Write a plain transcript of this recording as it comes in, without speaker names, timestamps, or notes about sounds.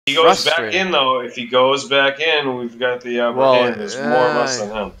He goes back in, though. If he goes back in, we've got the upper hand. There's more of us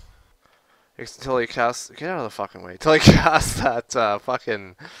than him. Until he casts... Get out of the fucking way. Until he casts that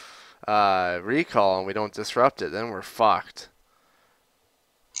fucking recall and we don't disrupt it, then we're fucked.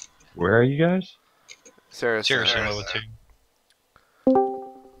 Where are you guys? Saracen level 2.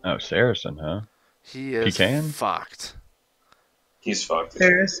 Oh, Saracen, huh? He is fucked. He's fucked.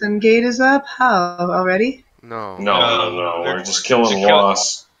 Saracen gate is up? How? Already? No. No. We're just killing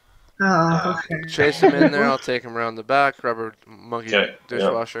Loss. Oh, okay. Chase him in there. I'll take him around the back. Rubber monkey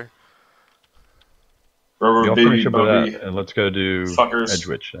dishwasher. Rubber baby bubby. And let's go do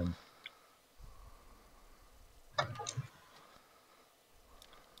Edgewitch then.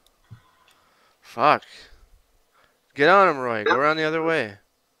 Fuck. Get on him, Roy. Go around the other way.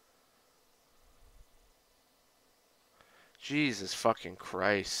 Jesus fucking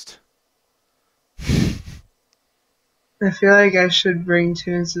Christ. I feel like I should bring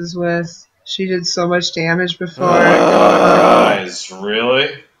Toonces with. She did so much damage before. Guys, really?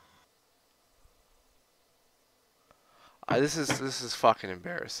 This is fucking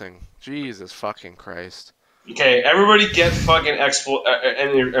embarrassing. Jesus fucking Christ. Okay, everybody get fucking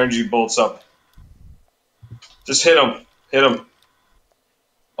energy bolts up. Just hit him. Hit him.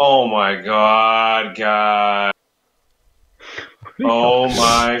 Oh my god, God. Oh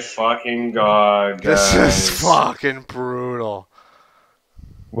my fucking god, guys. This is fucking brutal.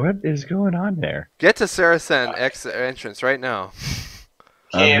 What is going on there? Get to Saracen entrance right now.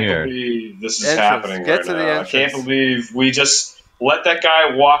 Can't believe this is happening right now. I can't believe we just let that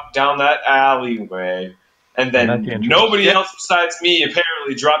guy walk down that alleyway, and then nobody else besides me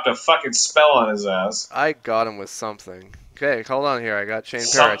apparently dropped a fucking spell on his ass. I got him with something. Okay, hold on here. I got chain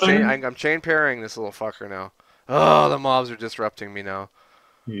parry. I'm chain parrying this little fucker now. Oh, the mobs are disrupting me now.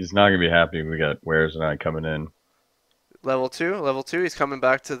 He's not gonna be happy. We got Wares and I coming in. Level 2. He's coming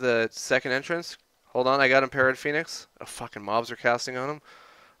back to the second entrance. Hold on, I got him parried Phoenix. Oh, fucking mobs are casting on him.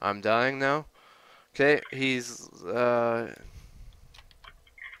 I'm dying now. Okay, he's oh,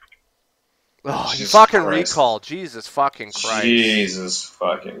 you fucking recall. Jesus fucking Christ. Jesus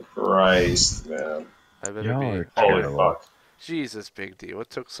fucking Christ, man. I better be. Holy fuck. Jesus, Big D. What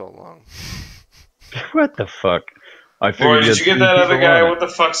took so long? What the fuck? Roy, did you get that other guy? What the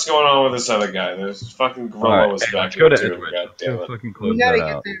fuck's going on with this other guy? There's fucking gorilla was back here too. God damn it. You gotta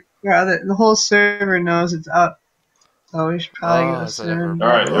get there. The whole server knows it's up. So we should probably go soon.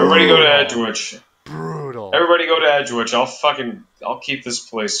 Alright, everybody go to Edgewitch. Brutal. Everybody go to Edgewitch. I'll keep this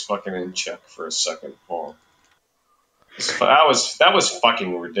place fucking in check for a second. Paul. That was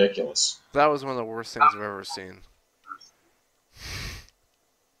fucking ridiculous. That was one of the worst things I've ever seen.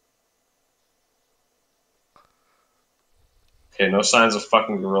 Okay, no signs of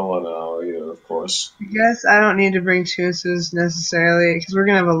fucking gorilla now either, of course. I guess I don't need to bring Toonces necessarily, because we're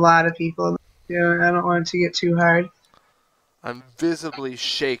going to have a lot of people doing. I don't want it to get too hard. I'm visibly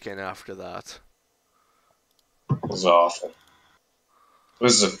shaken after that. It was awful.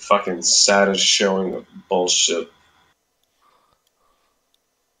 This is a fucking saddest showing of bullshit.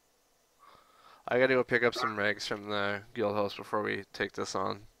 I gotta go pick up some regs from the guild house before we take this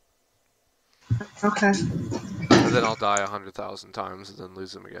on. Okay. And then I'll die 100,000 times and then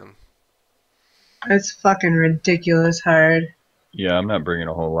lose them again. It's fucking ridiculous hard. Yeah, I'm not bringing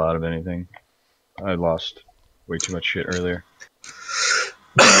a whole lot of anything. I lost way too much shit earlier.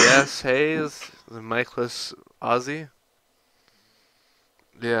 Yes, Hayes, the Micheless Aussie.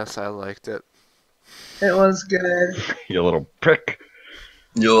 Yes, I liked it. It was good. You little prick.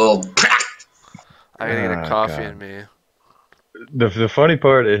 You little prick. I gotta get a coffee in me. The funny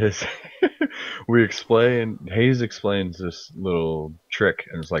part is, Hayes explains this little trick,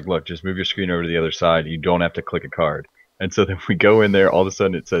 and it's like, look, just move your screen over to the other side. You don't have to click a card. And so then we go in there, all of a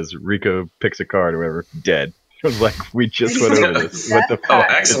sudden it says Rico picks a card or whatever, dead. I was like, we just went over this. What the fuck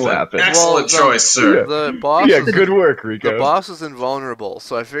just happened? Excellent choice, sir. The boss good work, Rico. The boss is invulnerable,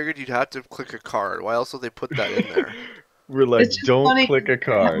 so I figured you'd have to click a card. Why else would they put that in there? We're like, don't click a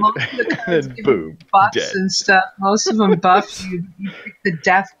card. And then boom, buffs dead. And stuff. Most of them buff you pick the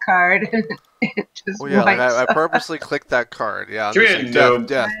death card. Oh yeah, like I purposely clicked that card. Yeah, like,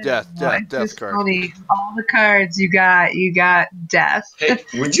 death card. Funny. All the cards you got death. Hey,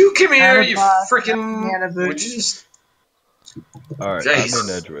 would you come here, you freaking? Would you just? All right, I'm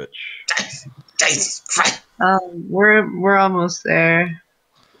in Edgewitch. We're almost there.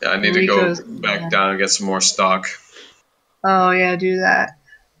 Yeah, I need to go back down and get some more stock. Oh yeah, do that.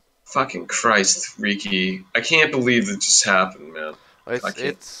 Fucking Christ, Riki! I can't believe it just happened, man.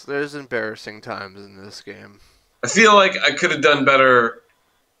 There's embarrassing times in this game. I feel like I could have done better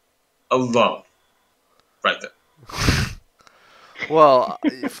alone. Right there. Well,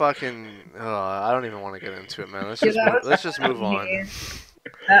 you fucking. I don't even want to get into it, man. Let's just move on.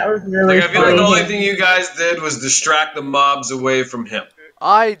 That was really like, I feel like the only thing you guys did was distract the mobs away from him.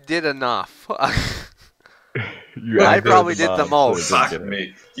 I did enough. I probably did the most. Fuck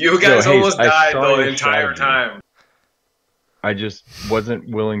me. You guys almost died the entire time. I just wasn't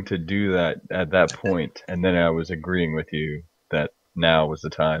willing to do that at that point, and then I was agreeing with you that now was the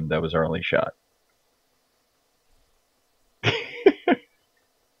time. That was our only shot.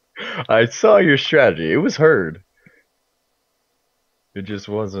 I saw your strategy. It was heard. It just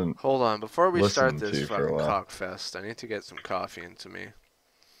wasn't. Hold on, before we start this fucking cockfest, I need to get some coffee into me.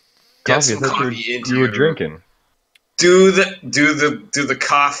 Get some coffee into you. You were drinking. Do the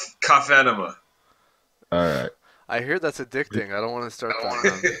cough enema. All right. I hear that's addicting. I don't want to start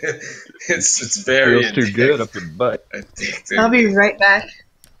that. It's very feels too good up your butt. Addicting. I'll be right back.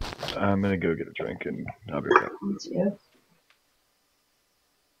 I'm gonna go get a drink and I'll be right back. Yeah.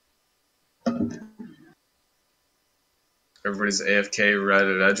 Everybody's AFK right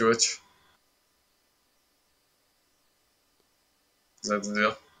at Edgewitch. Is that the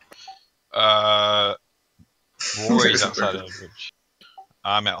deal? Roy's outside of Edgewitch.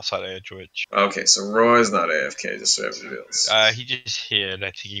 I'm outside of Edgewitch. Okay, so Roy's not AFK, just so everybody else. He just hid.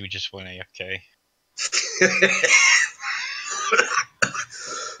 I think he just went AFK.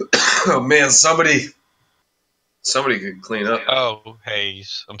 Oh man, somebody could clean up. Oh,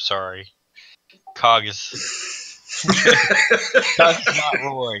 Hayes, I'm sorry. Cog is Cog's not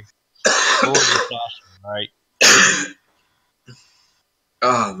Roy. Roy is Dawson, right?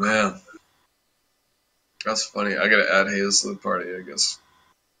 Oh man, that's funny. I gotta add Hayes to the party, I guess.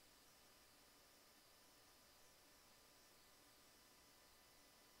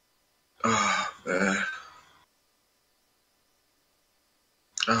 Oh man.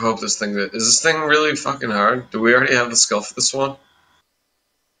 I hope this thing is this thing really fucking hard? Do we already have the skill for this one?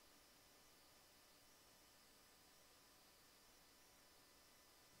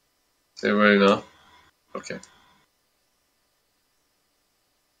 Does anybody know? Okay.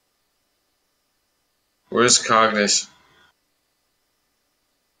 Where's Cognition?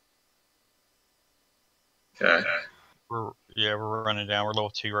 Okay. We're running down. We're level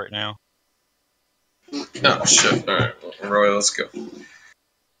 2 right now. Oh shit! All right, well, Roy, let's go.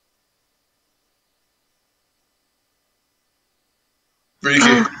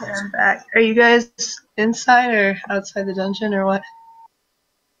 I'm back. Are you guys inside or outside the dungeon or what?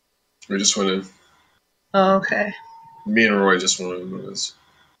 We just went in. Oh, okay. Me and Roy just went in.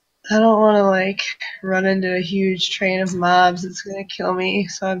 I don't want to like run into a huge train of mobs that's gonna kill me,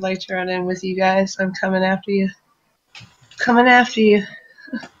 so I'd like to run in with you guys. I'm coming after you. Coming after you.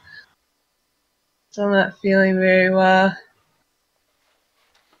 So I'm not feeling very well.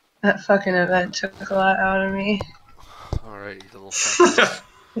 That fucking event took a lot out of me. Alright, you little fuckers.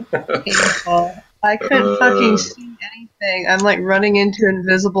 Painful. I couldn't fucking see anything. I'm like running into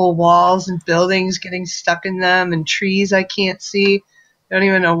invisible walls and buildings, getting stuck in them, and trees I can't see. I don't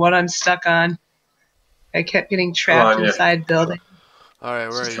even know what I'm stuck on. I kept getting trapped inside buildings. Alright,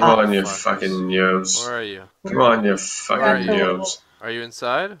 where are you? Come on, you fucking yobs. Where are you? Come on, you fucking yobs. Are you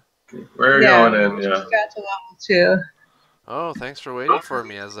inside? We're going in, yeah. Just got to level 2. Oh, thanks for waiting for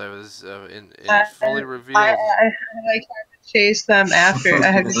me as I was in fully revealed. I like had to chase them after.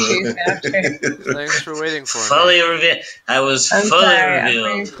 I had to chase after. Thanks for waiting for me. Fully revealed. I was fully revealed.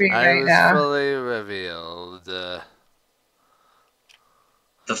 I'm free right now. Fully revealed. The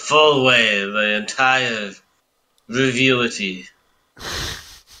full way, the entire reveality.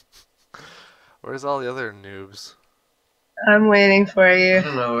 Where's all the other noobs? I'm waiting for you. I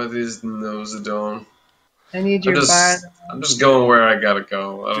don't know what these noobs are doing. I need your bar. I'm just going where I gotta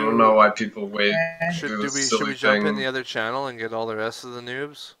go. I don't know why people wait. Should we jump in the other channel and get all the rest of the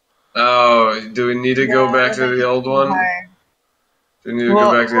noobs? Oh, do we need to go back to the old one? Do we need to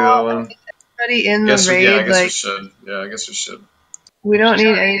go back to the other one? Everybody in the raid, I guess we should. Yeah, I guess we should. We don't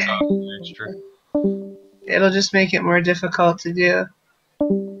need any. It'll just make it more difficult to do.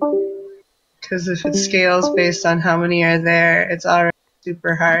 Because if it scales based on how many are there, it's already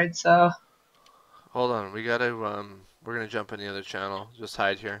super hard, so... Hold on, we gotta, we're gonna jump in the other channel. Just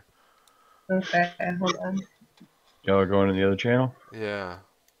hide here. Okay, hold on. Y'all are going to the other channel? Yeah.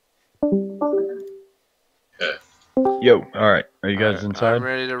 Yeah. Yo, alright. Are you guys inside? I'm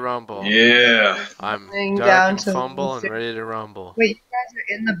ready to rumble. Yeah. I'm down dark to and fumble and ready to rumble. Wait, you guys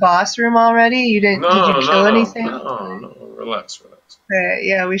are in the boss room already? You didn't? Did you kill anything? No, relax. Okay,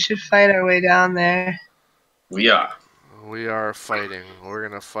 yeah, we should fight our way down there. We are fighting. We're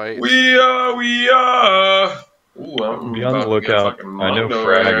gonna fight. We are. Ooh, be on the lookout. I know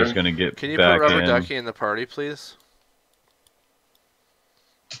Frag is gonna get back in. Can you put Rubber Ducky in the party, please?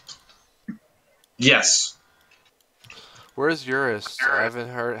 Yes. Where's Eurus? I haven't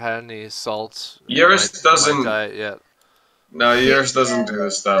had any salt Eurus doesn't. in my diet yet. No, Eurus doesn't do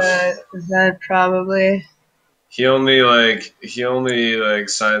this stuff. Is that probably? He only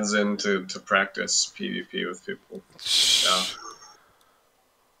signs in to practice PvP with people.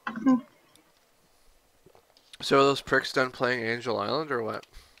 Yeah. So are those pricks done playing Angel Island or what?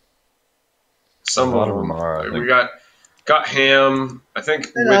 Some of them are. We got Ham. I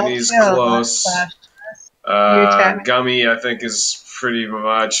think Whitney's close. Gummy, I think, is pretty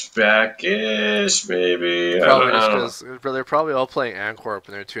much back-ish, maybe. Probably just because they're probably all playing Antwerp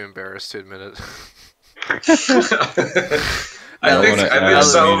and they're too embarrassed to admit it. I think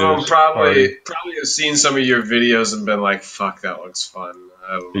some of them probably have seen some of your videos and been like, "Fuck, that looks fun."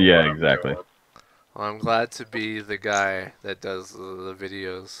 I don't know exactly. Well, I'm glad to be the guy that does the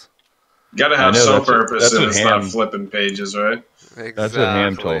videos. Gotta have some purpose, and it's not flipping pages, right? Exactly. That's what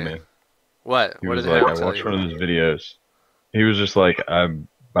Ham told me. What? He was like, I watched one of those videos. He was just like,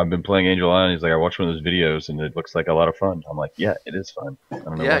 I've been playing Angel Island. He's like, I watched one of those videos, and it looks like a lot of fun. I'm like, yeah, it is fun. I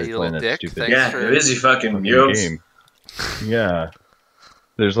don't know why you're playing that stupid it is, you fucking game. Yeah.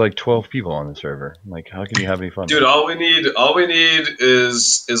 There's like 12 people on the server. Like, how can you have any fun? Dude, all we need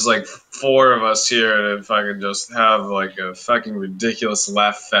is like 4 of us here to fucking just have like a fucking ridiculous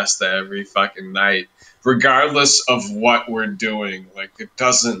laugh fest every fucking night, regardless of what we're doing. Like, it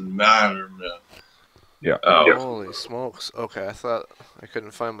doesn't matter, man. Yeah. Oh. Holy smokes. Okay, I thought I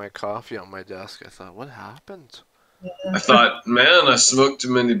couldn't find my coffee on my desk. I thought, what happened? I thought, man, I smoked too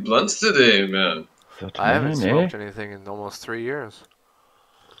many blunts today, man. I haven't smoked anything in almost 3 years.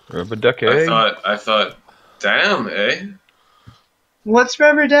 Rubber ducky. I thought, damn, eh? What's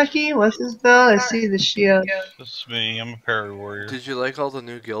Rubber Ducky? What's his bill? I see the shield. That's me. I'm a parry warrior. Did you like all the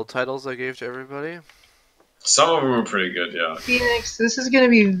new guild titles I gave to everybody? Some of them are pretty good, yeah. Phoenix, this is going to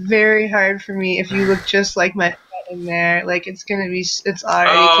be very hard for me if you look just like my pet in there. Like, it's already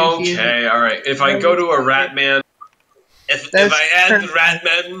confusing. Okay, alright. If I go to a rat man, if I add the rat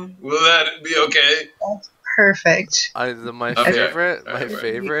man, will that be okay? That's perfect. My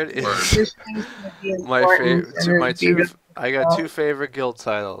favorite is I got 2 favorite guild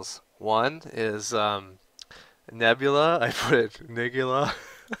titles. One is Nebula. I put it Nigula.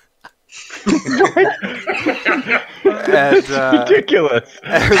 and, ridiculous.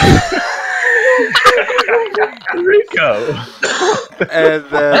 Rico.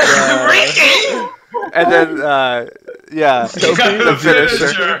 And then yeah, the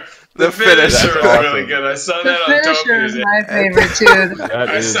finisher. The finisher is really good. I saw that on Topi. The finisher is my favorite too. That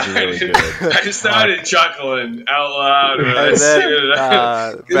is really good. I started chuckling out loud when I seen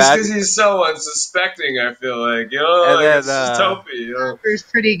it. Because he's so unsuspecting, I feel like. You know, it's just Topi. You know? It's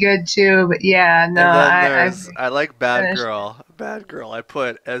pretty good too, but yeah, no. I like Bad Girl. Bad Girl. I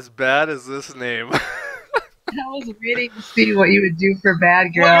put as bad as this name. I was waiting to see what you would do for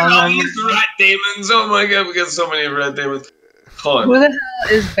Bad Girl. What are all these rat demons? Oh my god, we got so many rat demons. Hold on. Who the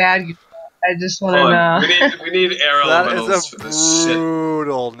hell is Bad Girl? I just want to know. We need air elementals for this shit.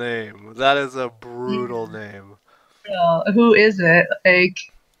 Brutal name. That is a brutal name. Well, who is it? Like,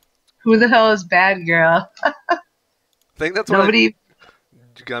 who the hell is Bad Girl? I think that's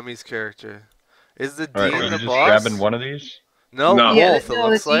Gummy's character. Is the Dean the just boss? Grabbing one of these? No, both. It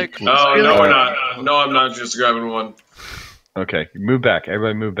looks like. Oh no, we're not. No, I'm not just grabbing one. Okay, move back.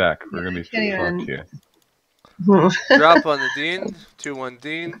 Everybody, move back. We're gonna be fucked here. Drop on the Dean. 2-1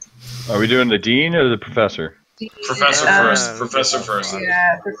 Dean. Are we doing the Dean or the Professor? Professor first. Professor first.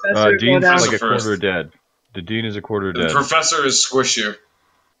 Yeah, Professor. Dean's like a quarter dead. The Dean is a quarter dead. The Professor is squishier.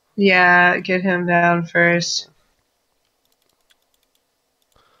 Yeah, get him down first.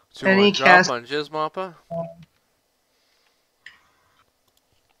 Any drop on Jizmappa?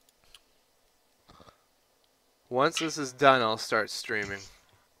 Once this is done, I'll start streaming.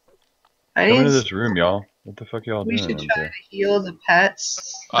 Come into this room, y'all. What the fuck y'all doing? We should try to heal the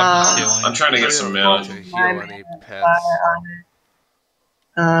pets. I'm trying to get some mana. Heal any pets.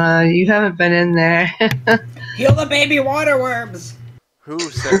 You haven't been in there. Heal the baby waterworms! Who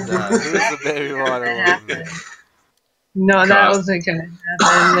said that? Who's the baby waterworm? No, that wasn't gonna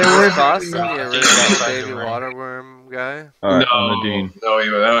happen. There were Boston, the original baby waterworm guy. Right, on the Dean. No,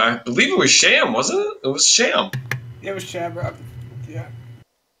 I believe it was Sham, wasn't it? It was Sham. It was Sham, yeah.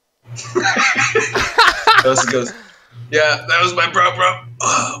 Goes, yeah, that was my bro.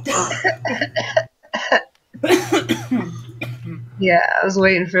 Yeah, I was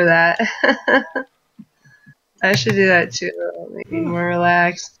waiting for that. I should do that too. Make me more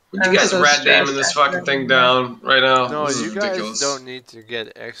relaxed. Would you guys rat damon this fucking thing down right now? No, this you is guys ridiculous. don't need to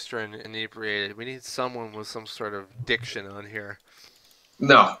get extra inebriated. We need someone with some sort of diction on here.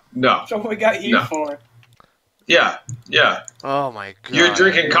 No. So we got you for. Yeah. Oh my god. You're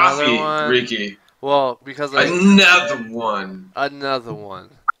drinking coffee, one? Ricky. Well, because I... Another one. Another one.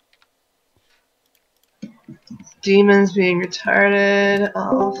 Demons being retarded.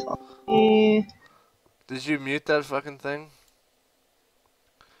 Oh, fuck me. Did you mute that fucking thing?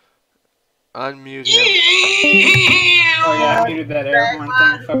 Unmute him. Oh yeah, I muted that airborne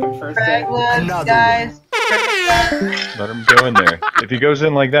thing fucking first day. Guys. Let him go in there. If he goes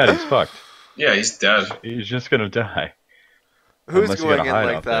in like that, he's fucked. Yeah, he's dead. He's just gonna die. Who's Unless you going got a in like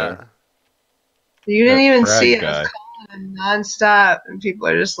hideout that? there. You didn't That even frag see it. guy. I was calling him nonstop, and people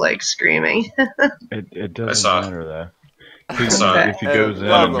are just like screaming. It doesn't saw it. matter though. I saw it. If he goes in,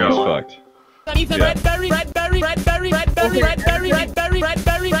 Another he's one. fucked.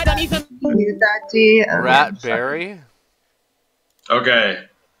 Mute that D. Ratberry? Okay.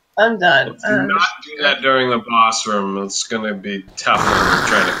 I'm done. Let's not do that during the boss room. It's gonna be tough when we're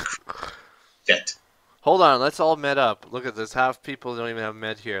trying to fit. Hold on, let's all med up. Look at this. Half people don't even have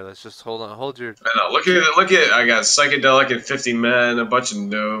med here. Let's just hold on. Hold your... I know. Look at I got psychedelic and 50 men, a bunch of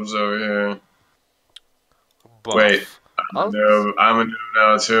noobs over here. buff. Wait. I'm a noob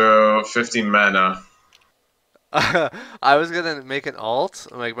now too. 50 mana. I was gonna make an alt,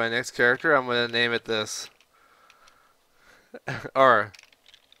 like my next character. I'm gonna name it this. Or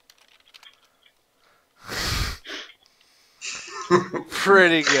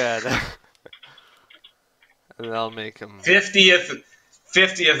pretty good. And I'll make him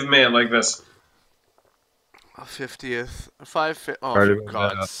 50th man like this. 50th. Oh, Already for went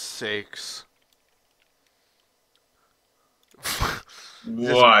God's up. sakes.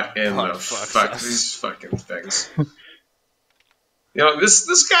 What in the butt fucks fuck? us. These fucking things. You know,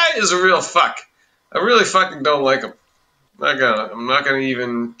 this guy is a real fuck. I really fucking don't like him. I'm not gonna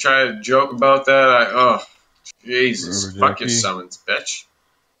even try to joke about that. Oh, Jesus. Rubber Fuck your ducky. summons, bitch.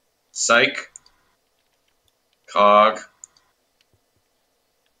 Psych. Cog.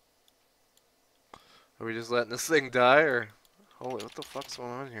 Are we just letting this thing die, or... Holy, what the fuck's going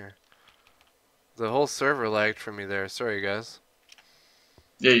on here? The whole server lagged for me there. Sorry, guys.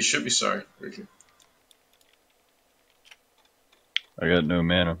 Yeah, you should be sorry, Ricky. I got no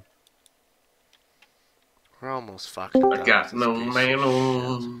mana. We're almost fucking done I got with this no piece of man shit.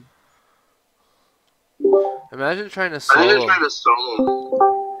 on. Imagine trying to solo.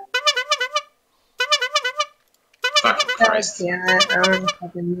 Fucking God Christ. damn it. I'm gonna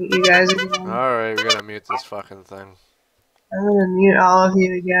fucking mute you guys again. Alright, we gotta mute this fucking thing. I'm gonna mute all of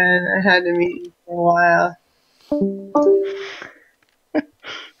you again. I had to mute you for a while.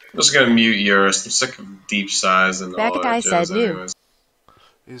 I'm just gonna mute Eurus. I'm sick of deep sighs and all that Guy said jazz new. anyways.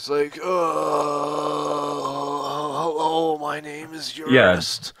 He's like, oh, hello, my name is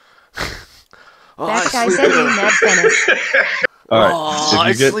Eurist. Oh, That guy said new med finish. Alright, I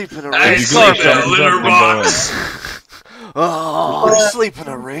if you get sleep in a I race sleep in a car litter bed. box. Oh, I sleep in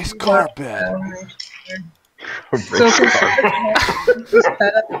a race car bed. So can someone just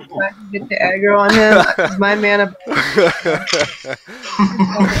set up so I can get the aggro on him? 'Cause my mana.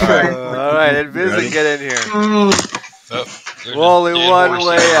 Alright, Invis, get in here. Oh, there's Only a dead one horse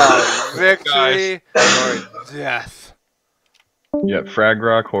way there. out. Victory or death. Yeah, Frag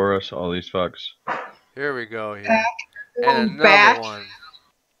Rock, Horus, all these fucks. Here we go here. Back. And another Back. one.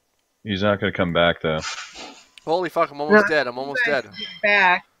 He's not gonna come back though. Holy fuck, I'm almost dead. I'm almost dead.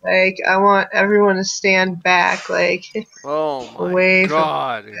 Back. Like, I want everyone to stand back. Like, Oh my away from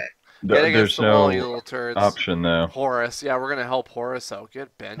god. Get against There's the wall, you no little turds. option though. Horus. Yeah, we're gonna help Horus out.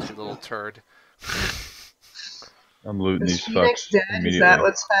 Get bent, you little turd. I'm looting Is these Phoenix fucks dead? Is immediately. that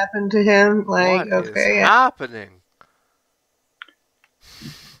what's happened to him? Like, What is okay, yeah. happening?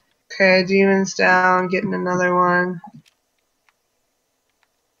 Okay, demons down, getting another one.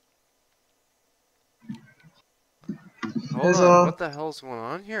 Hold on, what the hell's going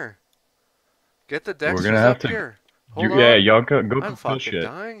on here? Get the Dexters gonna have up to- here. Hold Yeah, on. y'all go I'm kill fucking shit.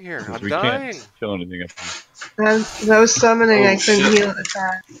 dying here. 'Cause I'm we dying. can't kill anything up here. I was summoning, I couldn't shit. heal at the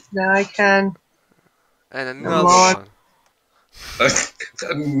time. Now I can. And another Lord. one.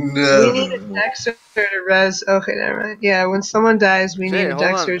 We need a Dexter to res. Okay, never mind. Yeah, when someone dies, we Jay, need a hold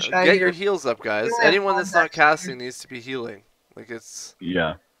on. Dexter to try Get to your heals up, guys. We only have Anyone one that's not Dexter. casting needs to be healing. Like, it's...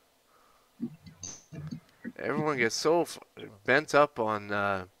 Yeah. Everyone gets so bent up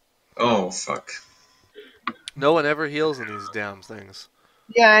on... Oh, fuck. No one ever heals in these damn things.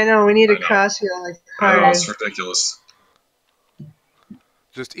 Yeah, I know. We need I a know. cross heal like I know, hard. it's ridiculous.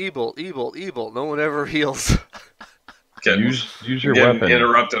 Just evil, evil, evil. No one ever heals. Getting, Use your getting weapon.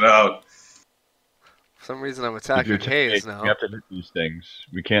 interrupted out. For some reason I'm If you're attacking Hayes taking- now. You have to hit these things.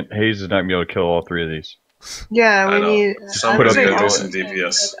 We can't. Hayes is not gonna be able to kill all three of these. Yeah, we need. Somebody's got to do some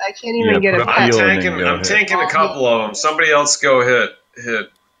DPS. I can't even get a pet. I'm tanking a couple of them. Somebody else go hit.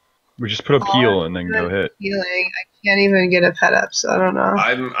 We just put up heal and then go hit. Healing. I can't even get a pet up, so I don't know.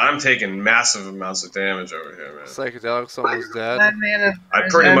 I'm taking massive amounts of damage over here, man. Psychedelic's almost dead. I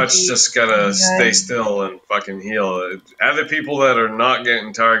pretty much just gotta stay still and fucking heal. Other people that are not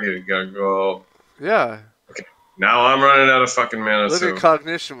getting targeted gotta go. Yeah. Okay. Now I'm running out of fucking mana. Look at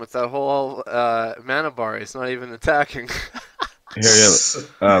Cognition with that whole mana bar. He's not even attacking.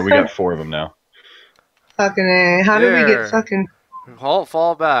 Here, we got 4 of them now. Fucking A. How did we get fucking...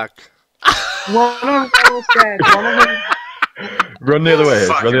 Fall back. One of them almost dead. One of them... Run the other way.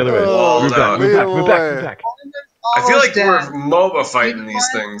 Run the other way. Move back. I feel like we're MOBA fighting these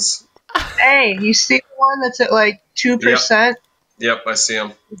things. Hey, you see the one that's at like 2%? Yep, I see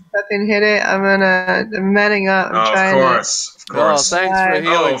him. Fucking hit it. I'm metting up. I'm trying of course. Oh, thanks for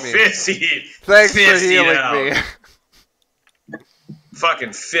healing me. 50. Thanks 50 for healing out. me.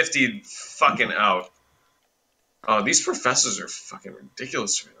 Fucking 50 fucking out. Oh, these professors are fucking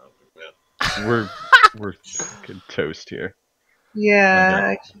ridiculous right now, man. We're fucking toast here.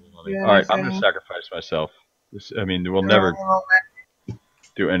 Yeah. Alright, I'm gonna sacrifice myself. I mean, we'll never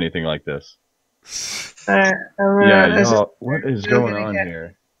do anything like this. Y'all, what is going on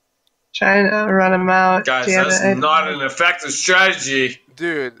here? Trying to run them out. Guys, that's not an effective strategy.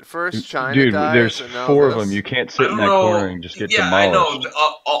 Dude, first China Dude, dies, there's and now 4 of them. You can't sit in that corner and just get demolished. Yeah, I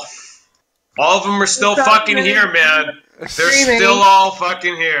know. All of them are still fucking here, man. They're still all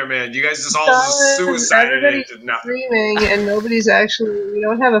fucking here, man. You guys just all suicided into nothing. Screaming, and nobody's actually. We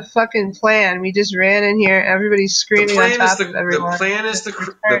don't have a fucking plan. We just ran in here. Everybody's screaming on top of everyone. The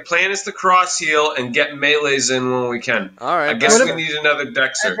plan is to cross heal and get melees in when we can. All right. I guess we need another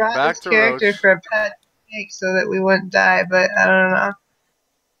Dexter. I brought this character for a pet snake so that we wouldn't die, but I don't know.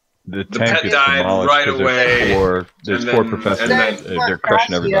 The pet died right away. There's 4 professors. They're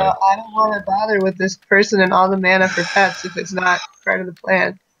crushing everybody. I don't want to bother with this person and all the mana for pets if it's not part of the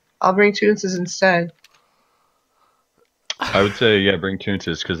plan. I'll bring Toonses instead. I would say, yeah, bring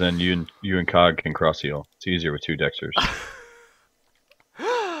Toonses, because then you and Cog can cross heal. It's easier with 2 Dexters.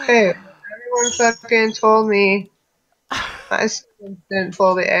 Hey, everyone fucking told me. I still didn't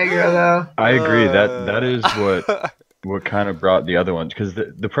pull the aggro though. I agree. That is what kind of brought the other ones, because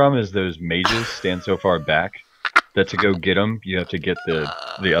the problem is those mages stand so far back that to go get them, you have to get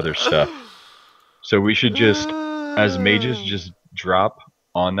the other stuff. So we should just, as mages, just drop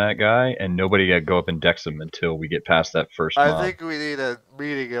on that guy, and nobody got to go up and dex him until we get past that first mob. I think we need a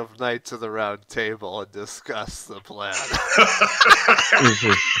meeting of Knights of the Round Table and discuss the plan. This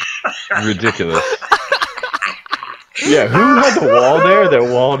is ridiculous. Yeah, who had the wall there that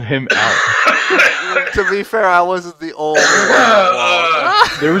walled him out? To be fair, I wasn't the only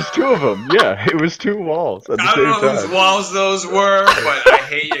one. There was 2 of them. Yeah, it was 2 walls at the same time. I don't know whose walls those were, but I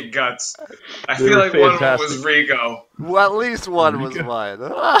hate your guts. I feel like one of them was Rico. Well, at least one was mine.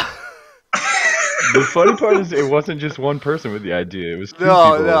 The funny part is it wasn't just one person with the idea. It was 2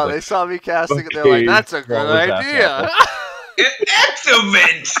 people. No, they saw me casting it. They're like, that's a good idea.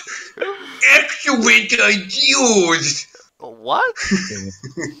 Excellent! Excellent ideas! What?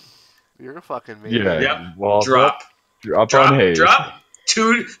 You're a fucking me. Yeah. Yep. Drop on Hayes. Drop.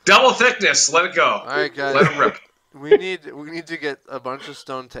 2 double thickness. Let it go. All right, guys. Let it rip. We need to get a bunch of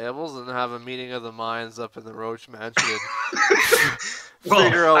stone tables and have a meeting of the minds up in the Roach Mansion.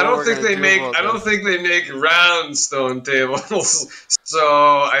 Well, I don't think they make round stone tables. So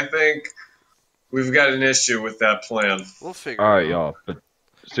I think we've got an issue with that plan. We'll figure. All right, y'all. But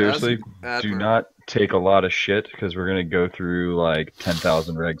seriously, do not take a lot of shit, because we're gonna go through like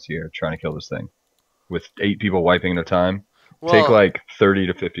 10,000 regs here trying to kill this thing, with 8 people wiping at a time. Well, take like 30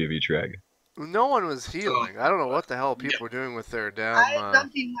 to 50 of each reg. No one was healing. I don't know what the hell people were doing with their damn. I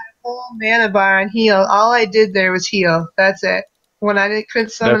dumped my whole mana bar on heal. All I did there was heal. That's it. When I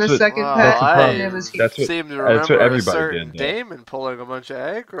couldn't summon a second pet, it was heal. Seem to remember a certain Damon pulling a bunch of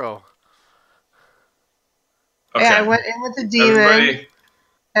aggro. Okay. Yeah, I went in with the demon,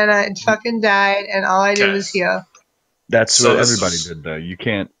 and I fucking died, and all I did was heal. That's what everybody did, though.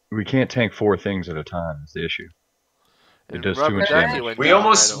 We can't tank 4 things at a time. Is the issue. It does too much damage. We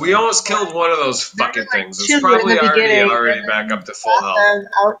almost killed one of those fucking things. It's probably already back up to full health.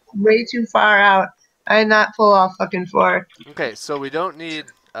 Way too far out. I did not pull off fucking 4. Okay, so we don't need.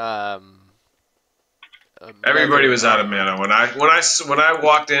 Everybody was out of mana when I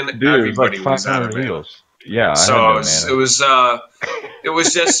walked in. Dude, everybody was out of mana. Heals. Yeah. So it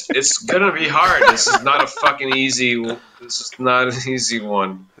was just it's gonna be hard. This is not a fucking easy. This is not an easy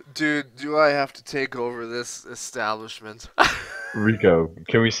one. Dude, do I have to take over this establishment? Rico,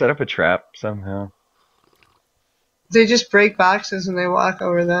 can we set up a trap somehow? They just break boxes and they walk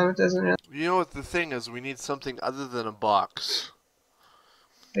over them. It doesn't really... You know what the thing is? We need something other than a box.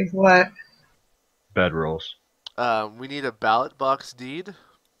 Like what? Bedrolls. We need a ballot box deed.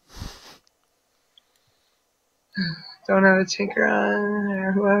 Don't have a tinker on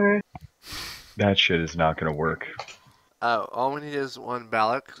or whoever. That shit is not gonna work. All we need is one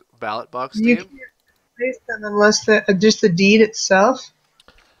ballot box You deed. can't place them unless just the deed itself.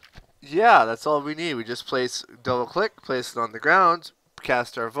 Yeah, that's all we need. We just double click, place it on the ground,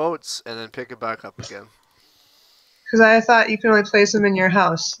 cast our votes, and then pick it back up again. Because I thought you can only place them in your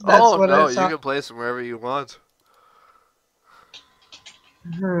house. That's Oh what no, I you thought. can place them wherever you want.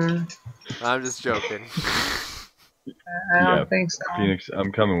 Hmm. I'm just joking. I don't think so. Phoenix,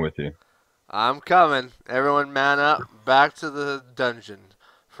 I'm coming with you. I'm coming. Everyone man up. Back to the dungeon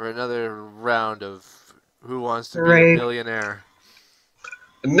for another round of Who Wants to Be a Millionaire.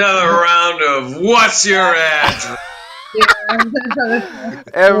 Another round of What's Your Address?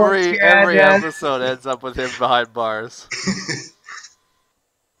 every episode ends up with him behind bars.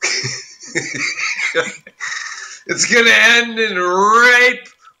 It's gonna end in rape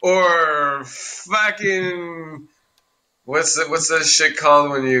or fucking what's that shit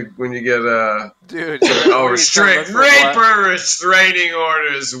called when you get dude rape or restraining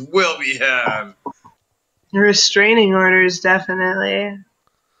orders will be had. Restraining orders, definitely.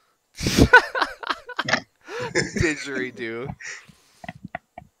 Didgeridoo.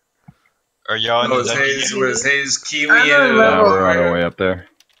 Are y'all in the dungeon? Was Hayes Kiwi in it? We're on our way up there.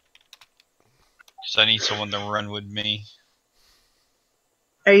 So I need someone to run with me.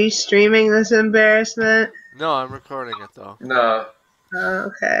 Are you streaming this embarrassment? No, I'm recording it though. No.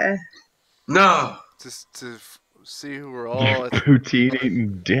 Okay. No. Just to see who we're all. Poutine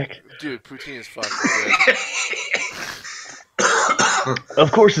eating dick. Dude, poutine is fucking good.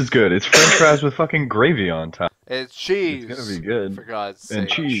 Of course it's good. It's French fries with fucking gravy on top. It's cheese. It's gonna be good. For God's sake. And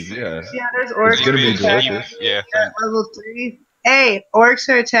cheese, yeah. Yeah, there's orcs. It's gonna be delicious. Yeah. At level 3. Hey, orcs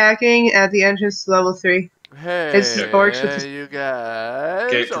are attacking at the entrance to level 3. Hey, it's orcs with you guys.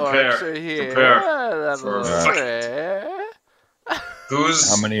 Okay, prepare. Orcs are here. Prepare.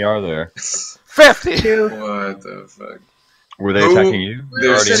 How many are there? 50. What the fuck? Were they attacking you?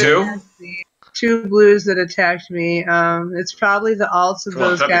 There's two? 2 blues that attacked me. It's probably the alts of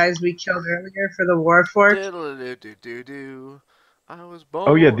those guys we killed earlier for the Warfork. I was born.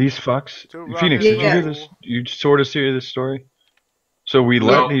 Oh yeah, these fucks. Phoenix, did you hear this? You sort of hear this story? So we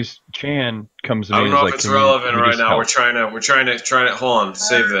let these Chan comes to me. I don't know if it's relevant right now. We're trying to hold on,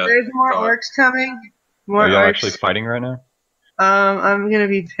 save that. There's more orcs coming. More Are y'all orcs. actually fighting right now? I'm gonna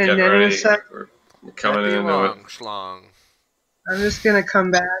be pinned in a sec. We're coming into it. Schlong. I'm just gonna come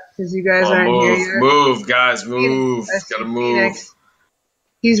back because you guys aren't here yet. Move, guys, move. Gotta move. Phoenix.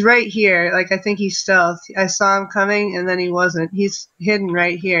 He's right here. Like, I think he's stealth. I saw him coming, and then he wasn't. He's hidden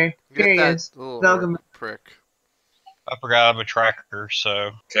right here. Here he is. Little prick. I forgot I have a tracker,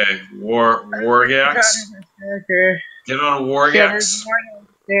 so. Okay, Wargax. Get on a Wargax.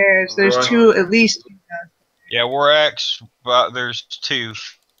 There's 2 at least. Yeah, Wargax, but there's 2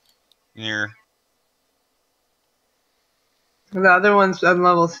 near. The other one's on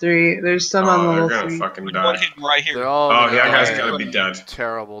level 3. There's some on level 3. They're gonna fucking die. Right here. They're all that guy's gotta be dead.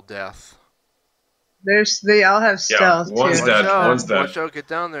 Terrible death. They all have stealth too. One's dead. One's dead. Watch out! Get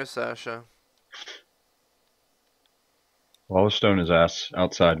down there, Sasha. Wallstone his ass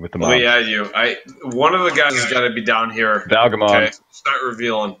outside with the mob. Yeah, one of the guys has got to be down here. Valgamon. Okay, start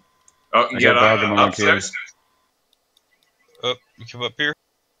revealing. Oh, you got Valgamon upstairs. Oh, you come up here.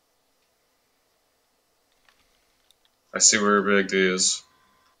 I see where Big D is.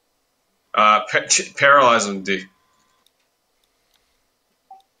 Paralyze him, D.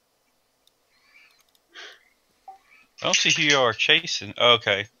 I don't see who you are chasing. Oh,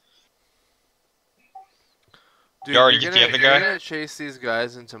 okay. Dude, you already get the other guy? You're gonna chase these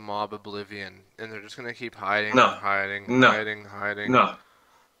guys into mob oblivion, and they're just gonna keep hiding, hiding.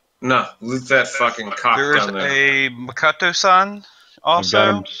 No, loot that fucking cock down there. There's a Makato-san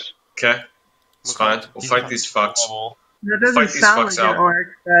also. Okay, it's fine. We'll fight these fucks. That doesn't sound like an orc,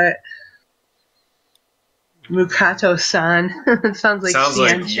 but... Mukato-san. It sounds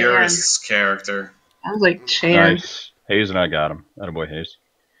like Yuri's character. Sounds like Chan. Nice. Hayes and I got him. Attaboy, Hayes.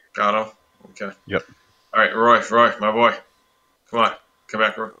 Got him? Okay. Yep. Alright, Roy, my boy. Come on. Come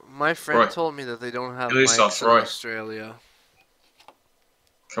back, Roy. My friend told me that they don't have mics in Australia.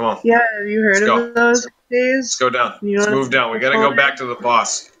 Come on. Yeah, have you heard of those days? Let's go down. Let's move down. We gotta go back to the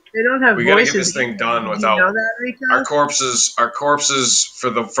boss. They don't have We voices. gotta get this thing done without... You know that, Rico? Our corpses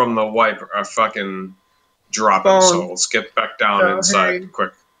from the wipe are fucking dropping, so let's get back down inside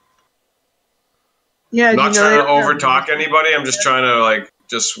quick. Yeah, I'm not trying to overtalk anybody. I'm just trying to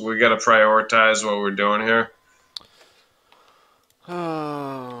we gotta prioritize what we're doing here.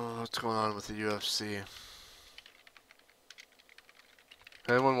 Oh, what's going on with the UFC?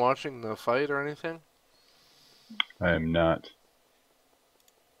 Anyone watching the fight or anything? I am not.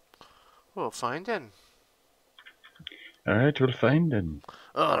 Well, fine then. Alright, we'll find him.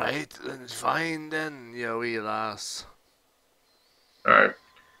 Alright, then fine then, you wee lass. Alright.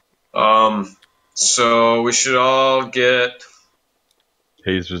 So we should all get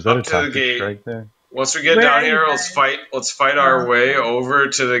Hayes, was that up a to the toxic gate. strike there? Once we get down here, let's fight our way over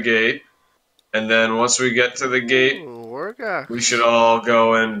to the gate. And then once we get to the gate, we should all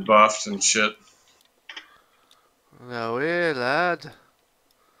go in buffed and shit. No way, lad.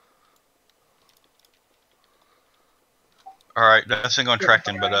 Alright, nothing on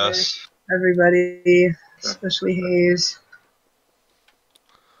tracking but us. Everybody, especially Hayes.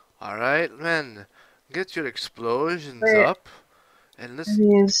 Alright, men. Get your explosions up. And let's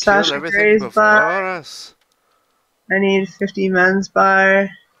kill Sasha everything Gray's before us. I need 50 men's bar.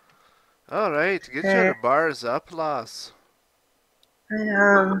 Alright, get your bars up, lass. I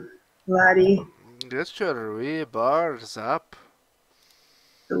am, laddie. Get your wee bars up.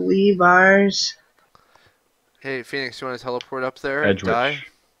 The wee bars. Hey, Phoenix, you want to teleport up there and die?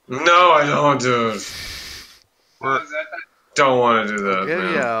 No, I don't, dude. Don't want to do that, Give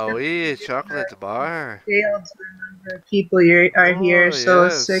man. you a wee chocolate bar. Failed to remember people are here, so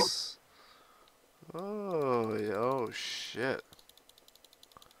yes. sick. Oh, shit.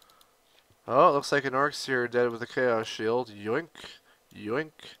 Oh, it looks like an orc's here dead with a chaos shield. Yoink.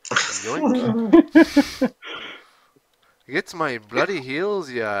 Yoink. Yoink. Get my bloody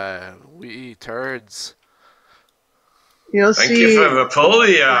heals, ya wee turds. You'll Thank see. you for the pull,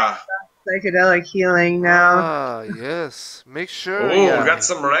 yeah. Psychedelic healing now. Ah, yes. Make sure. Oh, we got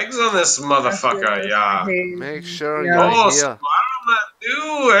some regs on this motherfucker, yeah. Make sure you heal. heal.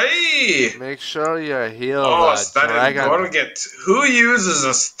 Hey! Make sure you heal. Oh, studded gorget. Who uses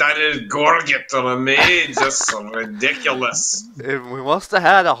a studded gorget on a mage? That's so ridiculous. We must have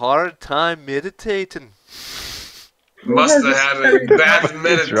had a hard time meditating. Must have had a bad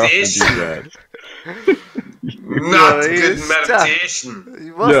meditation. Not good meditation.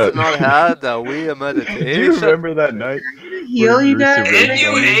 You must have not had a wee meditation. Do you remember that night? Heal you guys? And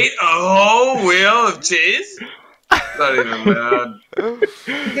you ate a whole wheel of cheese? Not even bad.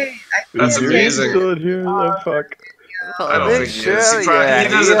 That's amazing. Still in here? Oh, fuck. I don't think he is. He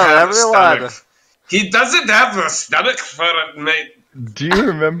doesn't have a stomach. He doesn't have a stomach for it, mate. Do you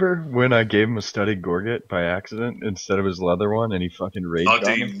remember when I gave him a studded gorget by accident instead of his leather one, and he fucking raged? Oh,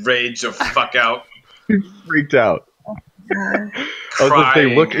 did he rage the fuck out? He freaked out. I was like,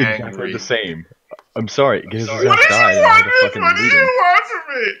 they look exactly the same. I'm sorry, because his ass died. I had to fucking lead him.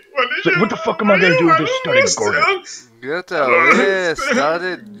 So, what the fuck am I gonna do with this studded gorget? Get away,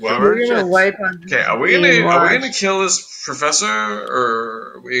 studded gorget. Okay, are we gonna kill this professor,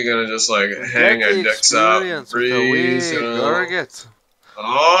 or are we gonna just hang our dicks out, breeze, gorget?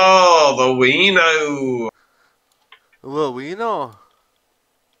 Oh, the weeno. Well, we know.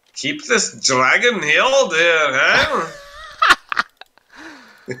 Keep this dragon healed here, huh?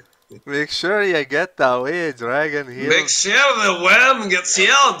 Make sure you get that way, dragon healed. Make sure the worm gets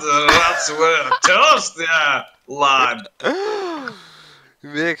healed. That's where toast there, lad.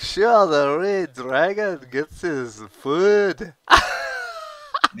 Make sure the red dragon gets his food.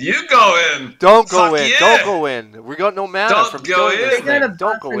 You go in. Don't go in. Yeah. Don't go in. We got no mana from killing this thing.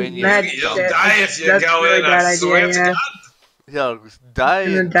 Don't go in. You'll die if you go in. I swear to God. You'll die.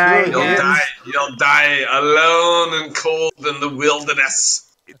 You'll die alone and cold in the wilderness.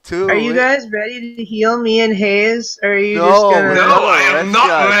 Are you guys ready to heal me and Hayes? Or are you just gonna... No, I am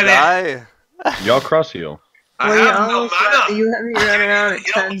not ready. Y'all cross heal. I have no mana. You let me run around at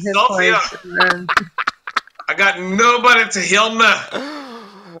 10 hit points. And then... I got nobody to heal me.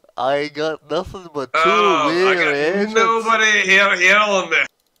 I got nothing but two weird agents. Nobody here healing me.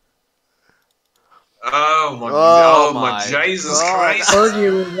 Oh my Jesus Christ. I told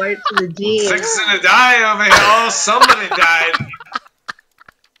you we're white to the D. Fixing to die over here. Oh, somebody died.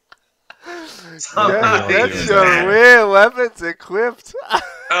 Get your weird weapons equipped.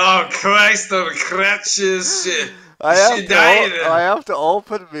 Oh Christ, on the crutches. I have to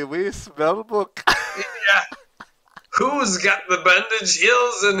open my wee spell book. Yeah. Who's got the bandage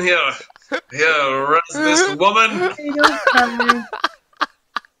heals in here? Here, runs this woman. Hey, don't come.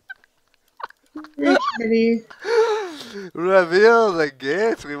 Reveal the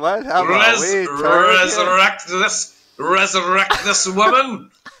gate. We might have a wee turn. Resurrect this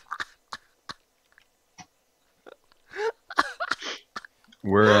woman.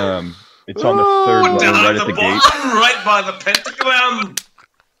 It's on the third level, right at the gate. Right by the pentagram.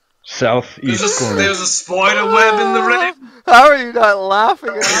 Southeast corner. There's a spider web in the red. How are you not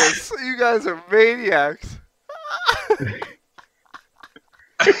laughing at this? You guys are maniacs.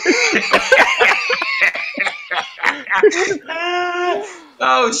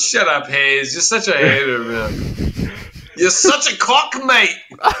 Oh, shut up, Hayes. You're such a hater, man. You're such a cock, mate.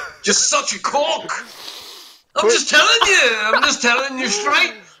 You're such a cock. I'm just telling you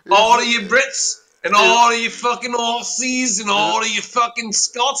straight. All of you Brits and all of you fucking Aussies and all of you fucking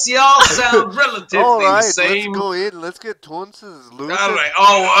Scots, y'all sound relatively the same. Let's go in. Let's get tonsils looted. All right.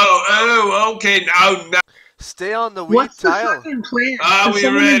 Oh, okay. Now. Stay on the wheat tile. What's the fucking plan? Are we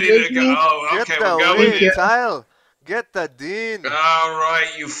ready to go? Oh, okay, we're going Get the tile. Get the dean. All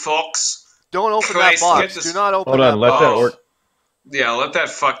right, you fucks. Don't open that box. Do not open that box. Hold on, let that orc. Yeah, let that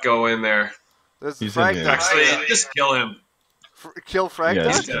fuck go in there. He's in here. Actually, just kill him. Kill Frank. Yeah,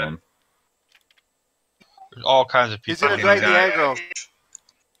 he's dead. There's all kinds of people. He's gonna drag the aggro.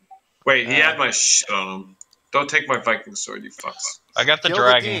 Wait, he had my shit on him. Don't take my Viking sword, you fucks. I got the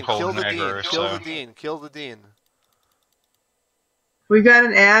dragon holding aggro. Kill the dean. We got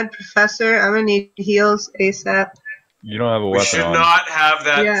an ad, Professor. I'm gonna need heals ASAP. You don't have a weapon on. We should not have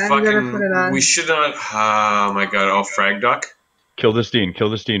that I'm gonna put it on. We should not. Oh my god, oh, frag duck. Kill this dean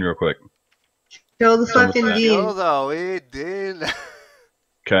real quick. Kill the fucking dean. Kill the wheat dean.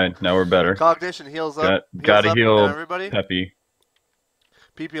 Okay, now we're better. Cognition heals up. Gotta heal everybody. Peppy.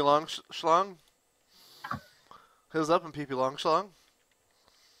 PP long schlong. Heals up and PP long schlong.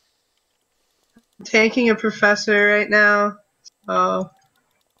 Tanking a professor right now. Oh,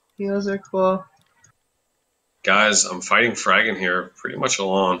 heals are cool. Guys, I'm fighting Fraggin here pretty much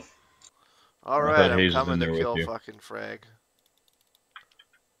alone. Alright, I'm coming to kill fucking Frag.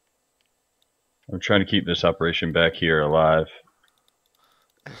 I'm trying to keep this operation back here alive.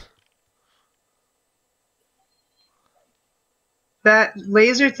 That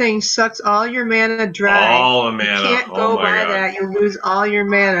laser thing sucks all your mana dry. All the mana. You can't go by that. You lose all your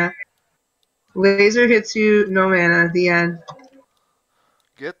mana. Laser hits you, no mana. The end.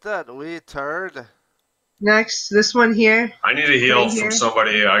 Get that wee turd. Next, this one here. I need a heal from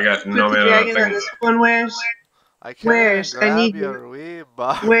somebody. I got no mana. Dragon on this one. Where's? I need you.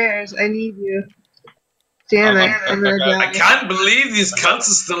 Where's? I need you. Damn it! I'm gonna die. I can't believe these cunts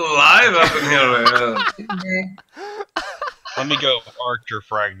are still alive up in here. Let me go Archer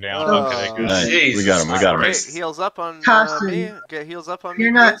frag down. Okay, good. Nice. We got him. We got him. Hey, heals up on me. Get heals up on me.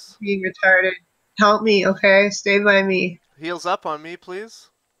 You're not being retarded. Help me, okay? Stay by me. Heals up on me, please.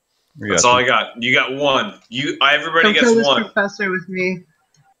 That's all I got. You got one. Everybody gets kill this one. Professor with me.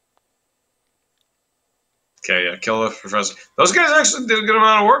 Okay, yeah, kill the professor. Those guys actually did a good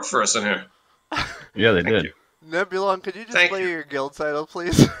amount of work for us in here. Yeah, they did. Nebulon, could you just play your guild title,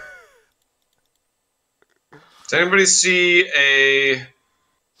 please? Does anybody see a...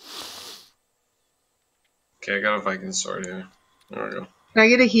 Okay, I got a Viking sword here. There we go. Can I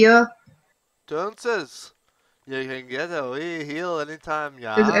get a heal? Dunces. You can get a wee heal anytime you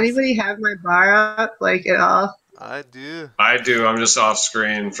Does anybody have my bar up, like, at all? I do. I do. I'm just off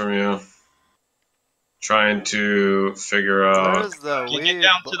screen from you. Trying to figure out... Where's the get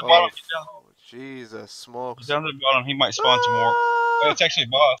down to the bottom. Get down. Jesus, smokes. Get down to the bottom. He might spawn some more. Oh, it's actually a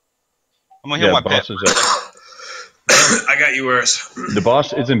boss. I'm gonna heal my pet. I got you, Where's. The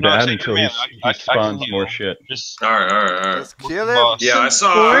boss isn't bad until he spawns more shit. Alright. Let's kill him. Yeah, I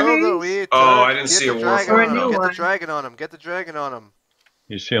saw... Oh, I didn't see a warframe. Get the dragon on him. Get the dragon on him.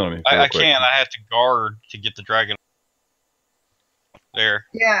 He's healing me. I can't. I have to guard to get the dragon. There.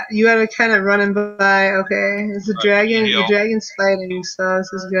 Yeah, you gotta kind of run him by. Okay, it's a dragon. The dragon's fighting, so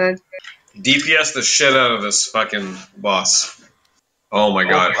this is good. DPS the shit out of this fucking boss. Oh my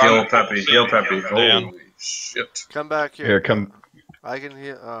god. Heal Peppy. Heal Peppy. Holy shit. Come back here. Here, come. I can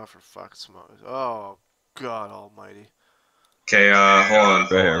heal. Oh, for fuck's sake. Oh, God almighty. Okay, hold on.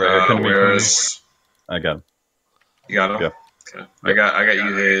 Right here. Where's... I got him. You got him? Go. Okay. I got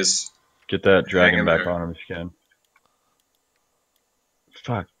you, Hayes. Get that dragon back on him if you can.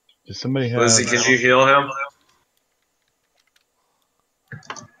 Fuck. Does somebody have... Lizzie, can you heal him?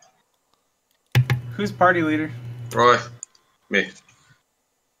 Who's party leader? Roy. Me.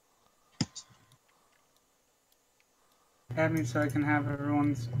 Add me so I can have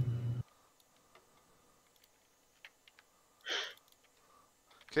everyone's...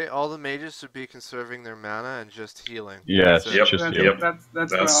 Okay, all the mages should be conserving their mana and just healing. Yes, That's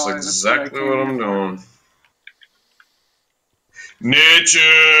exactly what I'm doing.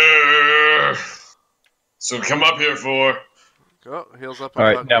 Nature! So come up here for... Go, heals up. All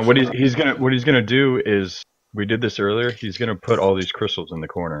right, now what he's gonna do is, we did this earlier. He's gonna put all these crystals in the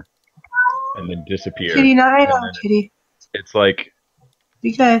corner. and then disappear. Kitty, not right and now, Kitty. It's like...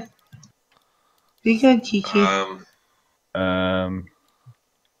 Be good. Be good, Kiki. I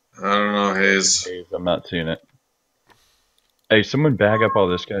don't know, Hayes. I'm not seeing it. Hey, someone bag up all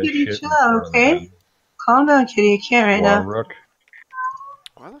this guy's Kitty, shit. chill out, okay? Calm down, Kitty. I can't right now. Rook.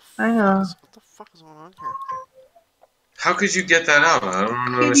 Why the I know. what the fuck is going on here? How could you get that out? I don't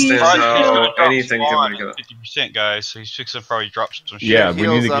Kitty, understand Probably how drop anything can make it up. 50%, guys. So he's fixing to probably drop some shit. Yeah, we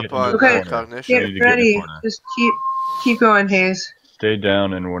need Heals to up get in on the Okay. corner. cognition. We need Get to get in the ready. corner. Just keep going, Hayes. Stay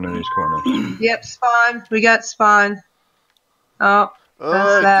down in one of these corners. Yep, spawn. We got spawn. Oh,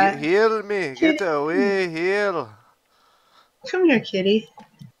 that's that. Heal me. Kitty. Get away. Heal. Come here, Kitty.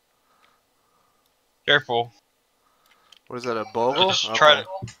 Careful. What is that, a bogle? Just try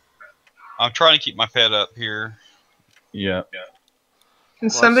to. I'm trying to keep my pet up here. Yeah. Can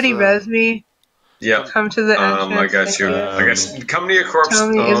somebody res me? Yeah. Come to the entrance. I got you. I got you. Come to your corpse. Tell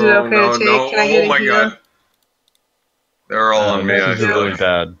me, is it okay to take? No. Can I get oh a my heal? god. They're all on me. This I is feel really like.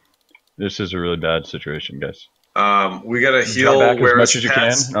 bad. This is a really bad situation, guys. We gotta heal Drop back as much where's as you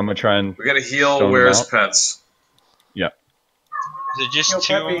pets. can. I'm gonna try and. We gotta heal stone them where's out. pets. Yeah. Is it just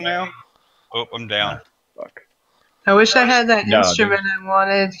two of them now? Oh, I'm down. Fuck. I wish I had that No, instrument I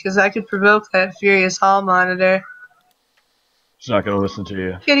wanted, because I could provoke that Furious Hall monitor. It's not gonna listen to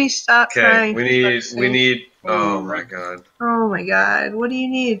you. Kitty, stop Okay, crying. we need. Oh my god, Oh my god, what do you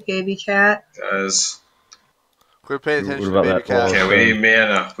need, baby cat? guys. Quit paying What attention about to baby that cat. bowl? Okay, we need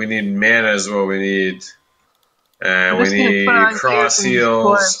mana. We need mana is what we need. And I'm we just gonna need put on cross gears and heals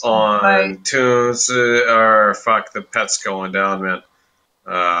corpse and fight. on tunes. Or fuck, the pet's going down, man.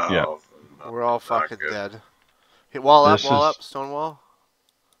 Yeah. We're all fucking good. dead. Hit wall This up, is- stone wall.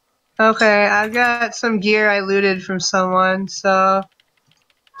 Okay, I've got some gear I looted from someone, so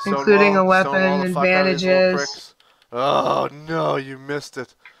including a weapon Stonewall the and fuck out of these little bandages. pricks. Oh no, you missed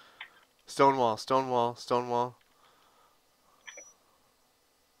it. Stonewall.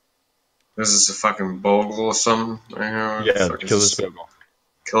 This is a fucking bogle or something. Yeah, kill this bogle.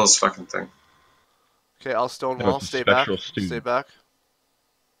 Kill this fucking thing. Okay, I'll stonewall. it's a Stay back. spectral student. Stay back.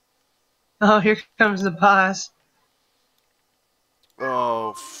 Oh, here comes the boss.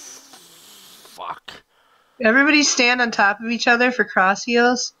 Oh, fuck. Everybody stand on top of each other for cross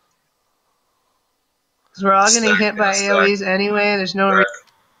heals. Because we're all getting hit by AoEs anyway. There's no reason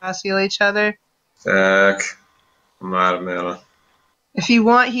to cross heal each other. Zach. I'm out of mana. If you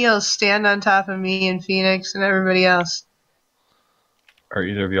want heals, stand on top of me and Phoenix and everybody else. Are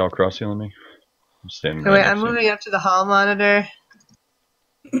either of y'all cross healing me? I'm standing. Oh, wait, I'm moving up to the hall monitor.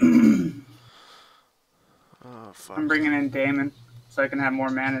 Oh, fuck. I'm bringing in Damon so I can have more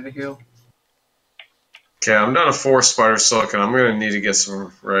mana to heal. Okay, I'm down to 4 spider silicon. I'm gonna need to get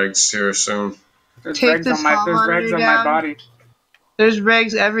some regs here soon. There's Take regs this on my hall monitor my down. body. There's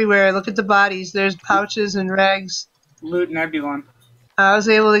regs everywhere. Look at the bodies. There's pouches and regs. Loot Nebulon. I was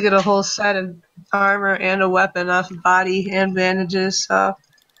able to get a whole set of armor and a weapon off of body and bandages, so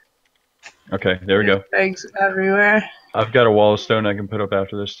Okay, there we go. regs everywhere. I've got a wall of stone I can put up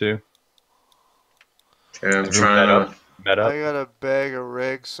after this too. Okay, I'm Everyone trying to. Met up. I got a bag of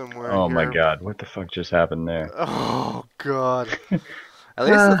rigs somewhere. Oh my here. god, what the fuck just happened there? Oh god. At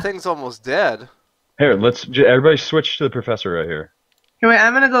least the thing's almost dead. Here, everybody switch to the professor right here. Here, wait,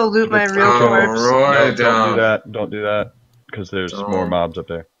 I'm gonna go loot my real corpse. Right Don't down. do that. Don't do that. Because there's more mobs up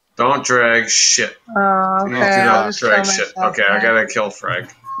there. Don't drag shit. Oh, Please okay. do I'll not just kill drag shit. myself. Okay, I then. gotta kill Frag.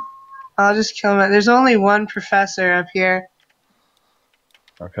 I'll just kill my. There's only one professor up here.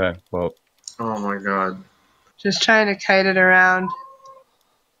 Okay, well, Oh my god. Just trying to kite it around.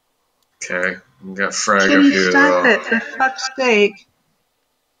 Okay, we got Frag up Kitty, here stop though. it, for fuck's sake.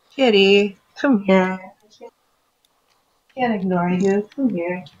 Kitty, come here. Can't ignore you. Come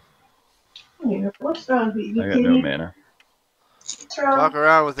here. Come here. What's wrong with you, I got Kitty? no mana. What's wrong? Fuck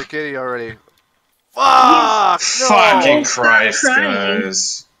around with the kitty already. Fuck! No! Fucking Stop Christ, crying.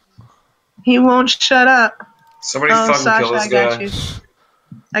 guys. He won't shut up. Somebody Oh, fucking Sasha, kill this I got guy. you.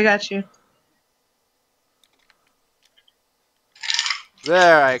 I got you.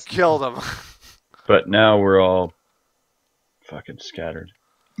 There, I killed him. But now we're all fucking scattered.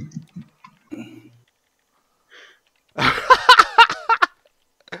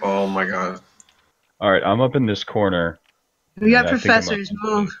 Oh my god. Alright, I'm up in this corner. We got Yeah, I think I'm professors.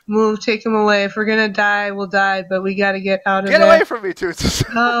 up. Move, take them away. If we're gonna die, we'll die, but we gotta get out of Get there. away from me, Toots.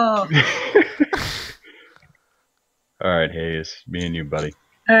 Oh, Alright, Hayes. Me and you, buddy.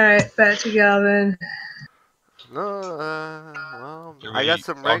 alright, back to Galvin. No, well, Do I got we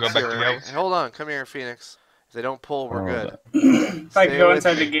some all go rigs back here. together? Hey, hold on, come here, Phoenix. If they don't pull, we're good. If I Stay go with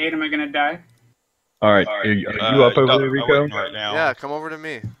inside me. the gate, am I gonna die? Alright, are you up over there, I Rico? wouldn't right now. Yeah, come over to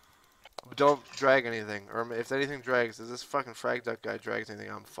me. don't drag anything. Or if anything drags, if this fucking frag duck guy drags anything,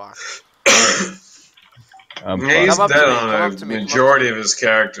 I'm fucked. He's dead on a majority of his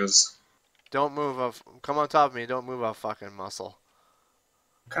characters. Don't move. Come on top of me. Don't move a fucking muscle.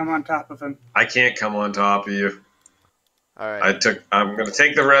 Come on top of him. I can't come on top of you. Alright. I'm gonna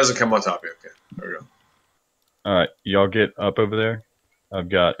take the res and come on top of you. Okay, there we go. Alright, y'all get up over there. I've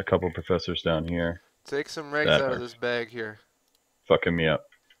got a couple professors down here. Take some regs out of this bag here. Fucking me up.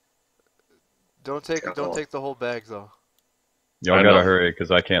 Don't take the whole bag though. Y'all gotta hurry,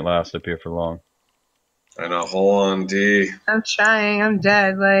 because I can't last up here for long. I know, hold on, D. I'm trying, I'm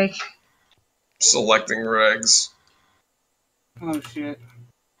dead, like... Selecting regs. Oh shit.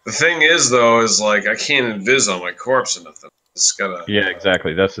 The thing is, though, is like, I can't invis on my corpse or nothing. Just gotta... Yeah,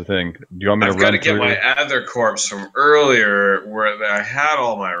 exactly, that's the thing. Do you want me to run I've gotta get my other corpse from earlier, where I had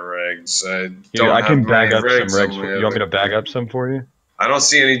all my regs. I can bag up some regs. You want me to bag up some for you? I don't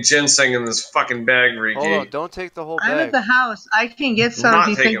see any ginseng in this fucking bag, Ricky. Hold on, don't take the whole bag. I'm at the house. I can get some if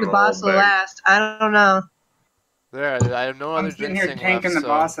you think the boss will last. I don't know. There, I have no other ginseng left. I'm sitting here tanking the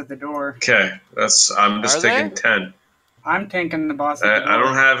boss at the door. Okay, I'm just taking 10. I'm tanking the boss at the door. I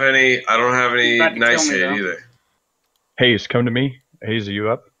don't have any nightshade either. Hayes, come to me. Hayes, are you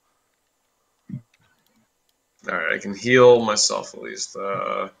up? Alright, I can heal myself at least.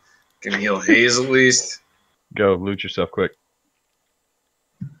 Can heal Hayes at least. Go, loot yourself quick.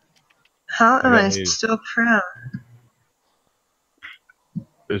 How am I still prone?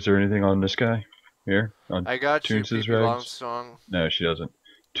 Is there anything on this guy? Here? On I got Toons' you, regs? No, she doesn't.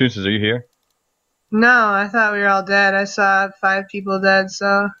 Toons, are you here? No, I thought we were all dead. I saw 5 people dead,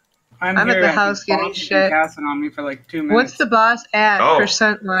 so... I'm at the house getting shit. Casting on me for like 2 minutes. What's the boss at,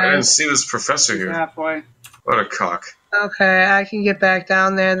 percent-wise? I didn't see this professor here. Halfway. What a cock. Okay, I can get back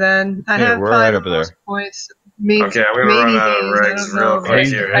down there then. I have we're right over there. Points. Okay, I'm gonna run out of regs real quick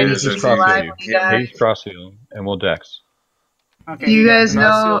here. Hayes is cross heal, and we'll dex. Okay, you guys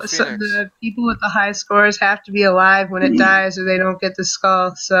know the people with the high scores have to be alive when it dies or they don't get the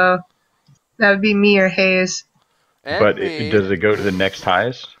skull, so that would be me or Hayes. But does it go to the next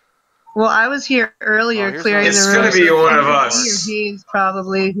highest? Well, I was here earlier clearing the room. It's gonna be one of us. Hayes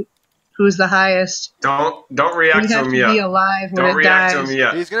probably, who's the highest. Don't react to him yet. To be alive when don't react to him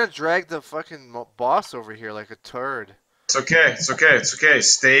yet. He's gonna drag the fucking boss over here like a turd. It's okay. It's okay. It's okay.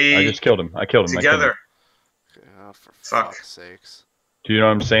 Stay. I just killed him. I killed him together. Oh, for fuck's sakes. Do you know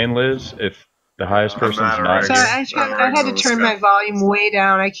what I'm saying, Liz? If the highest person's not... Sorry, I had to turn my volume way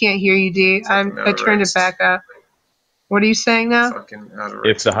down. I can't hear you, D. I turned it back up. What are you saying now?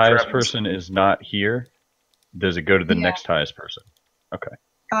 If the highest person is not here, does it go to the next highest person? Okay.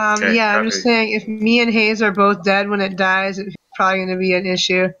 Yeah, I'm just saying, if me and Hayes are both dead when it dies, it's probably going to be an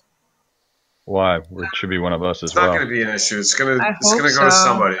issue. Why? It should be one of us as well. It's not going to be an issue. It's going to go to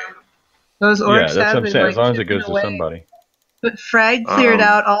somebody. Those orcs that's what I'm saying. As long as it goes to somebody. But Frag cleared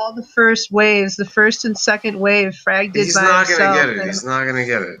out all the first waves. The first and second wave, Frag did by himself. He's not going to get it. He's not going to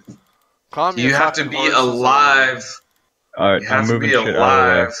get it. You have to be alive. Alright, I'm moving shit out of the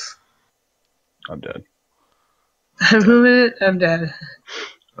way. I'm dead. I'm moving it. I'm dead.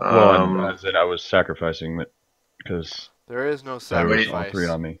 Well, I was sacrificing it because there is no sacrifice. All 3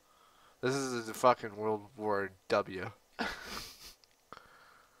 on me. This is the fucking World War W.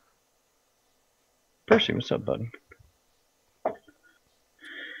 Percy, what's up, buddy?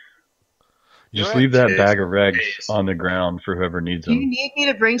 Just leave that bag of regs on the ground for whoever needs them. Do you need me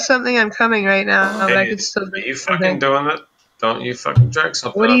to bring something? I'm coming right now. Hey, are you fucking doing that? Don't you fucking drag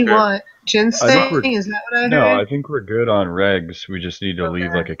something? What do you want? Ginseng? Is that what I heard? No, I think we're good on regs. We just need to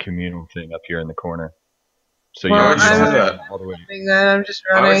leave like a communal thing up here in the corner. So you don't have that all the way. I'm just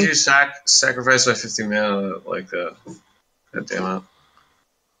running. Why would you sacrifice my 50 mana like that? God damn it.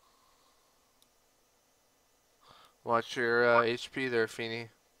 Watch your HP there, Feeny.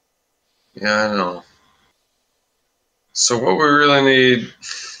 Yeah, I know. So what we really need...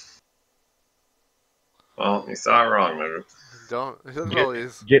 Well, you thought wrong, maybe.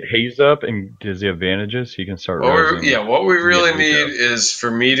 Get Hayes up, and does he have advantages? He can start resing. What we really need is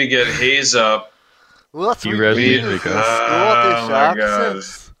for me to get Hayes up. What? He reses Rico. Oh my god.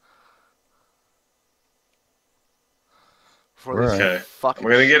 Okay, I'm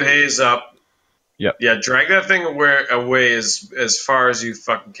gonna get Hayes up. Yep. Yeah, drag that thing away as far as you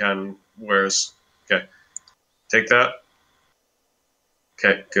fucking can. Where's... Okay. Take that.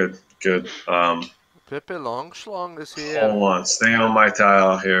 Okay, good. Pippi Longschlong is here. Hold on, stay on my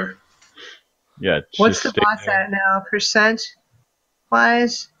tile here. Yeah. What's the boss at now?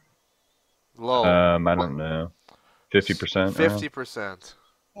 Percent-wise? Low. I don't know. 50%? 50%.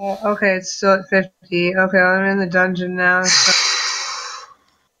 Okay, it's still at 50. Okay, I'm in the dungeon now. So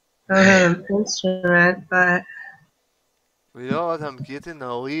I don't have an instrument, but... You know what I'm getting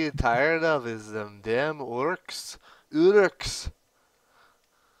a wee tired of is them damn orcs. Urks.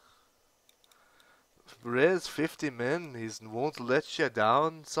 Raise 50 men, he won't let you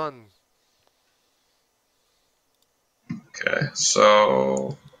down, son. Okay,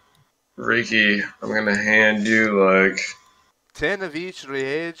 so Ricky, I'm gonna hand you like 10 of each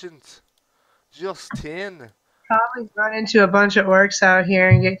reagent. Just 10. Probably run into a bunch of orcs out here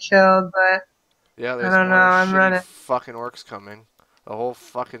and get killed, but Yeah, I there's don't know, more I'm shitty running. fucking orcs coming. A whole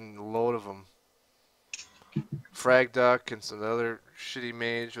fucking load of them. Frag Duck and some other shitty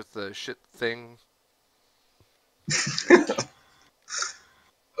mage with the shit thing.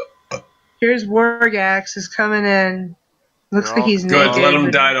 Here's Wargax is coming in. Looks They're like all he's good. naked. Let him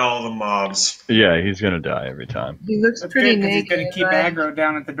but die to all the mobs. Yeah, he's gonna die every time. He looks That's pretty good because he's naked. going to keep but aggro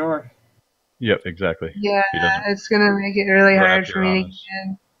down at the door. Yep, exactly. yeah, He doesn't it's gonna make it really wrap hard for your me to eyes. get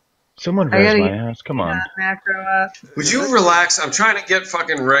in. Someone I res gotta my get ass. Come on. that macro up. Would you relax? I'm trying to get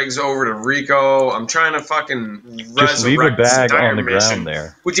fucking regs over to Rico. I'm trying to fucking Just leave a resurrect this bag entire on the mission. ground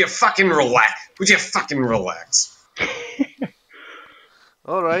there. Would you fucking relax? Would you fucking relax?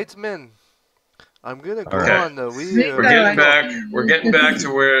 Alright, men. I'm gonna go Okay. on the wheel. We're getting back. We're getting back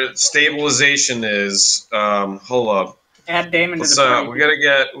to where stabilization is. Hold up. Add Damon to Let's the party. we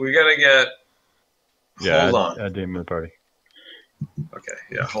gotta get. Yeah, Hold on. add Damon to the party. Okay.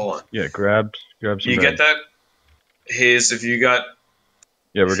 Yeah. Hold on. Yeah, grab some. You bags. get that? Hayes, if you got.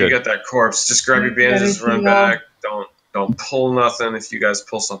 Yeah, we're If you good. got that corpse, just grab your bandages, run back. Don't pull nothing. If you guys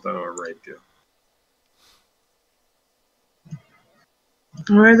pull something, I'm gonna rape you.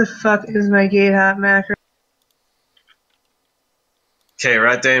 Where the fuck is my gate hot macro? Okay,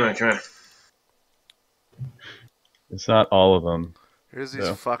 Rat Damon, come here. It's not all of them. Here's these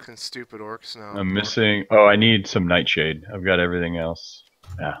fucking stupid orcs now. I'm missing. Oh, I need some nightshade. I've got everything else.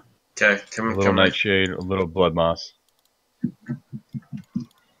 Yeah. Okay, come A little nightshade, a little blood moss.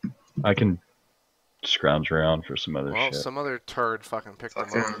 I can scrounge around for some other shit. Some other turd fucking picked them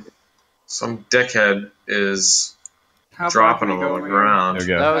up. Some dickhead is How dropping them on the ground. There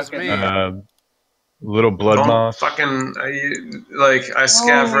we go. That was me. Little blood Don't moss. fucking I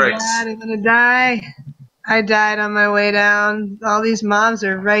scav Oh my regs. god, I'm gonna die. I died on my way down. All these mobs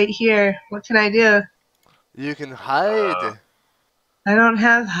are right here. What can I do? You can hide. I don't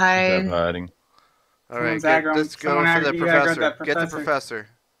have She's hide. hiding. Alright, Someone's let's go Someone for the you aggroed professor. that Get the professor.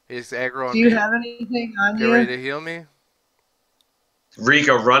 He's aggro on Do you me. have anything on Get you? ready to heal me?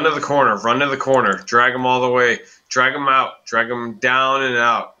 Rico, run to the corner. Run to the corner. Drag him all the way. Drag him out. Drag him down and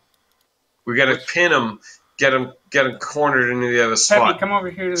out. We gotta pin him. Get him cornered into the other spot. Peppy, come over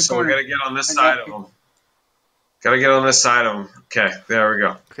here to the So corner. we gotta get on this side of him. Gotta get on this side of him. Okay, there we go.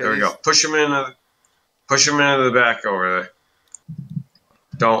 Okay, there we go. Push him into the back over there.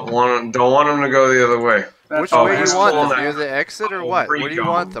 Don't want him to go the other way. Which way do you want them? Near the exit or what? Where do you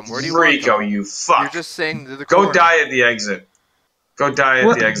want them? Where do you want Rico, them? you fuck. You're just saying to the corner. Go die at the exit. Go die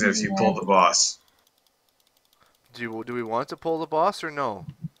at the exit if you pull the boss. Do we want to pull the boss or no?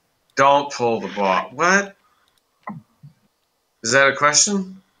 Don't pull the boss. What? Is that a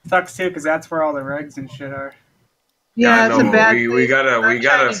question? Sucks too, because that's where all the regs and shit are. Yeah, it's a bad we gotta mediate our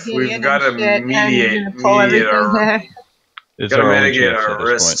It's gotta our only mitigate chance at our this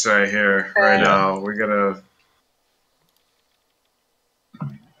risks point. right here, right now. We gotta.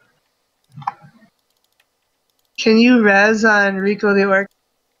 Can you res on Rico the Orc?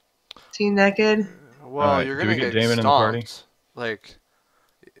 Team naked? Well, you're gonna get Damon in the party? stomped. Like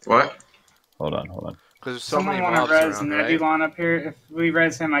what? Hold on. Because there's so Someone many want mobs to res around, and right? Nebulon up here. If we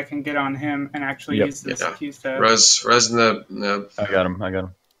res him, I can get on him and actually use this Q stuff. Res in the. I got him.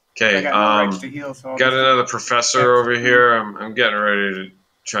 Okay. I got no regs to heal, so I'll got just another professor over here. I'm getting ready to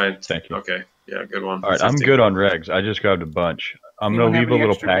try and. Thank you. Okay. Yeah, good one. All right, 15. I'm good on regs. I just grabbed a bunch. I'm gonna leave a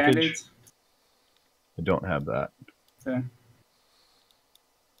little package. Band-aids? I don't have that. Okay.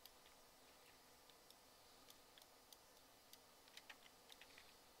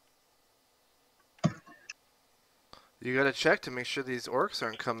 You gotta check to make sure these orcs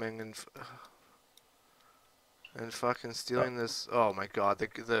aren't coming and fucking stealing this. Oh my god,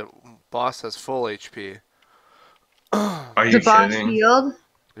 the boss has full HP. Are you the boss kidding? healed?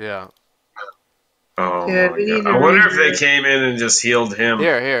 Yeah. Oh Dude, my god. I wonder if they came in and just healed him.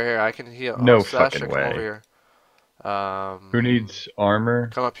 Here, I can heal. No Sasha, fucking come way. over here. Who needs armor?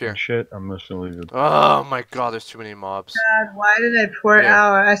 Come up here. Shit, I'm just gonna leave it. Oh my god, there's too many mobs. God, why did I pour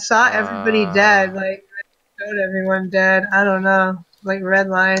out? I saw everybody dead. Like, I showed everyone dead. I don't know. Like,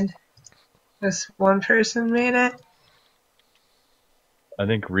 redlined. This one person made it. I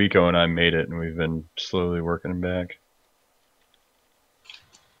think Rico and I made it, and we've been slowly working him back.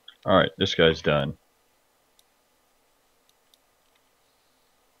 Alright, this guy's done.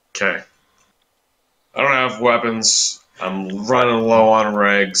 Okay. I don't have weapons. I'm running low on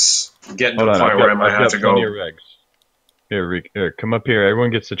regs. I'm getting to the point where I might have to go. Of regs. Here, Rick, here, come up here. Everyone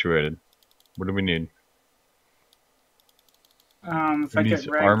get situated. What do we need? If I get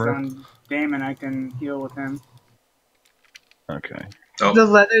regs on Damon, I can heal with him. Okay. Oh. The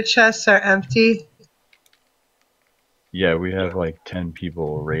leather chests are empty. Yeah, we have like 10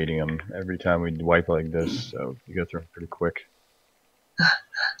 people raiding them every time we wipe like this, so you go through them pretty quick.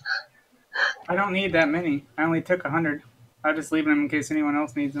 I don't need that many. I only took 100. I'll just leave them in case anyone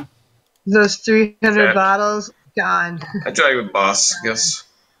else needs them. Those 300 bottles, gone. I tell you, boss, I guess.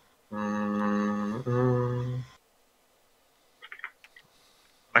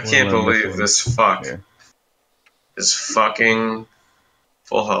 I can't believe this fuck is fucking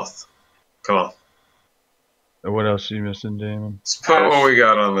full health. Come on. What else are you missing, Damon? Let's put what we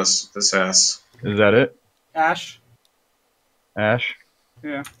got on this ass. Is that it? Ash. Ash?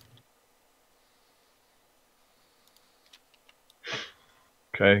 Yeah.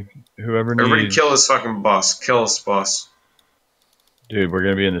 Okay. Whoever needs... Everybody kill this fucking boss. Kill this boss. Dude, we're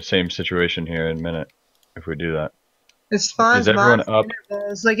gonna be in the same situation here in a minute if we do that. It spawns is everyone up?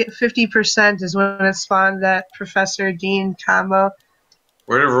 Intervals. Like at 50% is when it spawned that Professor Dean combo.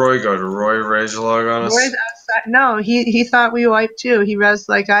 Where did Roy go? Did Roy rage log on us? Roy's outside. No, he thought we wiped too. He rezzed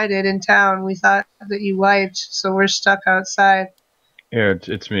like I did in town. We thought that you wiped, so we're stuck outside. Here,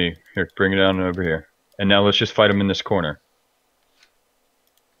 it's me. Here, bring it down over here. And now let's just fight him in this corner.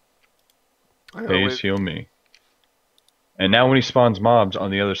 Hayes, heal me. And now when he spawns mobs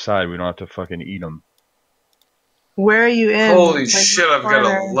on the other side, we don't have to fucking eat them. Where are you in? Holy shit, I've got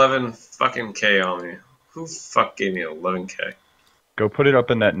 11 fucking K on me. Who fuck gave me 11K? Go put it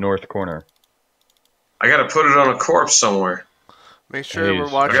up in that north corner. I gotta put it on a corpse somewhere. Make sure we're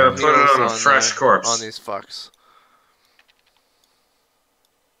watching. I gotta put it on a fresh corpse. On these fucks.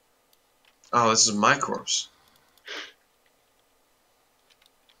 Oh, this is my corpse.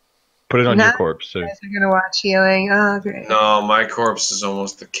 Put it on your corpse. So. You guys are gonna watch healing. Oh, great. No, my corpse is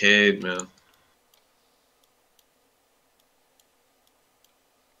almost decayed, man.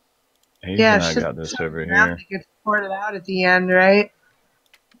 Hayes and I got this over here. It gets ported out at the end, right?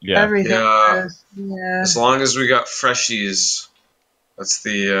 Yeah. Everything does. Yeah. As long as we got freshies, that's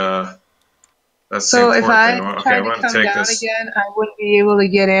the that's so the if I thing. tried to come down again, I wouldn't be able to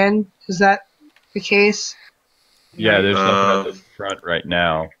get in. Is that the case? Yeah, there's nothing at the front right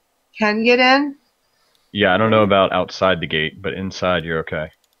now. Can get in? Yeah, I don't know about outside the gate, but inside you're okay.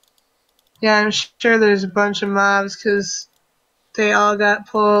 Yeah, I'm sure there's a bunch of mobs because they all got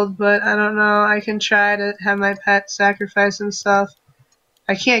pulled, but I don't know. I can try to have my pet sacrifice himself.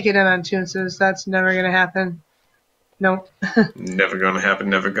 I can't get in on Toonses. That's never going to happen. Nope. Never gonna happen,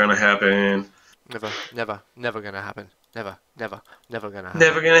 never gonna happen. Never gonna happen. Never gonna happen.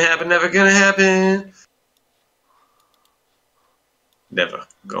 Never gonna happen, never gonna happen. Never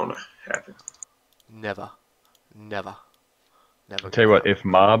gonna happen. Never. I'll tell you what, if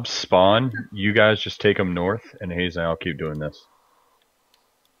mobs spawn, you guys just take them north, and Hayes and I'll keep doing this.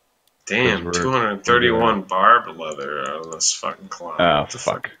 Damn, 231 barbed leather out of this fucking clown. Oh,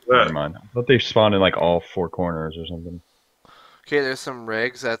 fuck. Never mind. I thought they spawned in like all four corners or something. Okay, there's some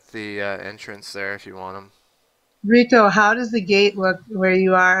regs at the entrance there if you want them. Rico, how does the gate look where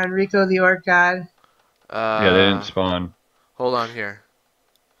you are on Rico the Orc God? Yeah, they didn't spawn. Hold on here.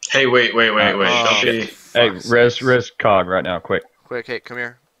 Hey, wait. Hey, res Cog right now, quick. Quick, hey, come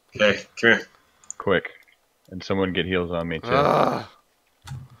here. Okay, come here. Quick. And someone get heals on me, too.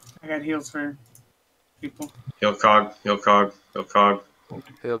 I got heals for people. Heal Cog.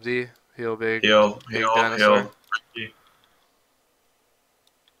 Heal D, heal Big. Heal.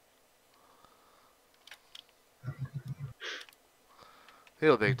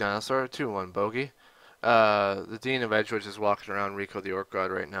 Heal Big Dinosaur, 2-1 bogey. The Dean of Edgewood is walking around Rico the Orc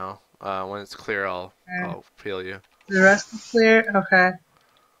God right now. When it's clear, I'll heal you. The rest is clear? Okay.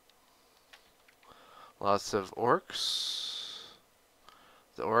 Lots of orcs.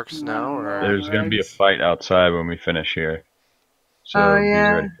 The orcs now, or there's gonna be a fight outside when we finish here. So be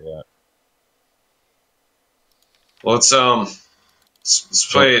ready for that. Well, let's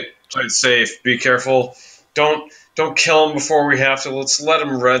play it safe. Be careful. Don't kill him before we have to. Let's let him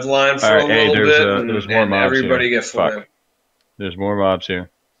redline for a little bit. There's more mobs everybody here. get flamed. There's more mobs here.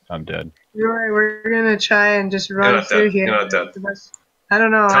 I'm dead. We're gonna try and just run through here. You're not dead. I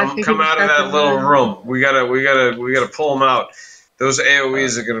don't know. Come out of that little room. We gotta pull them out. Those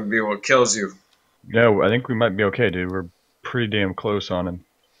AoEs are gonna be what kills you. No, I think we might be okay, dude. We're pretty damn close on him.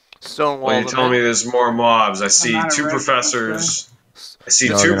 Stonewall. Well, you tell me there's more mobs. I see two professors. I see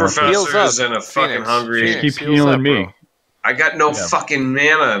 2 professors and a fucking hungry. Just keep healing me. I got no fucking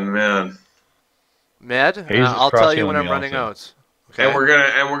mana, man. Mad? I'll tell you when I'm running out. Okay. And we're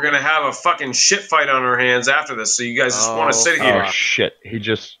gonna have a fucking shit fight on our hands after this. So you guys just want to sit here. Oh shit! He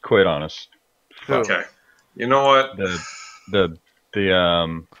just quit on us. Okay. You know what? The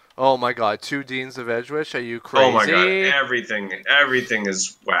Oh my god! 2 Deans of Edgewish? Are you crazy? Oh my god! Everything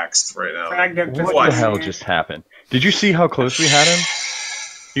is waxed right now. What the hell just happened? Did you see how close we had him?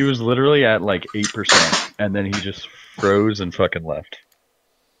 He was literally at like 8%, and then he just froze and fucking left.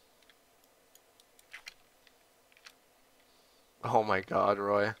 Oh my god,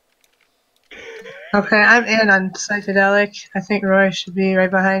 Roy. Okay, I'm in on psychedelic. I think Roy should be right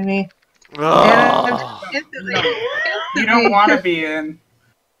behind me. Oh. You don't want to be in.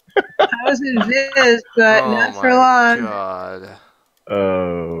 I was in Viz, but not for long. God.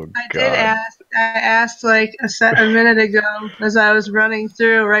 Oh, God. I did ask. I asked like a minute ago as I was running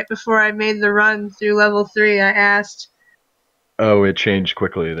through, right before I made the run through level 3, I asked. Oh, it changed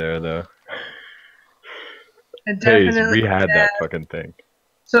quickly there, though. We had that fucking thing.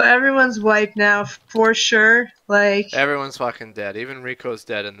 So everyone's wiped now, for sure. Like everyone's fucking dead. Even Rico's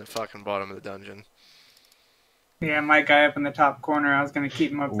dead in the fucking bottom of the dungeon. Yeah, my guy up in the top corner, I was going to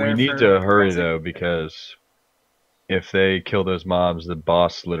keep him up there. We need to hurry, though, because if they kill those mobs, the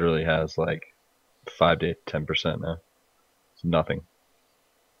boss literally has, like, 5 to 10% now. It's nothing.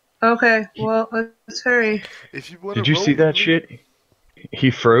 Okay, well, let's hurry. Did you see that shit?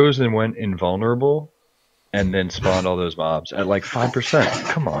 He froze and went invulnerable, and then spawned all those mobs at, like, 5%.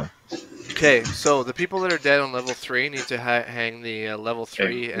 Come on. Okay, so the people that are dead on level 3 need to hang the level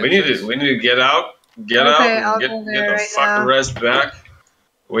 3. We need to get out. Get out and get the fucking res back.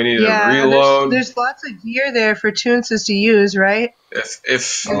 We need to reload. There's lots of gear there for Toonses to use, right?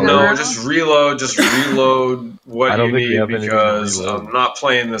 Just reload what you need because I'm not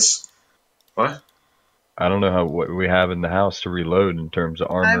playing this. What? I don't know what we have in the house to reload in terms of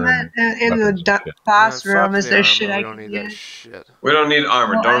armor. I meant in the boss room. Is there shit I can use? We don't need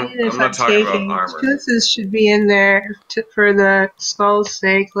armor. I'm not talking about armor. Toonses should be in there for the skull's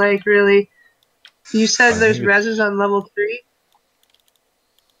sake. Like, really. You said there's reses on level 3?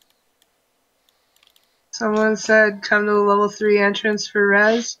 Someone said come to the level 3 entrance for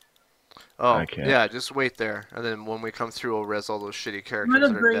res. Oh, yeah, just wait there. And then when we come through, we'll res all those shitty characters that are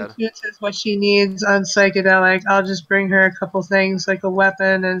dead. I'm going to bring Toonses what she needs on psychedelic. I'll just bring her a couple things, like a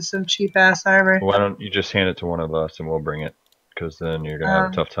weapon and some cheap-ass armor. Why don't you just hand it to one of us and we'll bring it? Because then you're going to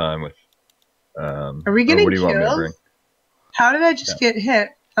have a tough time with... are we getting killed? How did I just get hit?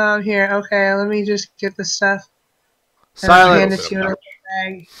 Here, okay, let me just get the stuff. Silence.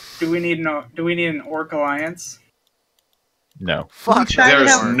 Do we need an Orc Alliance? No. Fuck.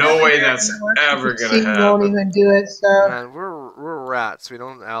 There's no way that's ever gonna happen. Won't even do it. So. Man, we're rats. We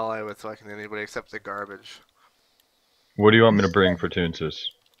don't ally with fucking anybody except the garbage. What do you want me to bring for Toonses?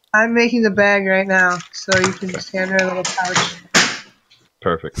 I'm making the bag right now, so you can just hand her a little pouch.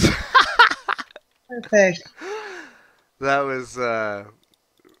 Perfect. Perfect. That was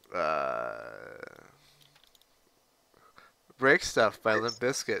Break Stuff by Limp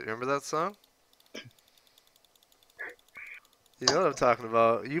Bizkit. Remember that song? You know what I'm talking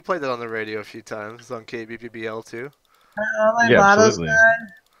about. You played that on the radio a few times. It's on KBBL too. My bottle's done.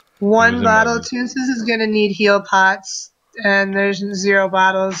 One bottle of Toonses is going to need heal pots, and there's 0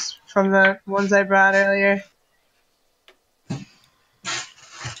 bottles from the ones I brought earlier.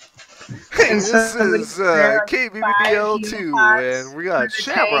 Hey, this is KBBL2, and we got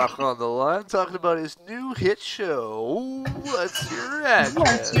Shamrock on the line talking about his new hit show. What's your address?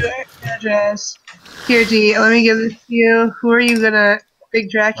 What's your address? Here, D, let me give this to you. Who are you gonna... Big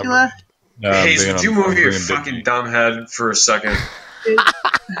Dracula? Hey, would you move your fucking dumb head for a second?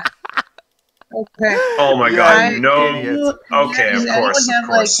 Okay. Oh my god, no. Okay, of course. Does anyone have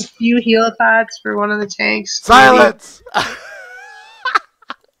like a few heal pots for one of the tanks? Silence!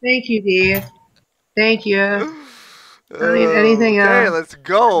 Thank you, D. Thank you. I don't need anything else. Okay, let's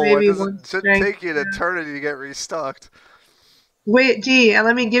go. Maybe It shouldn't take you an eternity to get restocked. Wait, D,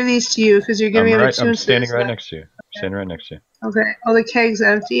 let me give these to you because you're giving me I'm standing right next to you. Standing right next to you. Okay. Oh, the keg's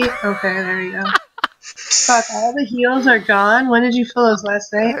empty? Okay, there you go. Fuck, all the heals are gone? When did you fill those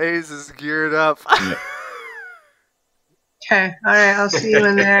last night? Hayes is geared up. Okay, alright, I'll see you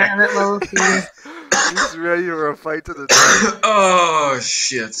in there. I'm at level 3. He's ready for a fight to the death. Oh,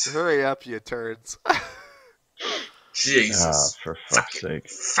 shit. Hurry up, you turds. Jesus. For fuck's sake.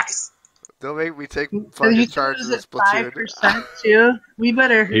 Don't make me take fucking charge of this platoon. 5% too? We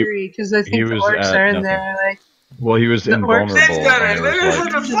better hurry, because I think the orcs are in there. Like, Well, he was invulnerable. They've got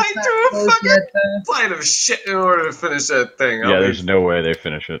to fight through a fucking flight of shit in order to finish that thing. Yeah, there's no way they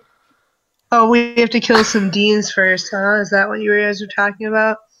finish it. Oh, we have to kill some Deans first, huh? Is that what you guys were talking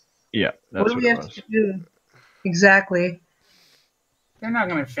about? Yeah, that's what do we have to do? Exactly. They're not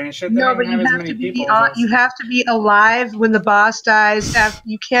going to finish it. They No, don't but have you as have many to be people as us. you have to be alive when the boss dies.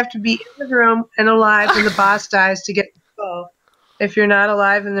 You have to be in the room and alive when the boss dies to get the skull. If you're not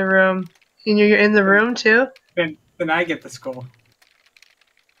alive in the room, and you're in the room too, then I get the skull.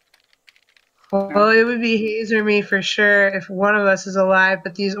 Well, it would be Hayes or me for sure if one of us is alive,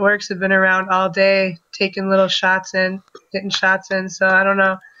 but these orcs have been around all day taking little shots in, getting shots in, so I don't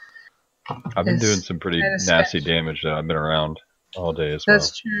know. I've been doing some pretty nasty damage though. I've been around all day as well.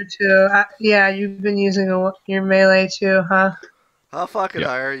 That's true too. Yeah, you've been using your melee too, huh? How fucking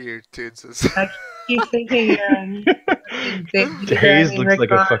high are you, Toonses? I keep thinking you're Hayes looks like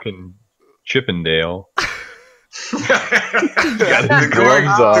a fucking Chippendale. Got his gloves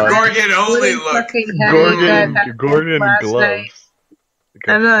on. The Gorgon only look. Gordon gloves.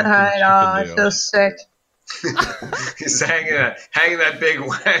 I'm not high at all. I feel sick. He's hanging that big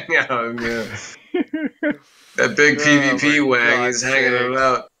wang out. Yeah. That big PvP wang. He's hanging it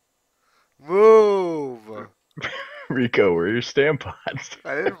out. Move. Rico, where are your stamp pots?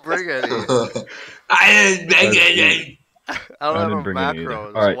 I didn't bring any. I didn't bring any. I don't have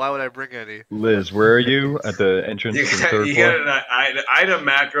macros. Right. Why would I bring any? Liz, where are you at the entrance to the third floor? You got an item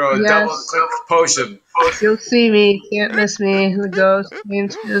macro, double click potion. You'll see me. Can't miss me. The ghost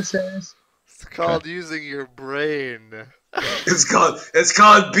named says. It's called using your brain. It's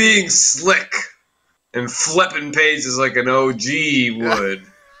called being slick and flipping pages like an OG would.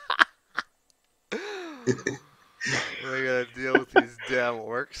 We gotta deal with these damn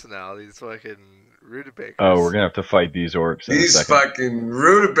orcs now. These fucking rudibakers. Oh, we're gonna have to fight these orcs. These fucking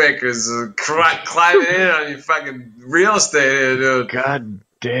rudibakers are climbing in on your fucking real estate here, dude.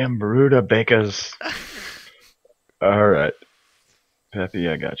 Goddamn rudibakers. All right, Peppy,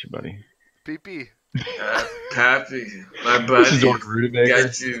 I got you, buddy. PP. Pappy, my buddy. This is orc rutabaker.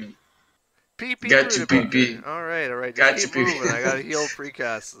 Got you. PP. Got you, PP. All right. Got Just you, keep moving. I gotta heal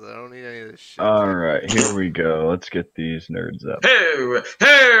precasts. I don't need any of this shit. All right, here we go. Let's get these nerds up. Here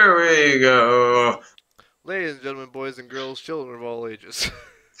we go. Ladies and gentlemen, boys and girls, children of all ages.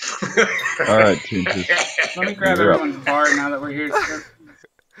 All right, Toonses. Let me grab everyone's bar now that we're here.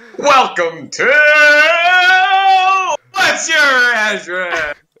 Welcome to What's Your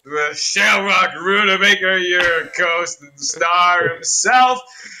Address? With Shellrock Rutabaker, your coast and star himself.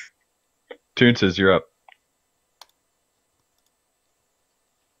 Toonses, you're up.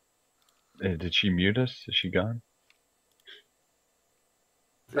 Hey, did she mute us? Is she gone?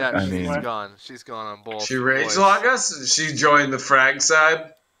 Yeah, she's gone. She's gone on both. She rage log us? She joined the frag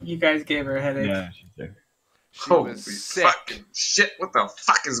side? You guys gave her a headache. Yeah, she's there. Holy fucking shit, what the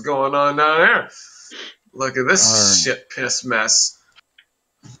fuck is going on down there? Look at this shit piss mess.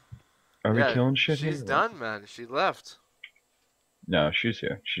 Are we killing shit here? She's done, man. She left. No, she's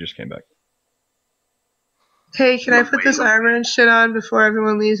here. She just came back. Hey, can I put this armor and shit on before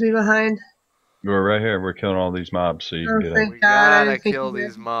everyone leaves me behind? We're right here. We're killing all these mobs, so you can get in. We gotta kill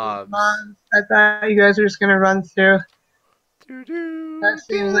these mobs. I thought you guys were just gonna run through. That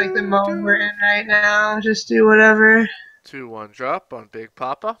seems like the mode we're in right now. Just do whatever. 2-1 drop on Big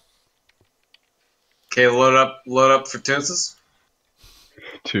Papa. Okay, load up for Toonses.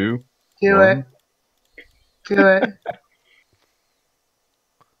 2. Do 1. it. Do it.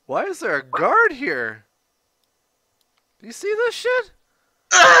 Why is there a guard here? Do you see this shit?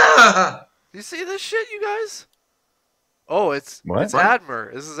 Ah! Do you see this shit, you guys? Oh, it's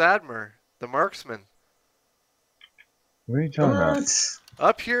Admer. This is Admer, the marksman. What are you talking about?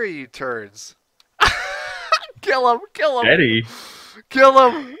 Up here, you turds. Kill him! Kill him! Eddie! Kill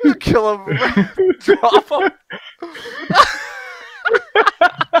him! Kill him! Drop him!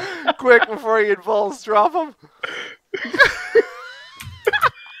 Quick, before he involves, drop him!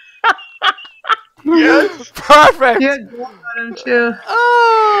 Yes! Perfect! Yeah, go on him too.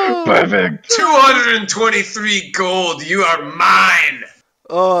 Oh! Perfect! 223 gold, you are mine!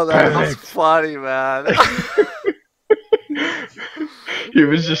 Oh, that was funny, man. He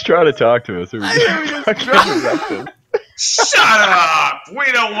was just trying to talk to us. Shut up!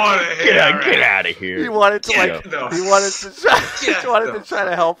 We don't want to hear it. Get out of here. He wanted to try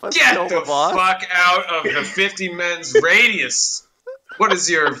to help us kill the boss. Get the fuck out of the 50 men's radius. What is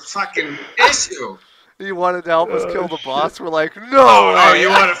your fucking issue? He wanted to help us kill the boss. We're like, no. Oh, you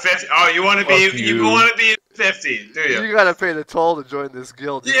want to 50? Oh, you want to be? You want to be 50? Do you? You gotta pay the toll to join this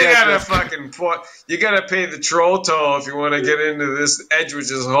guild. You gotta fucking you gotta pay the troll toll if you want to get into this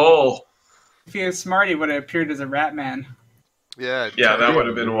Edgewich's hole. If he was smart, he would have appeared as a rat man. Yeah. Yeah, that would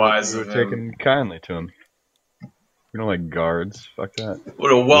have been wise We of would have him. taken kindly to him. We don't like guards. Fuck that.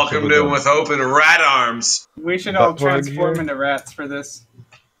 Would have welcomed him with open rat arms. We should all Butt plug transform here? into rats for this.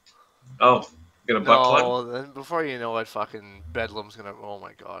 Oh, get a butt plug? No, then before you know it, fucking Bedlam's gonna. Oh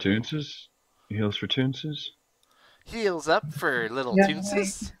my god. Toonses? Heals for Toonses? Heals up for little Yeah,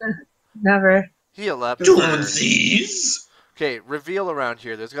 Toonses. Never. Heal up. Toonsies! Okay, reveal around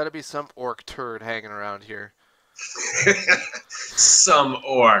here. There's got to be some orc turd hanging around here. Some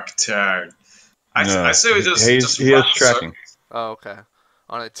orc turd. I say we just. He just is run tracking. Oh, okay.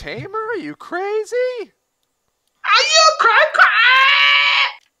 On a tamer? Are you crazy? Are you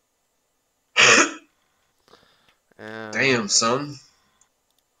crazy? Damn, son.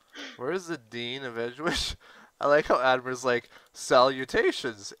 Where's the Dean of Edgewish? I like how Admir's like,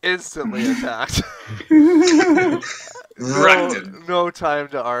 salutations, instantly attacked. No time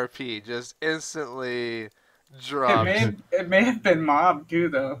to RP, just instantly dropped. It may have been Mob too,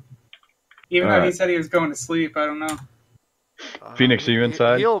 though. Even though he said he was going to sleep, I don't know. Phoenix, are you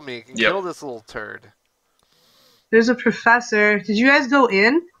inside? Heal me. Kill this little turd. There's a professor. Did you guys go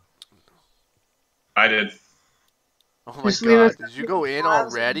in? I did. Oh my god, did you go in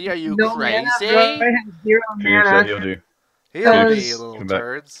already? Are you crazy? Phoenix said he'll do. Heal me, you little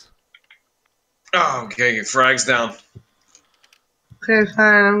turds. Oh, okay, frags down. Okay,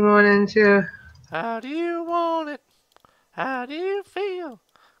 fine, I'm going into... How do you want it? How do you feel?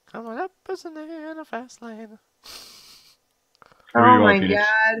 Coming up as in a fast lane. Oh my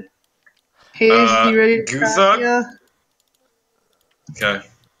god. Hayes, you ready to Guthug? Okay.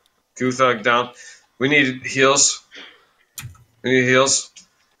 Guthug down. We need heals. We need heals.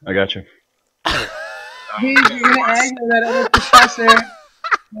 I got you. Hayes, you're gonna aggro that other professor.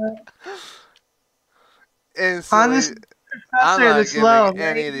 Instantly, I'm not giving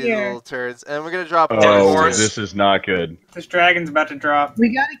any of these little turds, and we're gonna drop horse. This is not good. This dragon's about to drop.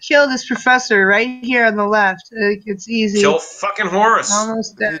 We gotta kill this professor right here on the left. It's easy. Kill fucking Horus.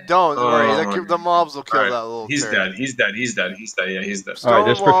 Almost dead. Don't worry, the mobs will kill that little He's turd. dead. He's dead. He's dead. He's dead. Yeah, he's dead. Alright,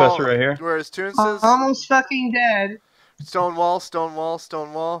 this professor right here. Where's Toonses? Almost fucking dead. Stonewall, Stonewall,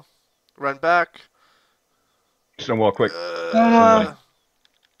 Stonewall. Run back. Stonewall, quick. I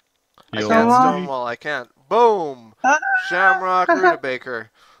can't Stonewall. I can't. Boom. Shamrock Rutabaker.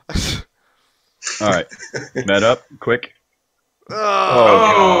 Alright. Med up, quick.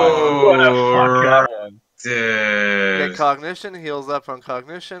 Oh, what a fuck that one. Get cognition, heals up on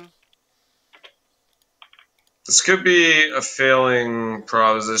cognition. This could be a failing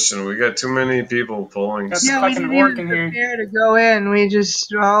proposition. We got too many people pulling. Yeah, we didn't even prepare to go in. We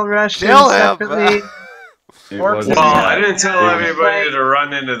just all rushed in Kill him. separately. Well, I didn't tell everybody to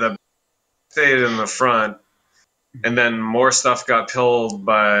run into the stayed in the front. And then more stuff got killed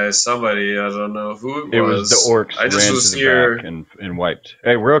by somebody. I don't know who it was. It was the orcs. I just ran was to the here back and wiped.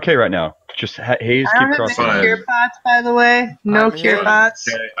 Hey, we're okay right now. Just Hayes, I keep don't crossing. have any cure pots, by the way. No cure pots.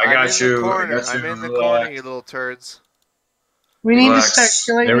 Okay, I got you. I'm in the corner, you little turds. We need to start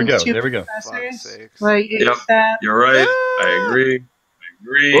killing these two There we go. professors. Like, yep. You're right. I agree.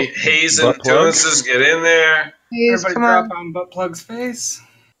 Hayes and Toonses, get in there. Hayes, Everybody come drop on. Butt Plug's face.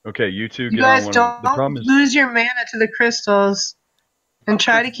 Okay, you two You get guys on don't one. The problem is lose your mana to the crystals. And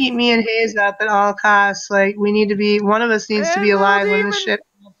try to keep me and Hayes up at all costs. Like, we need to be, one of us needs to be alive when this shit.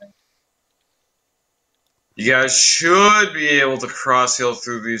 You guys should be able to cross heal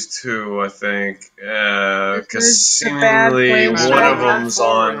through these two, I think. Because seemingly one of them's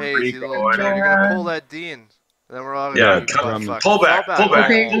on Rico. You're gonna pull that Dean. Then we're all gonna pull back.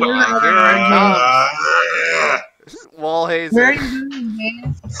 Okay, Here I come. Wall Hayes. Where are you doing,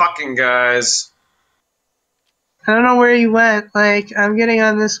 Hayes? Fucking guys. I don't know where you went. Like, I'm getting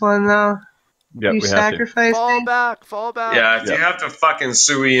on this one, though. Yep, you sacrificing? Fall back. Yeah, if you have to fucking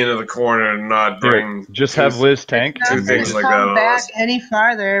Sui into the corner and not bring... Just have Liz tank. Two things like that on back any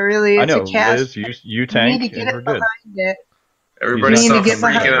farther, really. It's I know, a cast. Liz, you tank, need to get and we're it good. behind it. Everybody stop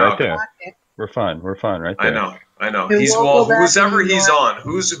freaking out. Right there. We're fine right there. I know. He's whoever he's on.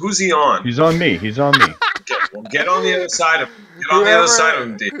 Who's he on? He's on me. Okay, well, get on the other side of him. Get on the other side of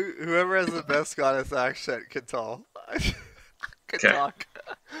him, D. Whoever has the best Scottish accent can talk. Talk.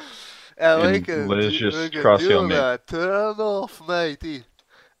 Liz just cross-heal me. Turn off, matey.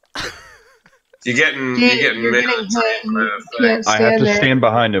 You're getting I have to stand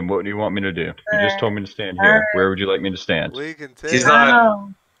behind him. What do you want me to do? You just told me to stand here. Where would you like me to stand?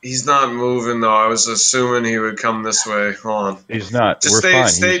 He's not moving though. I was assuming he would come this way. Hold on. He's not. Just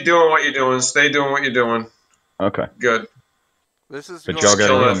stay doing what you're doing. Stay doing what you're doing. Okay. Good. But y'all gotta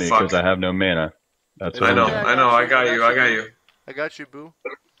heal me because I have no mana. That's what I know. I got you. I got you, boo.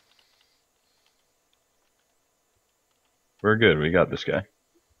 We're good. We got this guy.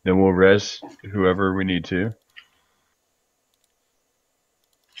 Then we'll res whoever we need to.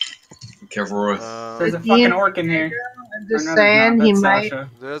 Careful, Roy. There's a fucking orc in here. I'm just saying he might.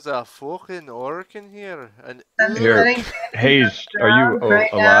 There's a fucking orc in here. Here, Hayes, are you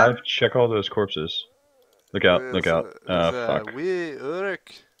alive? Check all those corpses. Look out! Look out! Fuck. Wee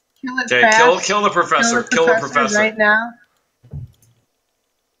orc. Okay, kill the professor. Kill the professor right now.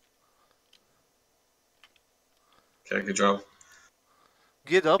 Okay, good job.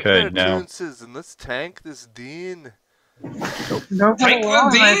 Get up there, Toonses, and let's tank this Dean. Tank the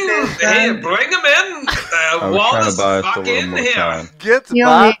Dean! Hey, bring him in! Wallace, fuck in here! Get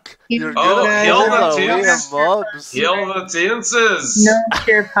back! You're gonna kill the mobs. Kill the Toonses! No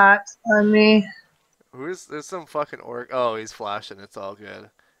cure pots on me. There's some fucking orc. Oh, he's flashing. It's all good.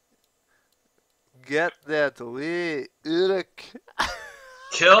 Get that wee orc.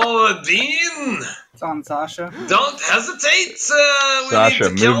 Kill the Dean! It's on Sasha. Don't hesitate! Sasha,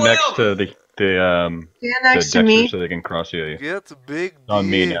 move next to the Dexter so they can cross you. Get big It's on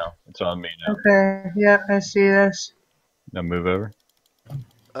me now. It's on me now. Okay, yep, I see this. Now move over.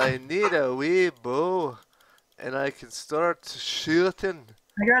 I need a wee bow, and I can start shooting.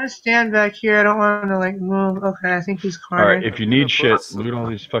 I gotta stand back here. I don't want to like move. Okay, I think he's cornered. Alright, if you need shit, loot all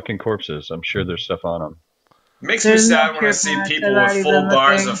these fucking corpses. I'm sure there's stuff on them. Makes me sad when I see people with full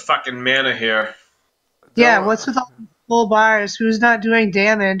bars of fucking mana here. Yeah, what's with all the full bars? Who's not doing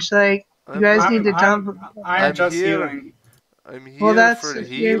damage? Like, you guys need to dump. I'm just healing. I'm here for the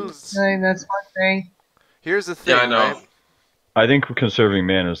heals. That's one thing. Here's the thing, I know. right? I think conserving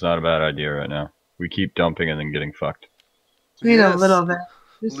mana is not a bad idea right now. We keep dumping and then getting fucked. We need a little bit.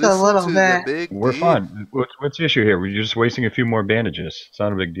 Just a little bit. We're fine. What's the issue here? We're just wasting a few more bandages. It's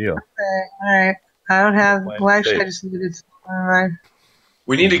not a big deal. Okay, alright. I don't have. Well, actually, I just needed some.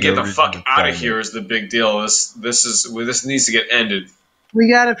 We need to get the fuck out of here. Is the big deal? This needs to get ended. We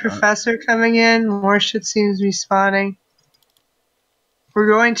got a professor coming in. More shit seems to be spawning. We're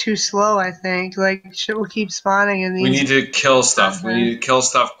going too slow, I think. Like, shit will keep spawning in these. We need to kill stuff. We need to kill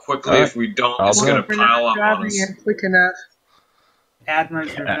stuff quickly. If we don't, it's going to pile up on us. It quick enough.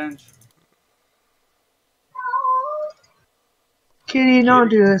 Admiral's revenge. Kitty, don't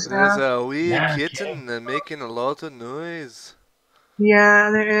do this now. There's a wee kitten making a lot of noise. Yeah,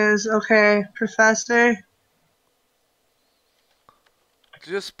 there is. Okay, Professor.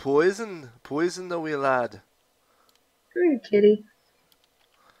 Just poison the wee lad. Come here, Kitty.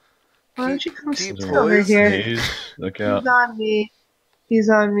 Why don't you come sit over here? Look out. He's on me. He's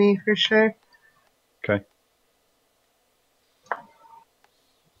on me for sure. Okay.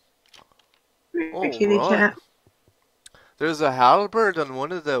 Oh, kitty cat. There's a halberd on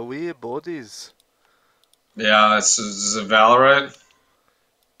one of the wee bodies. Yeah, is it Valorite?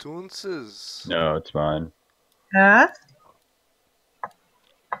 Toonses. No, it's mine. Huh?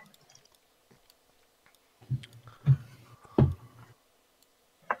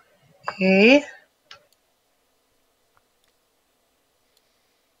 Okay.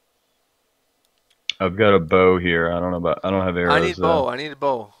 I've got a bow here. I don't have arrows. I need bow. I need a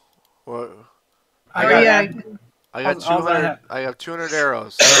bow. What? I got 200. I have 200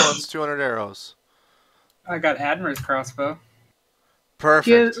 arrows. Who wants 200 arrows? I got Admiral's crossbow.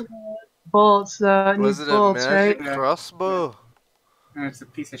 Perfect. Bolts. Was it bolts, a magic right? crossbow? And it's a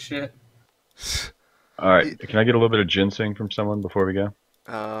piece of shit. Alright, can I get a little bit of ginseng from someone before we go?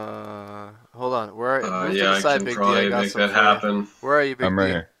 Hold on. Where? Yeah, I can probably make that happen. Where are you, Big I'm right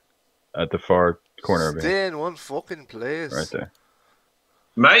here. At the far corner of it. Stay in one fucking place. Right there.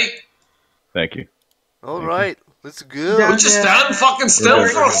 Mate! Thank you. Alright, let's go. Would you stand fucking still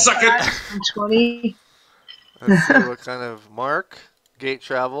for a second? 20. Let's see what kind of mark. Gate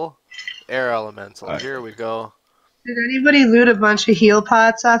travel. Air elemental. Right. Here we go. Did anybody loot a bunch of heal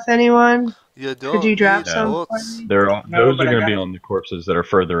pots off anyone? You don't. Could you drop some? They're all, those are going to be on the corpses that are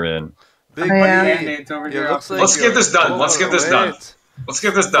further in. Big band-aids over here. Like let's get this done. Let's get this done. Let's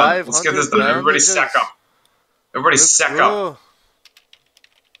get this done. Let's get this done. Everybody stack up. Everybody stack up.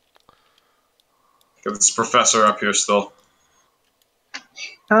 Get this professor up here still.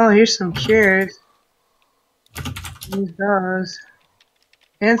 Oh, here's some cures. Use those.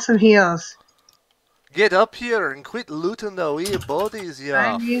 And some heals. Get up here and quit looting the wee bodies,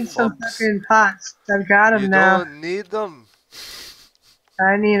 yeah. I need some fucking pots. I've got them now. You don't need them.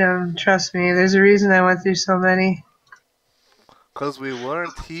 I need them. Trust me. There's a reason I went through so many. Because we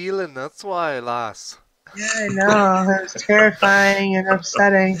weren't healing, that's why, lass. Yeah, I know. It was terrifying and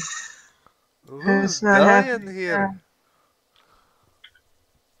upsetting. Who's dying here?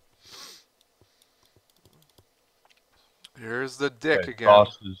 Here's the dick again.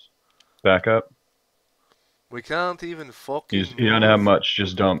 Bosses. Back up. We can't even fucking. He don't have much.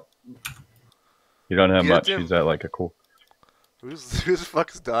 Just dump. He don't have Get much. him. He's at like a cool. Who the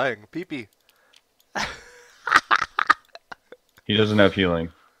fuck is dying? Pee-pee. He doesn't have healing.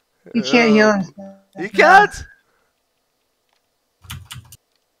 He can't heal himself. He can't.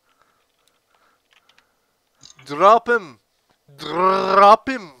 Drop him. Drop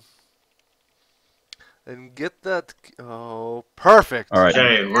him. And get that. Oh, perfect. All right.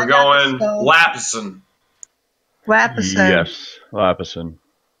 Okay, we're going Lapison. Lapison. Yes, Lapison.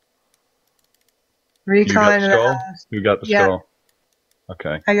 Recall into the skull? house. Who got the skull?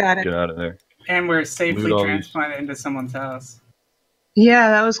 Okay. I got it. Get out of there. And we're safely Loot all transplanted into someone's house. Yeah,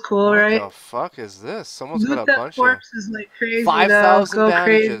 that was cool, What right? the fuck is this? Someone's Loot got a that bunch corpses like crazy. 5,000 Go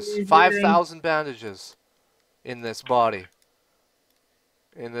bandages. crazy, 5,000 bandages in this body.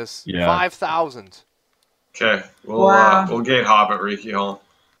 In this 5,000. Okay, we'll gate Hobbit Riki Hall.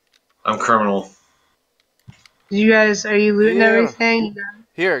 I'm criminal. You guys, are you looting everything?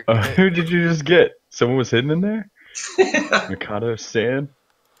 Here. Who did you just get? Someone was hidden in there? Mikado sand?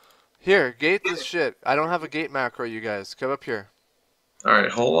 Here, gate this shit. I don't have a gate macro, you guys. Come up here.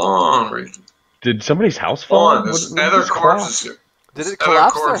 Alright, hold on, Riki. Did somebody's house fall? Hold on, there's other corpses here. Did it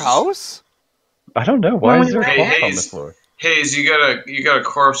collapse their house? I don't know. Why is there a cloth on the floor? Hayes, you got a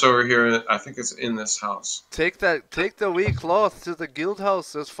corpse over here. I think it's in this house. Take the wee cloth to the guild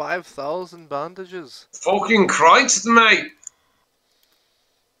house. There's 5,000 bandages. Fucking Christ, mate!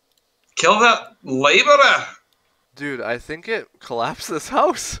 Kill that laborer! Dude, I think it collapsed this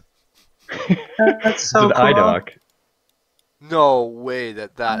house. That's so It's cool. an IDOC. No way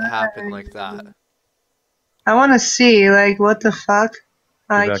that happened like that. I want to see, like, what the fuck?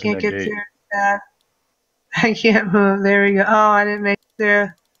 Oh, I Back in can't that get gate. through that. I can't move. There we go. Oh, I didn't make it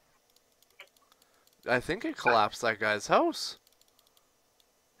through. I think it collapsed that guy's house.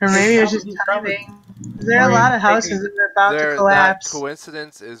 Or maybe it was just timing. There are a lot of houses that are about to collapse. That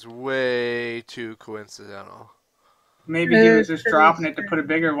coincidence is way too coincidental. Maybe he was just dropping it to put a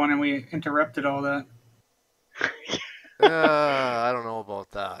bigger one and we interrupted all that. I don't know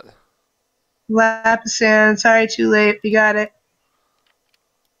about that. Lapison, sorry, too late. We got it.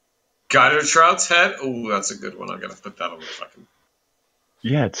 Guider Trout's head? Oh, that's a good one. I gotta put that on the fucking...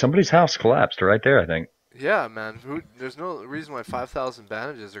 Yeah, somebody's house collapsed right there, I think. Yeah, man. There's no reason why 5,000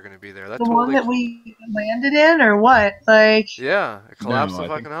 bandages are going to be there. That The totally... one that we landed in, or what? Like... Yeah, it collapsed No, the I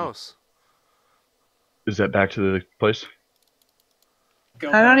fucking think- house. Is that back to the place?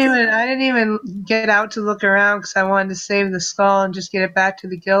 I didn't even get out to look around because I wanted to save the skull and just get it back to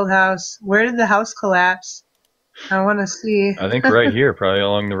the guild house. Where did the house collapse? I want to see. I think right here, probably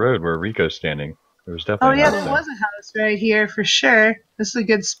along the road where Rico's standing. There was Oh definitely yeah, a house there there. was a house right here for sure. This is a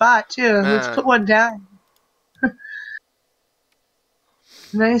good spot too. Let's Man. put one down.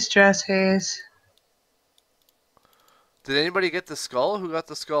 Nice dress, Hayes. Did anybody get the skull? Who got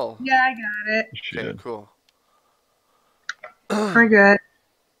the skull? Yeah, I got it. Okay, Shit. cool. We're good.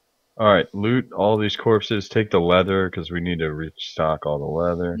 Alright, loot all these corpses, take the leather, because we need to restock all the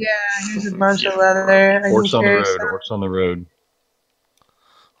leather. Yeah, here's a bunch of leather. I Orcs can on the carry road, some. orcs on the road.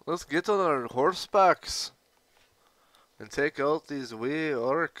 Let's get on our horsebacks and take out these wee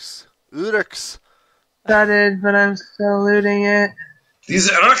orcs. Urks. Gutted, but I'm still looting it. These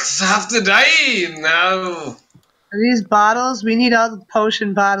orcs have to die now! Are these bottles? We need all the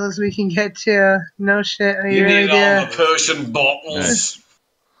potion bottles we can get to. No shit, we You really need do. all the potion bottles.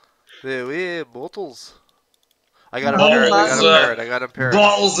 The wee bottles. I got a Bottles, parrot. I got a uh, parrot. I got a parrot.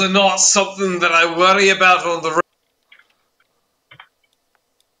 Bottles are not something that I worry about on the road.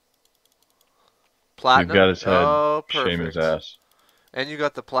 Platinum. You've got his head. Oh, Shame perfect. his ass. And you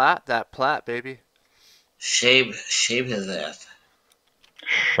got the plat. That plat, baby. Shame his ass.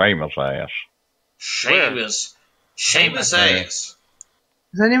 Shame his ass. Shame his ass.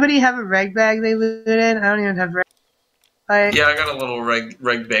 Does anybody have a reg bag they loot in? I don't even have reg. Like, Yeah, I got a little reg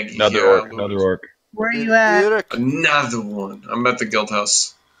baggie Another here. orc, another orc. where are you at? Urk. Another one. I'm at the guild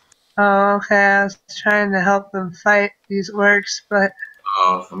house. Oh, okay. I was trying to help them fight these orcs, but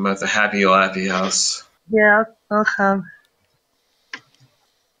Oh, I'm at the Happy Lappy house. yeah, I'll come.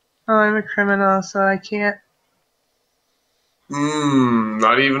 Oh, I'm a criminal, so I can't.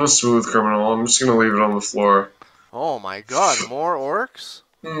 Not even a smooth criminal. I'm just gonna leave it on the floor. Oh my god, more orcs?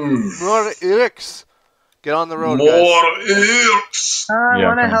 Hmm. More orcs. Get on the road, More guys. orcs. Oh, I Yeah,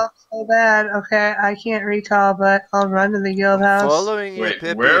 want to come. help so bad. Okay, I can't recall, but I'll run to the guild house. Following you, Wait,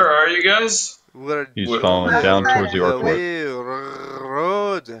 Pippi. where are you guys? We're He's Wait, falling down towards the the orc fort. wee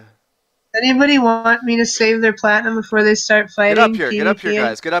road. Anybody want me to save their platinum before they start fighting? Get up here, PvP?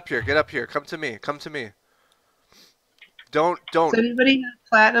 guys. Get up here. Come to me. Don't. Does anybody have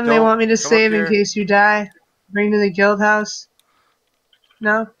platinum they Don't want me to come up save in here. case you die? Bring to the guild house?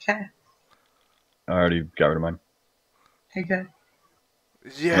 No? Okay. I already got rid of mine. Okay, good.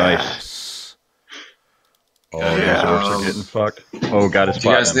 Yes. Nice. Oh, these orcs are getting fucked. Oh, got his spot. Do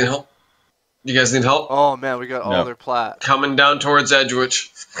you guys need help? You guys need help? Oh man, we got all their plat. Coming down towards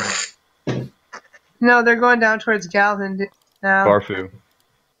Edgewitch. No, they're going down towards Galvin now. Barfu.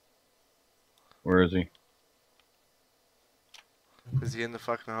 Where is he? Is he in the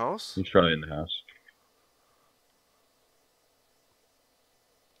fucking house? He's probably in the house.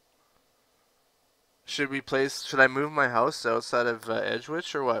 Should I move my house outside of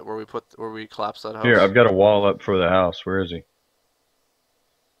Edgewitch or what? Where we collapse that house? Here, I've got a wall up for the house. Where is he?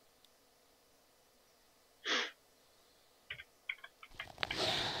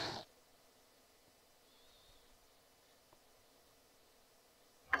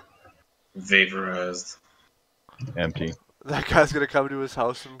 Vaporized. Empty. That guy's gonna come to his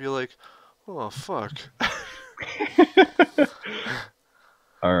house and be like, "Oh fuck."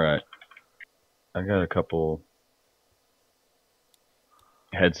 All right. I got a couple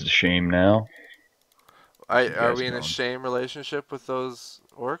heads to shame now. Are we in a shame relationship with those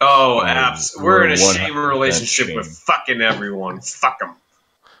orcs? Oh, abs. We're in a shame relationship with fucking everyone. Fuck them.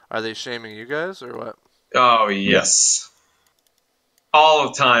 Are they shaming you guys or what? Oh, yes. All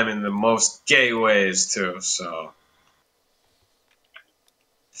the time in the most gay ways, too, so.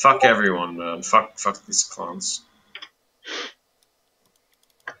 Fuck everyone, man. Fuck these clowns.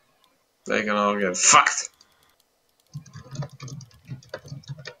 They can all get fucked.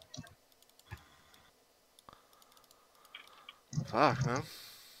 Fuck, man.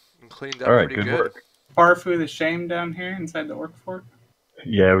 I'm cleaned up pretty good. Work. Barfu the shame down here inside the orc fort?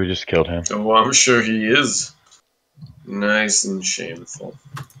 Yeah, we just killed him. Oh, I'm sure he is. Nice and shameful.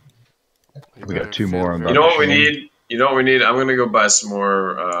 We got 2 more. You know what we need? I'm gonna go buy some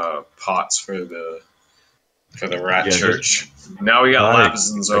more pots for the rat church. Now we got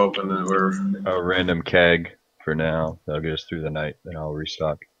Lapsons open and we're a random keg for now. That'll get us through the night. Then I'll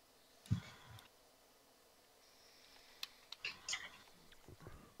restock.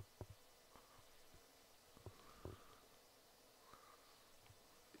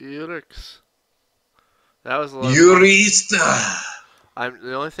 Yurix. That was a lot. Yurista.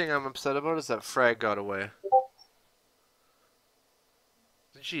 The only thing I'm upset about is that Frag got away.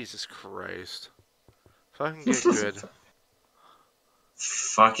 Jesus Christ. Fucking get good.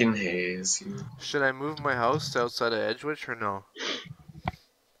 Fucking haze. Should I move my house to outside of Edgewitch or no?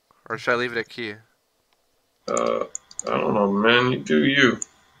 Or should I leave it at Key? I don't know, man. You do you.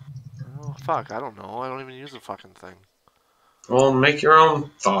 Oh, fuck. I don't know. I don't even use the fucking thing. Well, make your own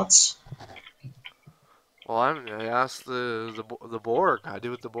thoughts. Well, I asked the Borg. I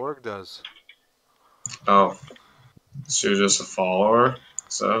do what the Borg does. Oh. So you're just a follower?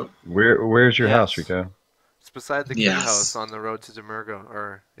 So where's your house, Rico? It's beside the Key house on the road to Demergo.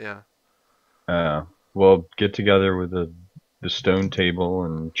 Or, yeah. Well, get together with the stone table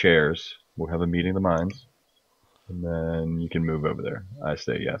and chairs. We'll have a meeting of the minds. And then you can move over there. I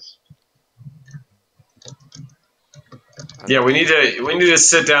say yes. Yeah, we need to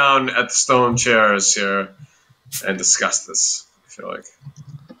sit down at the stone chairs here and discuss this. I feel like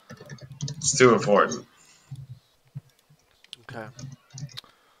it's too important. Okay.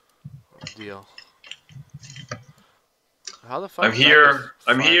 Deal. How the fuck? I'm here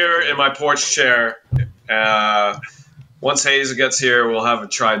in my porch chair. Once Hayes gets here, we'll have a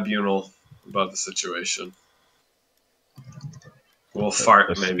tribunal about the situation. We'll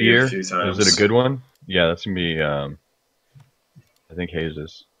fart maybe a few times. Is it a good one? Yeah, that's gonna be. I think Hayes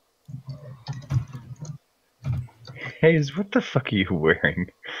is. Hayes, what the fuck are you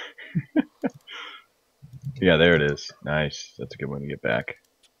wearing? Yeah, there it is. Nice. That's a good one to get back.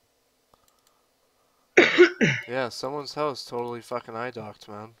 Yeah, someone's house totally fucking eye-docked,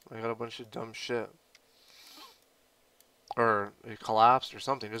 man. I got a bunch of dumb shit. Or it collapsed or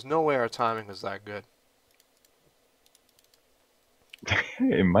something. There's no way our timing is that good.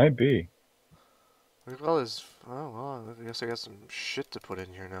 It might be. Look at all this. Oh, well, I guess I got some shit to put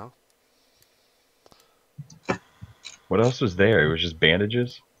in here now. What else was there? It was just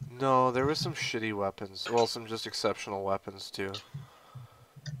bandages? No, there was some shitty weapons. Well, some just exceptional weapons, too.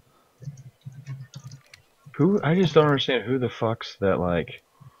 I just don't understand who the fucks that, like,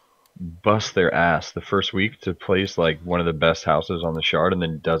 bust their ass the first week to place, like, one of the best houses on the shard and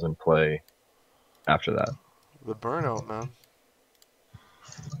then doesn't play after that. The burnout, man.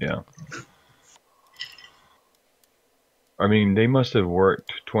 Yeah. I mean, they must have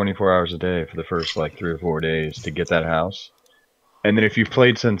worked 24 hours a day for the first, like, 3 or 4 days to get that house. And then if you've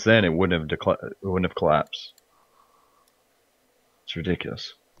played since then, it wouldn't have collapsed. It's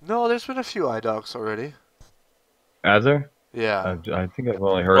ridiculous. No, there's been a few eye dogs already. Has there? Yeah. I think I've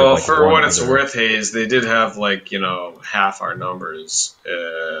only heard Well, like for one what it's other. worth, Hayes, they did have like, you know, half our numbers,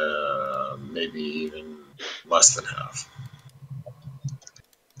 maybe even less than half.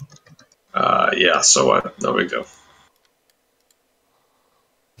 Yeah. So what? No big deal.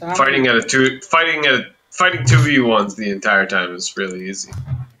 Fighting 2v1s the entire time is really easy.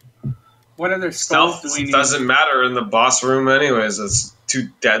 What other skills do we need? Doesn't matter in the boss room, anyways. It's 2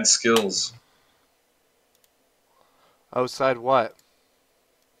 dead skills. Outside what?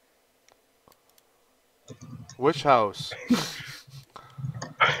 Which house?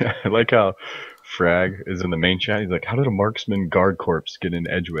 I like how Frag is in the main chat. He's like, "How did a marksman guard corpse get in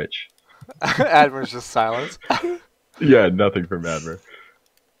Edgewitch?" Admir's just silent. Yeah, nothing from Admir.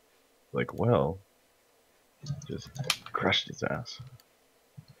 Like, well, just crushed his ass.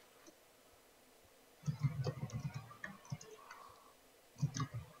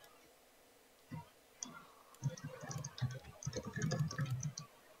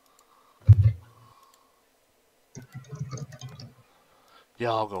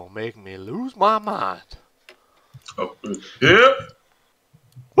 Y'all gonna make me lose my mind. Oh, yeah.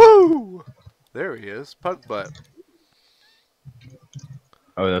 Woo! There he is, Pug Butt.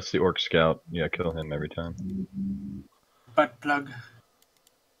 Oh, that's the Orc Scout. Yeah, kill him every time. Butt plug.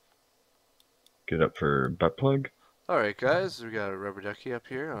 Get up for butt plug. Alright, guys, we got a rubber ducky up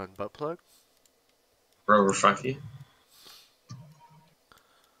here on Butt Plug. Rubber fucky.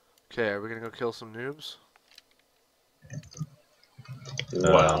 Okay, are we gonna go kill some noobs?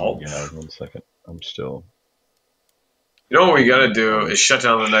 Well, yeah, 1 second. I'm still. you know what we gotta do is shut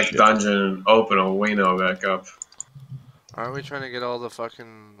down the next dungeon and open a Wino back up. Aren't we trying to get all the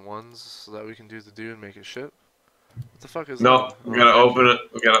fucking ones so that we can do the do and make it shit? What the fuck is No, that? we gotta open it.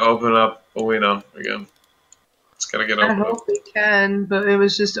 We gotta open up a Wino again. It's gotta get open. I hope we can, but it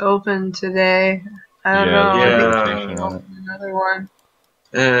was just open today. I don't know. Yeah. Open another one.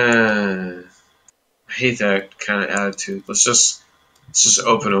 I hate that kind of attitude. Let's just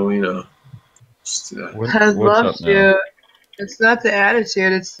open a Wino. Just do that. I'd love to. It's not the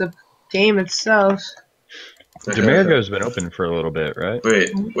attitude; it's the game itself. Jamergo's been open for a little bit, right? Wait.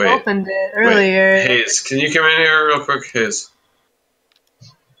 We opened it earlier. Hayes, can you come in here real quick, Hayes?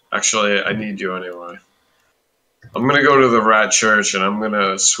 Actually, I need you anyway. I'm gonna go to the Rat Church and I'm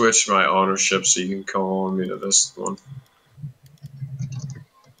gonna switch my ownership so you can come with me to this one.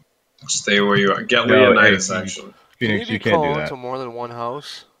 Stay where you are. Get Leonidas, actually. Phoenix, can you can't do that. To more than one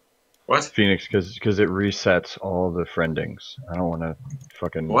house? What? Phoenix, because it resets all the friendings. I don't want to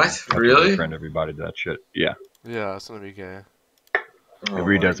fucking really friend everybody to that shit. Yeah. Yeah, it's gonna be gay. It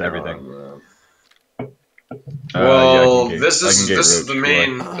redoes everything. Well, this is the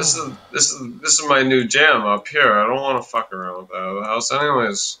main. This is my new jam up here. I don't want to fuck around with that other house,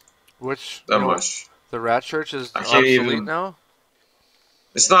 anyways. Which that much? The Rat Church is obsolete now.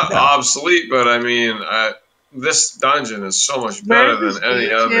 It's not obsolete, but I mean, this dungeon is so much better than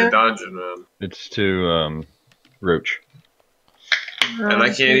any other dungeon, man. It's to Roach. And I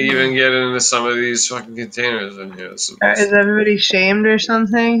can't even get into some of these fucking containers in here. Is everybody shamed or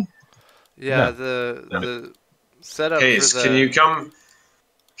something? Yeah, the setup. Case, for the...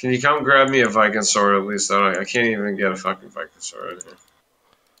 Can you come grab me a Viking sword at least? I can't even get a fucking Viking sword in here.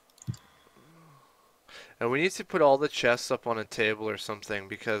 And we need to put all the chests up on a table or something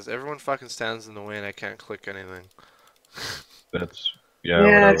because everyone fucking stands in the way and I can't click anything. That's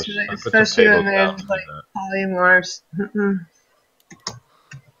it's really, especially when there's like polymorphs.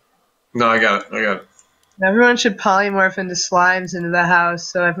 No, I got it. Everyone should polymorph into slimes into the house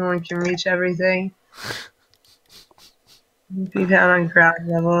so everyone can reach everything. Be down on ground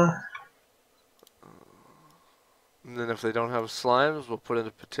level. And then if they don't have slimes, we'll put in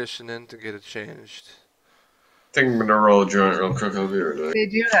a petition in to get it changed. I think I'm gonna roll a joint real quick. I'll be right back. They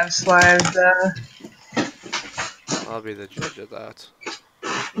do have slimes, though. I'll be the judge of that.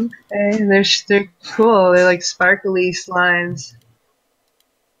 Okay, they're cool. They're like sparkly slimes.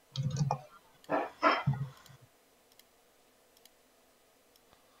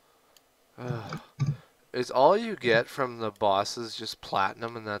 Is all you get from the bosses just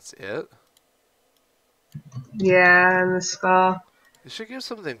platinum and that's it? Yeah, and the skull. You should give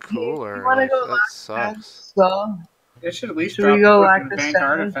something cooler. You wanna go that sucks. It should at least Should drop we go a like fucking this bank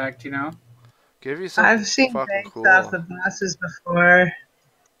down? artifact, you know? Give you something I've seen fucking banks cool. off the bosses before.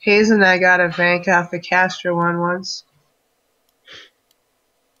 Hayes and I got a bank off the Castro one once.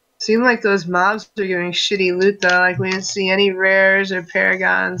 Seemed like those mobs were giving shitty loot though. Like we didn't see any rares or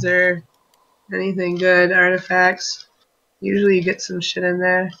paragons or anything good artifacts. Usually you get some shit in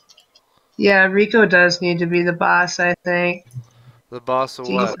there. Yeah, Rico does need to be the boss, I think. The boss of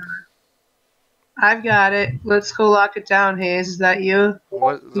what? I've got it. Let's go lock it down, Hayes. Is that you?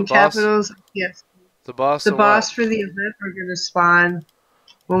 What the In boss? capitals? Yes. The boss. The of boss what? for the event we're gonna spawn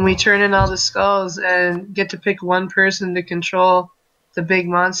when we turn in all the skulls and get to pick one person to control the big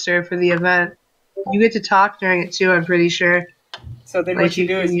monster for the event. You get to talk during it too, I'm pretty sure. So then Like, what you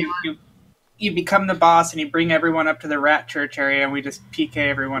do is can you become the boss and you bring everyone up to the rat church area and we just PK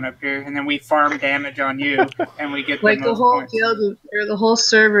everyone up here and then we farm damage on you and we get like them the those whole points. guild or the whole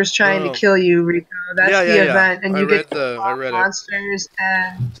server's trying to Oh. kill you, Rico. That's the event, and I you read get to I read monsters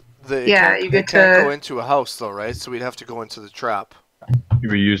and it. It can't go into a house though, right? So we'd have to go into the trap.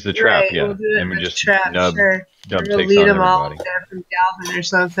 We use the trap, right, yeah, we'll do it and we in the just trap, nub sure. We'll takes lead on them all everybody. there from Galvin or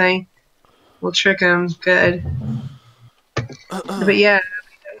something. We'll trick them good. But yeah,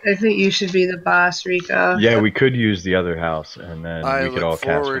 I think you should be the boss, Rico. Yeah, we could use the other house, and then I we could look all cast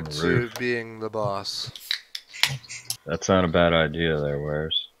from forward the to roof. being the boss. That's not a bad idea there,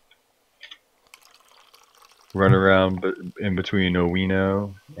 Wares. Run around in between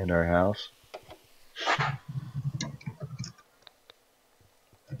Owino and our house.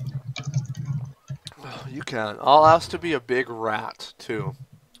 You can. I'll ask to be a big rat too.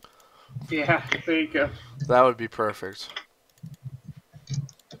 Yeah, there you go. That would be perfect.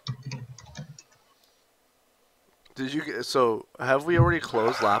 Did you so have we already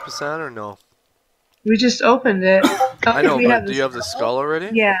closed Lapisan or no? We just opened it. I know, we but have do you have the skull already?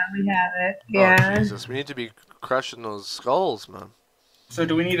 Yeah, we have it. Yeah. Oh Jesus, we need to be crushing those skulls, man. So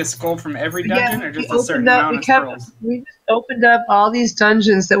do we need a skull from every Yeah, dungeon or just a certain amount of skulls? We just opened up all these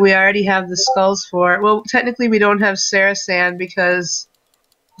dungeons that we already have the skulls for. Well, technically we don't have Sarasan because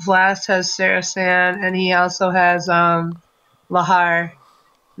Vlast has Sarasan and he also has Lahar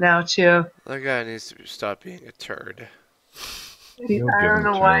now too. That guy needs to stop being a turd. I don't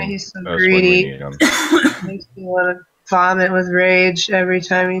know why he's so greedy. Makes me want to vomit with rage every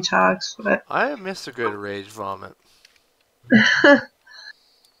time he talks. But I miss a good rage vomit.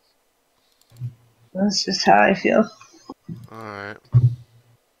 That's just how I feel. Alright.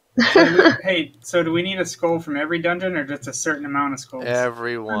 Hey, so do we need a skull from every dungeon or just a certain amount of skulls?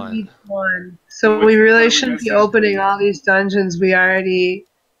 Everyone. Each one. So we really shouldn't be opening all these dungeons we already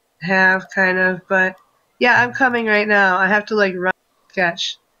have, kind of. But yeah, I'm coming right now. I have to like run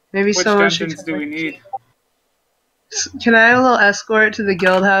sketch. Maybe Which someone dungeons should. do we need? Can I have a little escort to the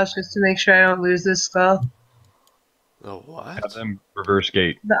guild house just to make sure I don't lose this skull? The what? Have them reverse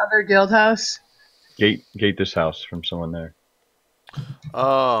gate. The other guild house. Gate this house from someone there.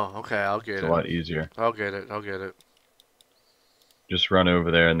 Oh, okay, I'll get it. It's a lot easier. I'll get it. Just run over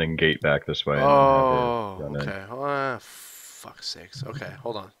there and then gate back this way. Oh, and then have her okay. Fuck's sakes. Okay,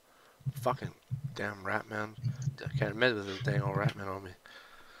 hold on. Fucking damn rat man. I can't admit with this dang old rat man on me.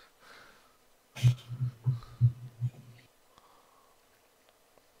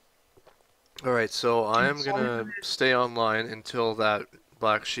 Alright, so I am gonna stay online until that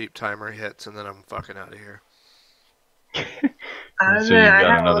black sheep timer hits, and then I'm fucking out of here. So you've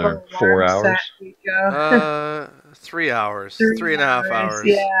got another 4 hours? 3 hours. 3.5 hours.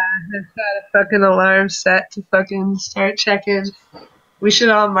 Yeah, I've got a fucking alarm set to fucking start checking. We should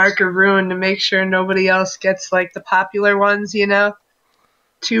all mark a rune to make sure nobody else gets like the popular ones, you know?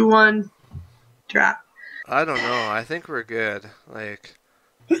 2-1, drop. I don't know. I think we're good. Like,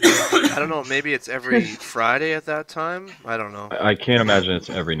 I don't know. Maybe it's every Friday at that time. I don't know. I can't imagine it's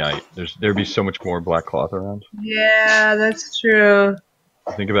every night. There'd be so much more black cloth around. Yeah, that's true.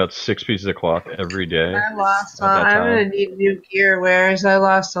 Think about 6 pieces of cloth every day. I lost. I'm gonna need new gear. Whereas I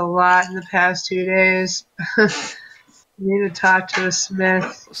lost a lot in the past 2 days. Need to talk to a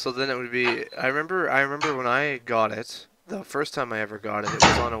smith. So then it would be. I remember when I got it. The first time I ever got it, it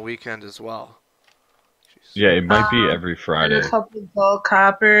was on a weekend as well. Jeez. Yeah, it might be every Friday. And a couple gold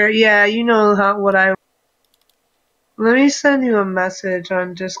copper. Yeah, you know what I. Let me send you a message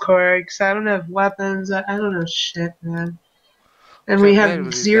on Discord because I don't have weapons. I don't know shit, man. And we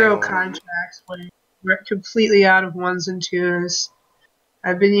have 0 contracts. We're completely out of 1s and 2s.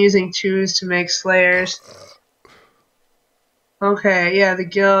 I've been using 2s to make slayers. Okay, yeah, the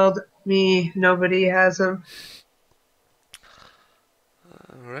guild, me, nobody has them.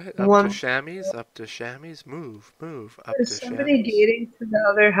 Alright, up to chamois, move, up to chamois. Is somebody gating to the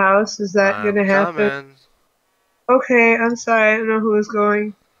other house? Is that gonna happen? Coming. Okay, I'm sorry, I don't know who is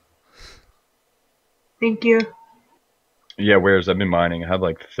going. Thank you. Yeah, whereas I've been mining, I have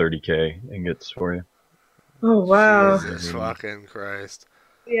like 30k ingots for you. Oh, wow. Jesus fucking Christ.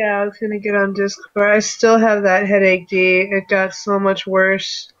 Yeah, I was gonna get on Discord. I still have that headache, D. It got so much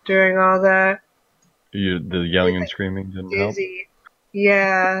worse during all that. The yelling and screaming didn't help?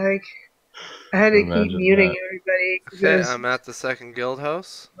 Yeah, like, I had to keep muting everybody. Okay, I'm at the second guild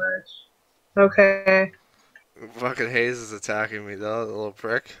house. Okay. Fucking Hayes is attacking me though, the little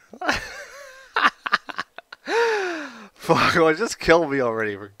prick. Fuck, well, just kill me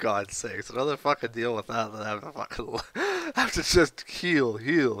already, for God's sakes. Another fucking deal with that, then I have to fucking have to just heal.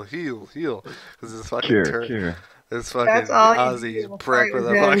 Because this fucking Cure. this fucking That's all you Aussie do. prick with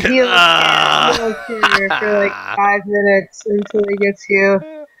a him. fucking Heal cure for like 5 minutes until he gets you.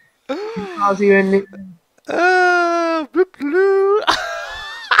 He calls you a new. Bloop, bloop.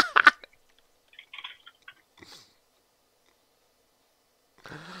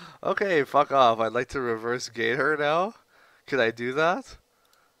 Okay, fuck off. I'd like to reverse gate her now. Could I do that?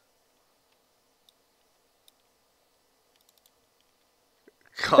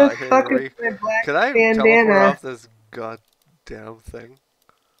 God, The fuck is my black can I bandana? teleport off this goddamn thing?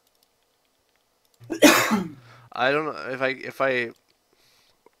 I don't know if I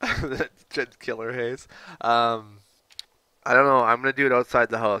Killer Haze. I don't know. I'm gonna do it outside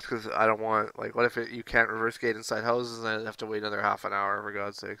the house because I don't want what if you can't reverse gate inside houses and I have to wait another half an hour for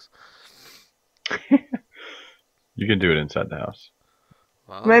God's sakes. You can do it inside the house.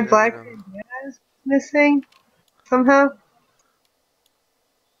 Well, my black bandana is missing somehow.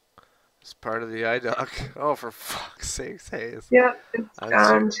 It's part of the eye duck. Oh, for fuck's sakes, Hayes. Yep, it's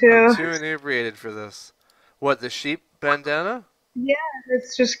gone too. I'm too inebriated for this. What, the sheep bandana? Yeah,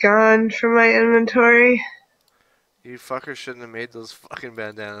 it's just gone from my inventory. You fuckers shouldn't have made those fucking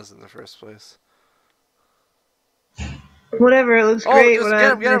bandanas in the first place. Whatever, it looks great. Just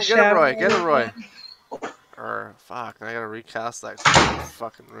get him, Roy. Get him, Roy. Or, fuck, I gotta recast that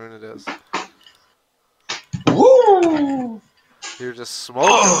fucking rune it is. Woo! You're just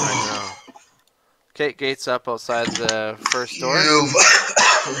smoking right now. Okay, gates up outside the first door.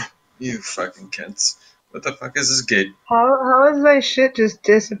 You fucking Kents. What the fuck is this gate? How has my shit just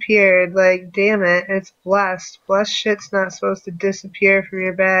disappeared? Like, damn it, it's blessed. Blessed shit's not supposed to disappear from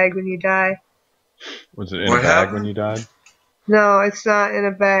your bag when you die. Was it in a bag when you died? No, it's not in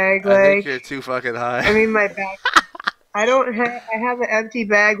a bag. I think you're too fucking high. I mean, my bag. I have an empty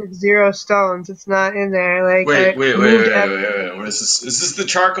bag with 0 stones. It's not in there. Like, wait. What is this? Is this the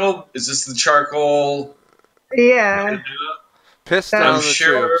charcoal? Is this the charcoal? Yeah. Piss down the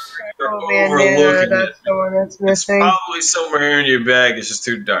tubes. Overlooking that's the one that's missing. It's probably somewhere in your bag. It's just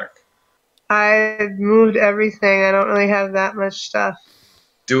too dark. I've moved everything. I don't really have that much stuff.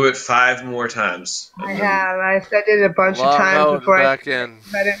 Do it 5 more times. I have. I did it a bunch of times before I didn't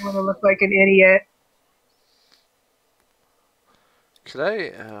want to look like an idiot. Could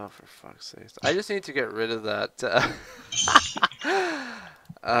I? Oh, for fuck's sake! I just need to get rid of that.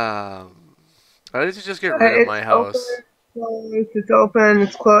 I need to just get rid of my house. It's open.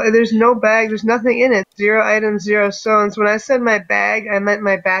 It's closed. There's no bag. There's nothing in it. 0 items, 0 stones. When I said my bag, I meant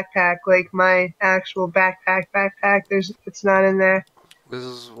my backpack, like my actual backpack. It's not in there. This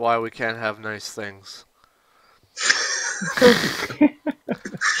is why we can't have nice things.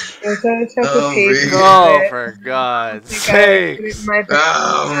 Oh, for God's sake!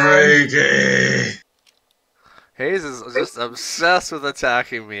 Ricky! Hayes is just obsessed with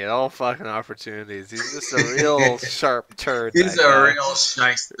attacking me at all fucking opportunities. He's just a real sharp turd. He's a real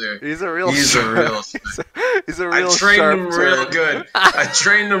shyster. He's a real shyster. He's a real I trained sharp him turd. real good. I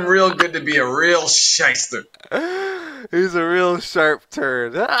trained him real good to be a real shyster. He's a real sharp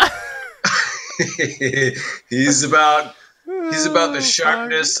turd. He's about the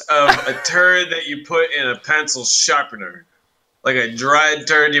sharpness of a turd that you put in a pencil sharpener. Like a dried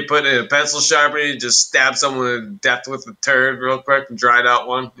turd you put in a pencil sharpener, you just stab someone to death with a turd real quick, a dried out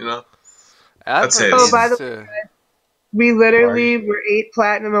one, you know? That's it. Oh, by the way, we literally were 8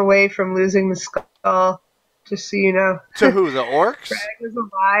 platinum away from losing the skull, just so you know. To who, the orcs? Brad was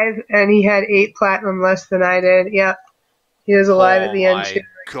alive, and he had 8 platinum less than I did. Yep. He was alive at the end, too.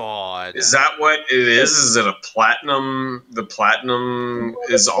 God. Is that what it is? Is it a platinum? The platinum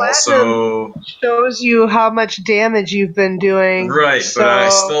is also shows you how much damage you've been doing. Right, so... but I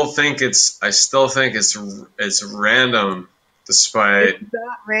still think it's random, despite. It's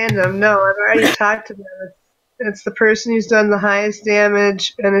not random. No, I've already talked to them. It's the person who's done the highest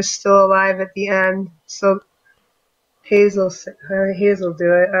damage and is still alive at the end. So Hazel do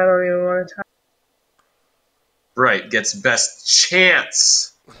it. I don't even want to talk. Right, gets best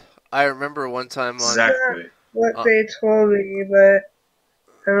chance. I remember one time on exactly what they told me, but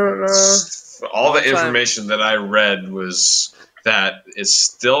I don't know. All the information that I read was that it's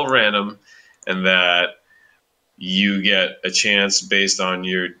still random, and that you get a chance based on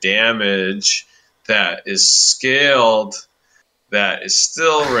your damage that is scaled. That is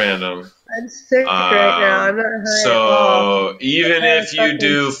still random. I'm sick right now. I'm not high at all. So even if you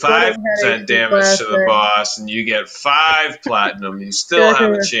do 5% damage to the boss and you get 5 platinum, you still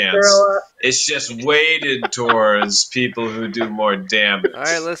have a chance. It's just weighted towards people who do more damage. All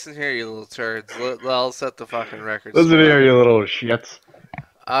right, listen here, you little turds. I'll set the fucking record Listen straight. here, you little shits.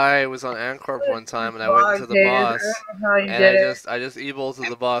 I was on Ancorp one time and I went into the boss and I just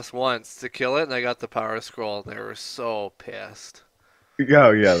e-bolted the boss once to kill it and I got the power scroll and they were so pissed.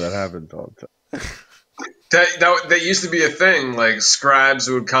 Oh yeah, that happens all the time. That used to be a thing. Like scribes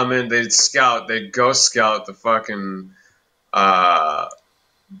would come in, they'd ghost scout the fucking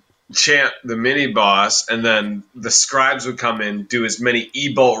chant the mini boss, and then the scribes would come in, do as many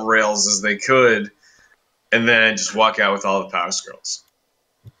e-bolt rails as they could, and then just walk out with all the power scrolls.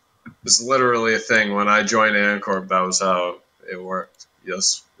 It's literally a thing. When I joined Ancorp, that was how it worked.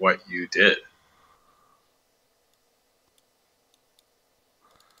 Just what you did.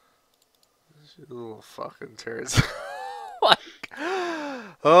 You little fucking turds. Like,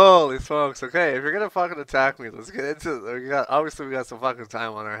 holy smokes. Okay, if you're gonna fucking attack me, let's get into it. Obviously, we got some fucking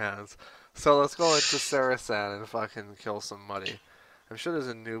time on our hands. So let's go into Sarasan and fucking kill somebody. I'm sure there's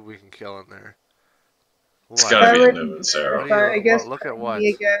a noob we can kill in there. It's gotta be a noob in Sarah. I guess look at what?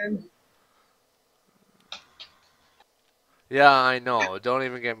 Again. Yeah, I know. Don't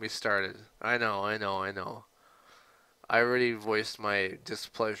even get me started. I know. I already voiced my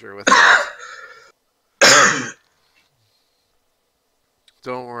displeasure with that.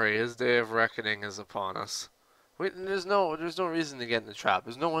 Don't worry, his day of reckoning is upon us. Wait, there's no reason to get in the trap.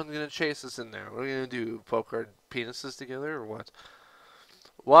 There's no one gonna chase us in there. What are we gonna do? Poke our penises together or what?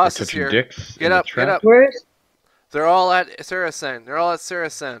 Was is here. Get up, get up. Where's? They're all at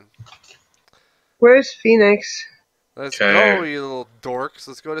Sarasen. Where's Phoenix? Let's go, you little dorks.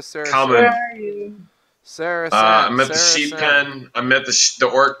 Let's go to Sarasen. Where are you? Sarasen. I'm at the sheep pen. I'm at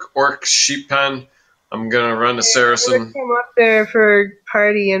the orc sheep pen. I'm gonna run to Saracen. I'm gonna come up there for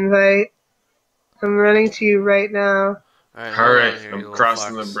party invite. I'm running to you right now. Alright, I'm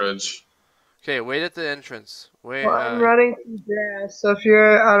crossing the bridge. Okay, wait at the entrance. Wait. Well, I'm running through grass, so if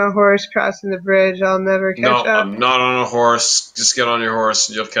you're on a horse crossing the bridge, I'll never catch up. No, I'm not on a horse. Just get on your horse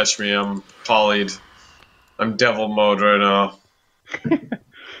and you'll catch me. I'm polyed. I'm devil mode right now.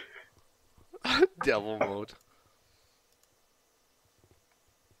 Devil mode.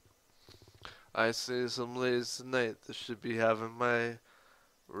 I see some ladies tonight that should be having my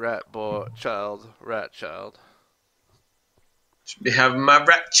rat child. Should be having my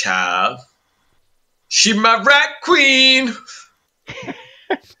rat child. She my rat queen.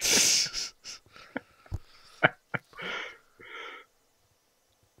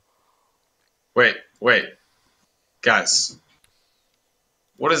 Wait. Guys.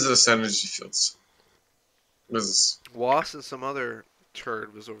 What is this energy fields? What is this? Was and some other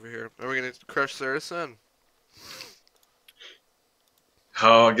turd was over here. Are we gonna crush Sarasen?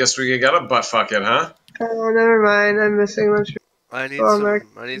 Oh, I guess we got a butt fuck it, huh? Oh, never mind. I'm missing much. I need some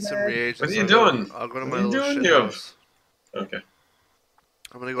reagents. What are you doing? I'll go to my little shit house. Okay.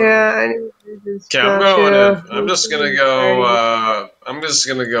 I'm gonna go. I need reagents. Okay, I'm going in. I'm just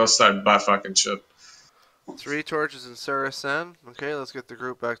gonna go start butt fucking shit. 3 torches in Sarasen. Okay, let's get the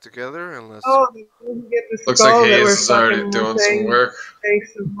group back together and let's. Oh, we can get the looks like Hayes is already doing some work.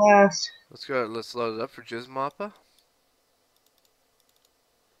 Thanks a blast. Let's go. Let's load it up for Jizmappa.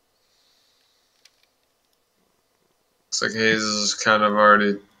 Looks like Hayes is kind of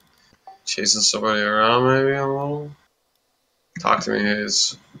already chasing somebody around, maybe a little. Talk to me,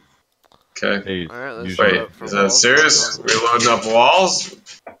 Hayes. Okay. Hayes, alright, let's wait, is that serious? We loading up walls?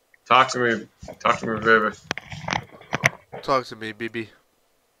 Talk to me, baby. Talk to me, BB.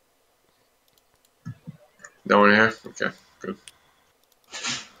 No one here? Okay, good.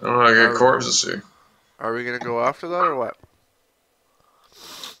 I don't know, I got corpses here. Are we gonna go after that or what?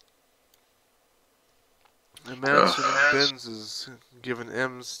 The mansion bins is giving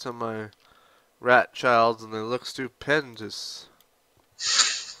M's to my rat child and they look stupendous.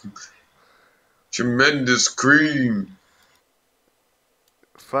 Tremendous cream.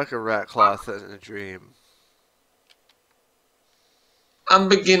 Fuck a rat cloth in a dream. I'm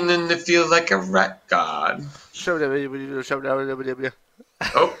beginning to feel like a rat god.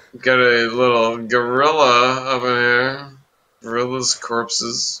 Oh, got a little gorilla up in here. Gorilla's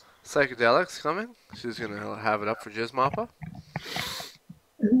corpses. Psychedelics coming. She's gonna have it up for Jizmappa.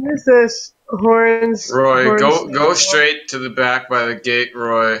 Who is this? Horns. Roy, go straight to the back by the gate,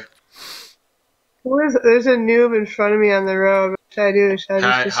 Roy. There's a noob in front of me on the road. What should I do? Should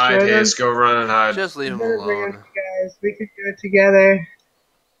I just hide, Hayes. Go run and hide. Just leave him alone. Guys, we could do it together.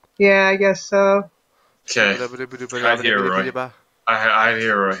 Yeah, I guess so. Okay. Hide here, Roy. Hide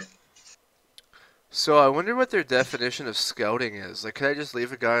here, Roy. So I wonder what their definition of scouting is. Like, can I just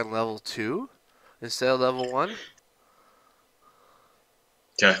leave a guy on level 2 instead of level 1?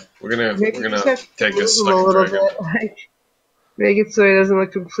 Okay, we're gonna take a move him a second little break. bit, like make it so he doesn't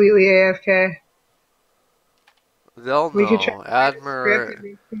look completely AFK. They'll We could try know. to write a script Admiral and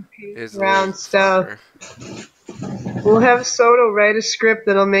make him pace is a around little stuff. fucker. We'll have Soto write a script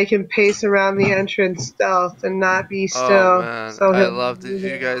that'll make him pace around the entrance stealth and not be still. Oh man, So I he'll love. be Did you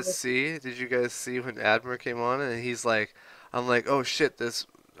moving guys around. see? Did you guys see when Admiral came on and he's like, I'm like, oh shit, this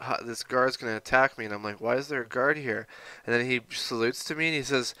guard's gonna attack me, and I'm like, why is there a guard here? And then he salutes to me and he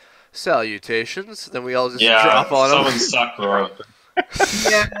says, salutations. Then we all just drop on someone him. suck, bro.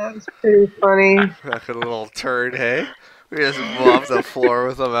 Yeah, that was pretty funny. Like a little turd, hey? We just mop the floor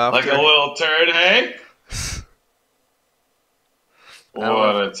with him after. Like a little turd, hey?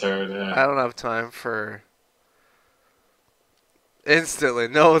 What a turd, hey? I don't have time for... Instantly,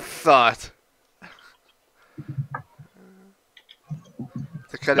 no thought.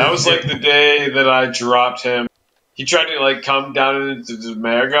 That was like the day that I dropped him. He tried to like come down into the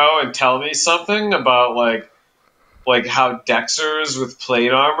Mergo and tell me something about like how Dexers with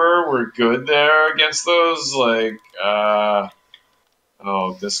plate armor were good there against those. Like, oh,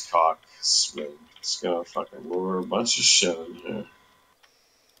 this cock swing. It's gonna fucking lure a bunch of shit in here.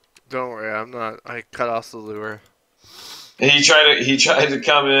 Don't worry, I'm not. I cut off the lure. And he tried to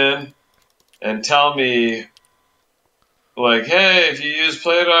come in and tell me, like, hey, if you use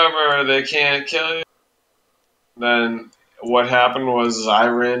plate armor, they can't kill you. Then what happened was I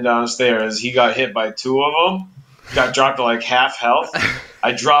ran downstairs. He got hit by 2 of them. Got dropped to like half health.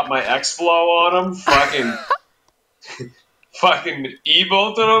 I dropped my X-Blow on him. Fucking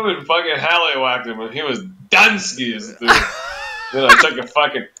E-bolted him and fucking Halliwhacked him. And he was done skis, dude. Then I took a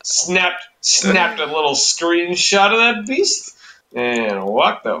fucking snapped a little screenshot of that beast and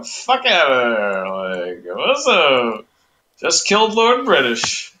walked the fuck out of there. Like, what's up? Just killed Lord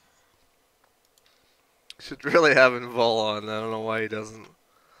British. Should really have Vol on. I don't know why he doesn't.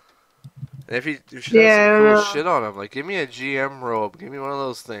 And if he should have some cool shit on him. Like, give me a GM robe. Give me one of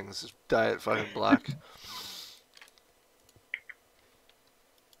those things. Just dye it fucking black.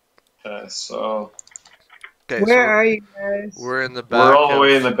 Okay, so... Okay, where are you guys? We're in the back. We're all the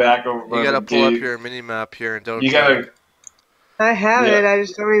way in the back of you gotta pull up your mini-map here and don't... You gotta... I have it, I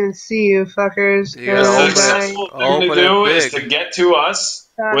just don't even see you fuckers. The successful thing to do is to get to us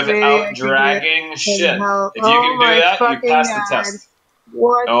without dragging shit. If you can do that, you pass the test.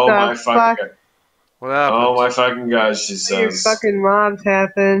 What the fuck? What happened? Oh my fucking god, she says. Your fucking mobs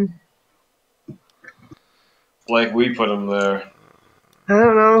happen. Like we put them there. I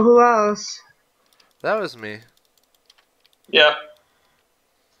don't know, who else? That was me. Yep.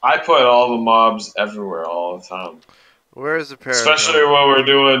 I put all the mobs everywhere all the time. Where is the Paragon? Especially when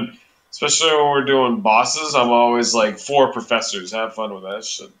we're doing bosses, I'm always like 4 professors. Have fun with that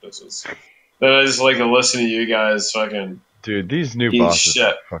shit, bitches. Then I just like to listen to you guys fucking. Dude, these new bosses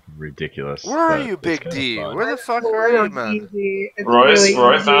are fucking ridiculous. Where are you, Big D? Where the fuck are you, man? Roy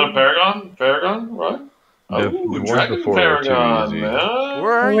found a Paragon? Paragon? Roy? The one before Paragon, easy. man.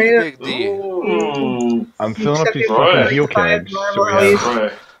 Where are you, Big D? I'm filling up these fucking heal kegs. So we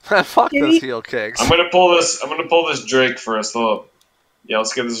have... Fuck those heal kegs. I'm gonna pull this Drake first. Hold up. Yeah,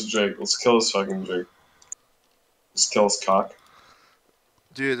 let's get this Drake. Let's kill this fucking Drake. Let's kill his cock.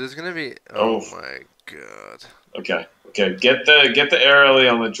 Dude, there's gonna be... Oh my god. Okay. Get the aerially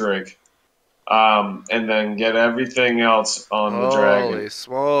on the Drake. And then get everything else on the dragon. Holy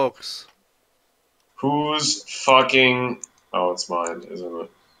smokes. Who's fucking... Oh, it's mine, isn't it?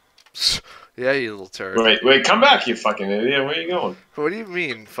 Yeah, you little turd. Wait, come back, you fucking idiot. Where are you going? What do you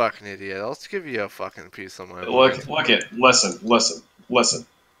mean, fucking idiot? I'll just give you a fucking piece of my mind.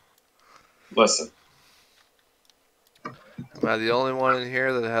 Listen. Am I the only one in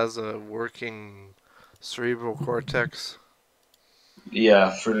here that has a working cerebral cortex?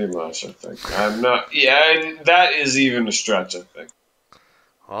 Yeah, pretty much, I think. I'm not... Yeah, and that is even a stretch, I think.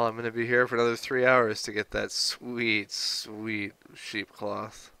 Well, I'm going to be here for another 3 hours to get that sweet, sweet sheep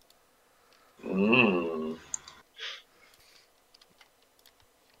cloth. Mmm.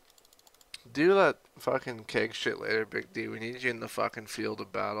 Do that fucking keg shit later, Big D. We need you in the fucking field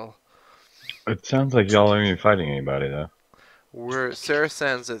of battle. It sounds like y'all aren't even fighting anybody, though. Sarah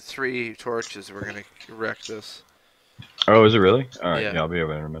sends at 3 torches. We're going to wreck this. Oh, is it really? Alright, Yeah. I'll be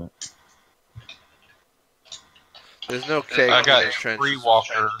over there in a minute. There's no keg. I got a tree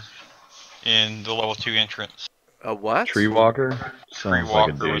walker in the level 2 entrance. A what? Tree walker? Tree Sounds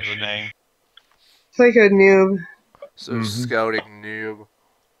walker like a was douche. the name. It's like a noob. So scouting noob.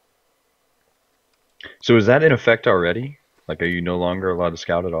 So is that in effect already? Like, are you no longer allowed to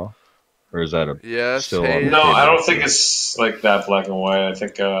scout at all? Or is that still on the No, table? I don't think it's like that black and white. I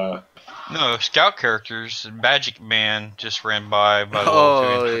think No, scout characters. Magic Man just ran by the Oh,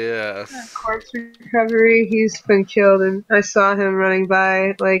 level 2 yes. Corpse recovery. He's been killed, and I saw him running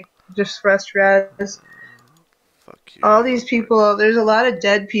by, like, just rest res. Fuck you. All these people, there's a lot of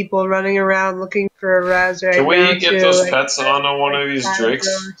dead people running around looking for a res right now. Can we get those like, pets on one of these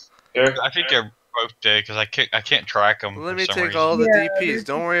drakes? Here? I think they're both dead because I can't track them. Let for me some take reason. all the DPs.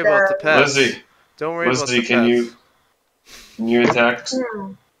 Don't worry about the pets. Lizzie. Don't worry about the pets. Can you attack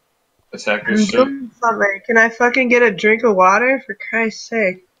I'm this shit? doing something. Can I fucking get a drink of water? For Christ's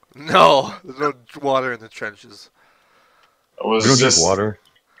sake. No, there's no water in the trenches. We don't drink water.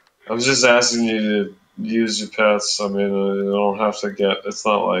 I was just asking you to use your pets. I mean, you don't have to get. It's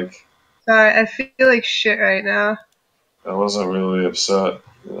not like. Sorry, I feel like shit right now. I wasn't really upset,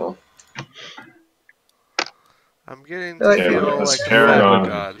 you know. I'm getting to Okay, we feel got this like Paragon. a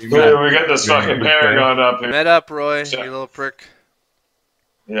god. We got this fucking Paragon up here. Med up, Roy, you little prick.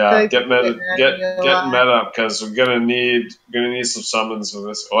 Yeah, get med up because we're gonna need some summons for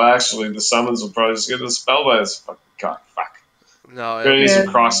this. Well, actually, the summons will probably just get dispelled by this fucking cock. Fuck. No, we're gonna need some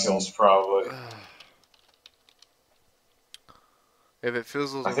cross skills probably. If it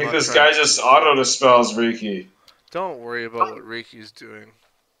fizzles, I think this guy just auto dispels Riki. Don't worry about what Riki's doing.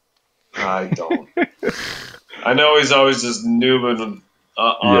 I don't. I know he's always just noobing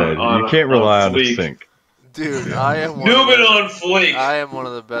you can't rely on the sync. Dude, I am noobing on fleek. I am one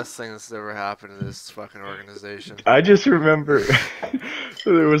of the best things that's ever happened to this fucking organization. I just remember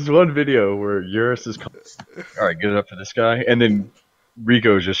there was one video where Eurus is alright, get it up for this guy, and then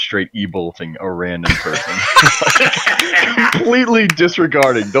Rico's just straight e-bolting a random person. Completely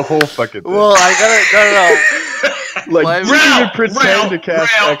disregarding the whole fucking thing. Well, I gotta like, didn't even pretend to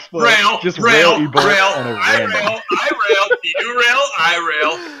cast exploit, just rail e-bolt on a random. I rail, do you rail? I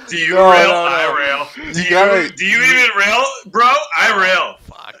rail. Do you rail? I rail. Do you even rail, bro? I rail.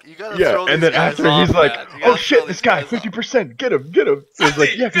 Fuck, you gotta throw and these then after guys he's off, like, man. oh shit, this guy, 50%, get him. It's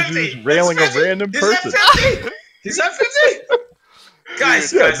like, yeah, because he was railing a random person. He's at 50?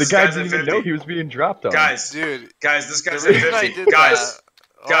 Guys, the guy didn't even know he was being dropped on. Guys, this guy's at 50.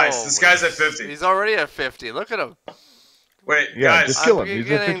 Guys, this guy's at 50. He's already at 50. Look at him. Wait, guys, just kill him. I'm He's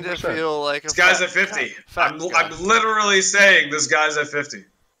at beginning to feel like this guy's at 50. I'm literally saying this guy's at 50.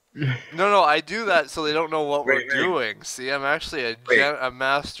 No, I do that so they don't know what we're doing. See, I'm actually a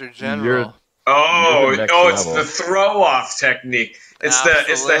master general. It's the throw off technique. It's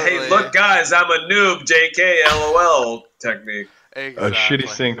the hey look guys, I'm a noob, JK LOL technique. Exactly. A shitty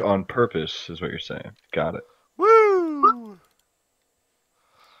sync on purpose is what you're saying. Got it. Woo!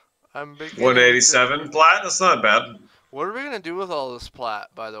 I'm 187 plat. That's not bad. What are we gonna do with all this plat,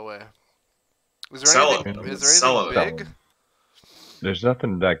 by the way? Is there anything big? There's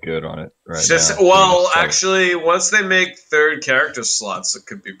nothing that good on it right now. Well, actually, once they make third character slots, it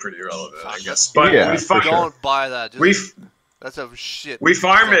could be pretty relevant, I guess. But don't buy that. That's a shit. We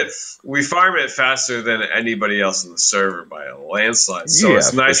farm it faster than anybody else in the server by a landslide. So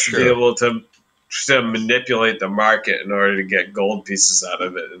it's nice to be able to manipulate the market in order to get gold pieces out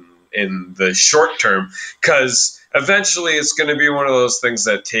of it in the short term, because eventually it's going to be one of those things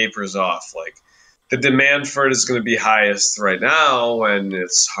that tapers off. Like, the demand for it is going to be highest right now when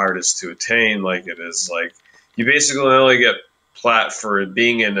it's hardest to attain, like it is. Like, you basically only get plat for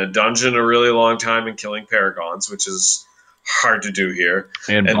being in a dungeon a really long time and killing paragons, which is hard to do here.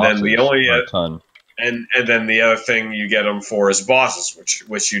 And then then the other thing you get them for is bosses,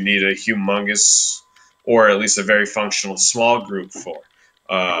 which you need a humongous or at least a very functional small group for.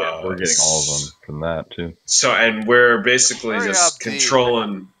 We're getting all of them from that too. So, and we're basically just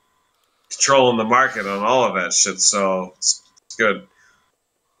controlling the market on all of that shit. So it's good.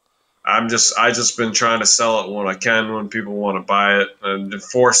 I just been trying to sell it when I can, when people want to buy it, and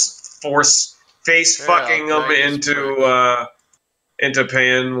force fucking them into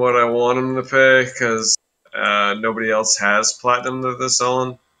paying what I want them to pay, because nobody else has platinum that they're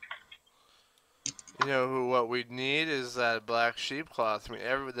selling. You know what we need is that black sheep cloth. I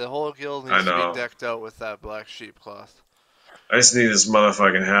mean, the whole guild needs to be decked out with that black sheep cloth. I just need this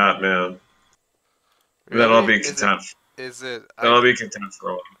motherfucking hat, man. Really? Then I'll be content. I'll be content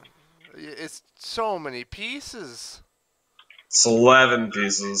for a while. It's so many pieces. It's 11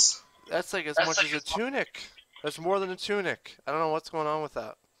 pieces. That's like as much as a tunic. That's more than a tunic. I don't know what's going on with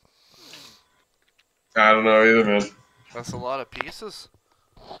that. I don't know either, man. That's a lot of pieces.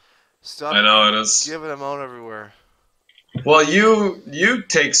 Stop I know it is. Giving them out everywhere. Well, you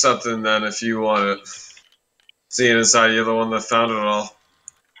take something then if you want it. Seeing as how you're the one that found it all.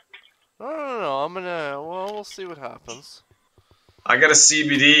 No. I'm gonna. Well, we'll see what happens. I got a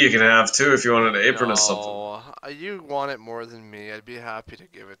CBD you can have too if you want an apron or something. No, you want it more than me. I'd be happy to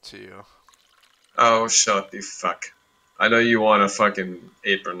give it to you. Oh, shut the fuck. I know you want a fucking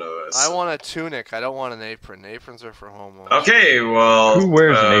apron of this. I want a tunic. I don't want an apron. Aprons are for homos. Okay, well... Who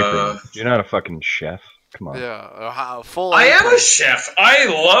wears an apron? You're not a fucking chef. Come on. Yeah, full I apron. am a chef. I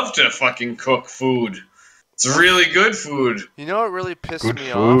love to fucking cook food. It's really good food. You know what really pissed Good me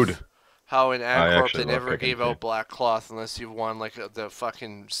food. off? How in Antwerp they never cooking, gave out black cloth unless you won like the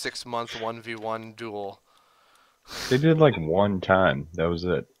fucking 6-month 1v1 duel. They did like one time. That was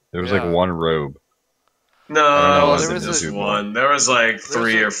it. There was like one robe. No, it wasn't just one. There was like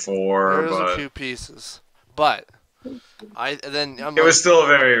three or four. There was a few pieces, but it was still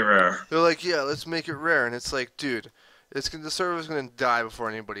very rare. They're like, yeah, let's make it rare, and it's like, dude, the server's gonna die before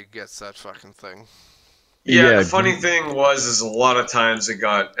anybody gets that fucking thing. Yeah, the funny thing is a lot of times it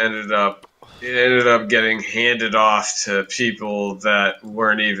ended up getting handed off to people that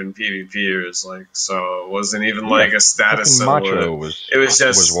weren't even PvPers, like, so it wasn't even like a status symbol. Macho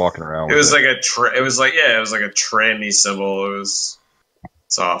was walking around. It was like a tranny symbol. It's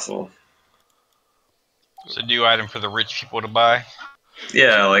awful. It's a new item for the rich people to buy.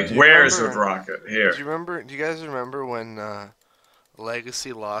 Yeah, like Wares would rock it here. Do you guys remember when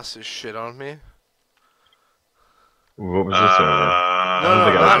Legacy lost his shit on me? What was this over?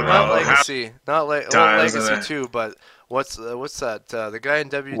 Not Legacy. Legacy too, but what's that? The guy in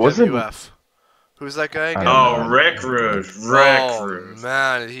WWF. Who's that guy again? Oh, Rick Rude. Oh,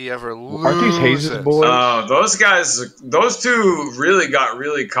 man, did he ever lose? Aren't these Hayes' boys? Oh, those two really got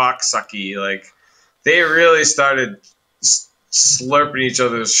really cocksucky. Like, they really started slurping each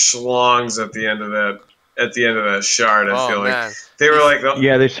other's schlongs at the end of that shard. I feel like they were like,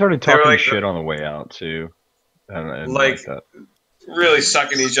 they started talking shit on the way out too. Like that. Really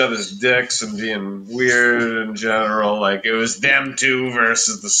sucking each other's dicks and being weird in general. Like, it was them two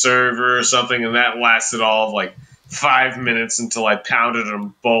versus the server or something, and that lasted all of like 5 minutes until I pounded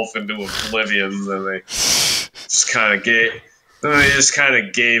them both into oblivion. And they just kind of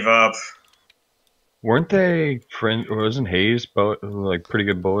gave up. Weren't they friends? Wasn't Hayes like pretty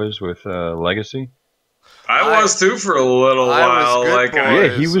good boys with Legacy? I was too for a little while.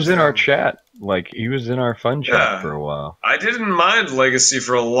 Yeah, he was in our chat. Like, he was in our fun chat for a while. I didn't mind Legacy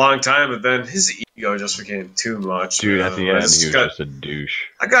for a long time, but then his ego just became too much. Dude, at the end, he was just a douche.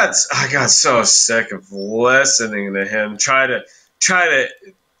 I got so sick of listening to him try to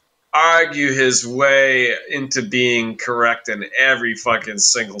argue his way into being correct in every fucking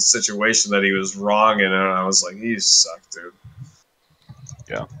single situation that he was wrong in, and I was like, you suck, dude.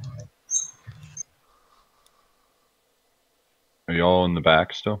 Yeah. Are y'all in the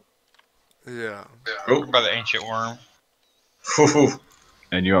back still? Yeah. Oh, by the ancient worm.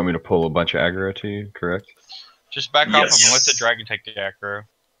 And you want me to pull a bunch of aggro to you, correct? Just back off of him. Let the dragon take the aggro.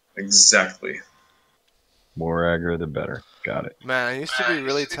 Exactly. More aggro, the better. Got it. Man, I used to be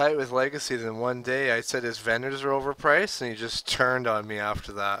really tight with Legacy. Then one day I said his vendors are overpriced, and he just turned on me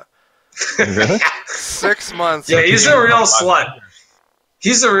after that. Really? 6 months. Yeah, he's a real slut.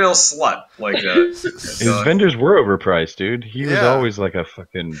 He's a real slut like that. His vendors were overpriced, dude. He was always like a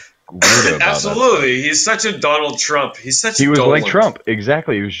fucking weirdo about Absolutely. That. He's such a Donald Trump. He was like Trump.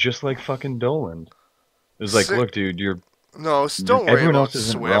 Exactly. He was just like fucking Doland. It was like, look, dude, No, don't worry about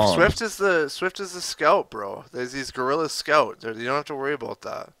Swift. Wrong. Swift is the scout, bro. There's these guerrilla scout. You don't have to worry about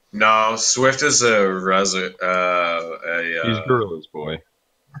that. No, Swift is he's Gorilla's boy.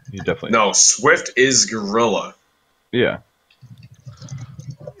 He definitely. No, Swift is Gorilla. Yeah.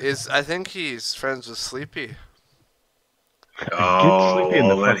 I think he's friends with Sleepy. Oh,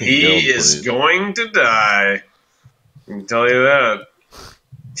 then he is going to die. I can tell you that.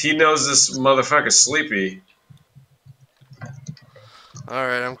 He knows this motherfucker Sleepy.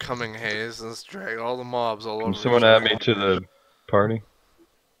 Alright, I'm coming, Hayes. Let's drag all the mobs all over. Can someone add me to the party?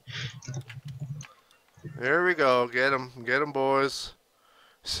 Here we go. Get him, boys.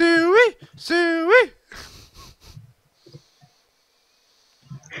 Suey! Suey!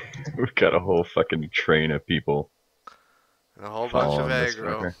 We've got a whole fucking train of people. And a whole bunch of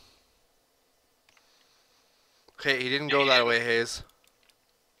aggro. Okay, he didn't go that way, Hayes.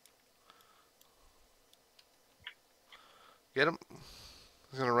 Get him.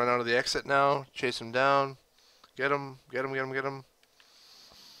 He's gonna run out of the exit now. Chase him down. Get him. Get him. Get him. Get him.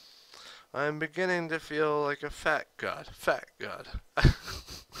 I'm beginning to feel like a fat god. Fat god.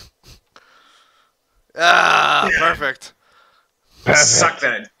 Perfect. Suck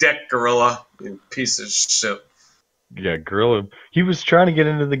that dick, Gorilla. You piece of shit. Yeah, Gorilla. He was trying to get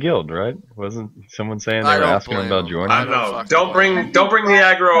into the guild, right? Wasn't someone saying they were asking him about joining? I don't know. Don't bring the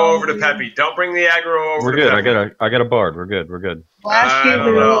aggro over to Peppy. Don't bring the aggro over We're to good. Peppy. I got a bard. We're good. We're good. Last game I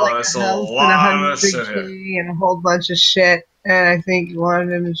we don't were know. like That's a a house and lot of 100 shit. and a whole bunch of shit. And I think you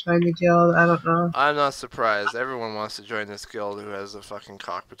wanted him to join the guild. I don't know. I'm not surprised. Everyone wants to join this guild who has a fucking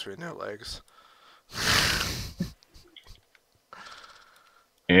cock between their legs.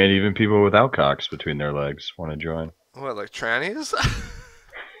 And even people without cocks between their legs want to join. What, like trannies?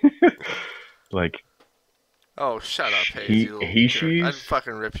 Like. Oh, shut up, Hayes, you little jerk. I'd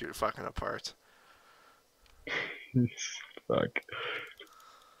fucking rip you fucking apart. Fuck.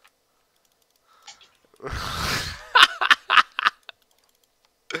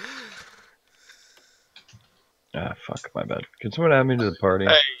 Ah, fuck, my bad. Can someone add me to the party?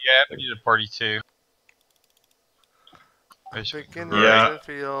 Hey, yeah, add me to the party too. Yeah.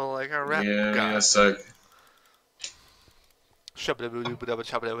 Feel like a rap guy. Yes, I...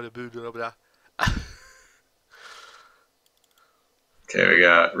 Okay, we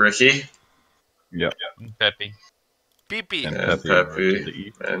got Ricky. Yep. Peppy. Beepy. And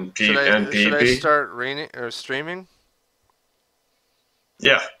Peppy. And Pete and Peepy. Should I start streaming?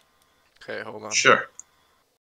 Yeah. Okay, hold on. Sure.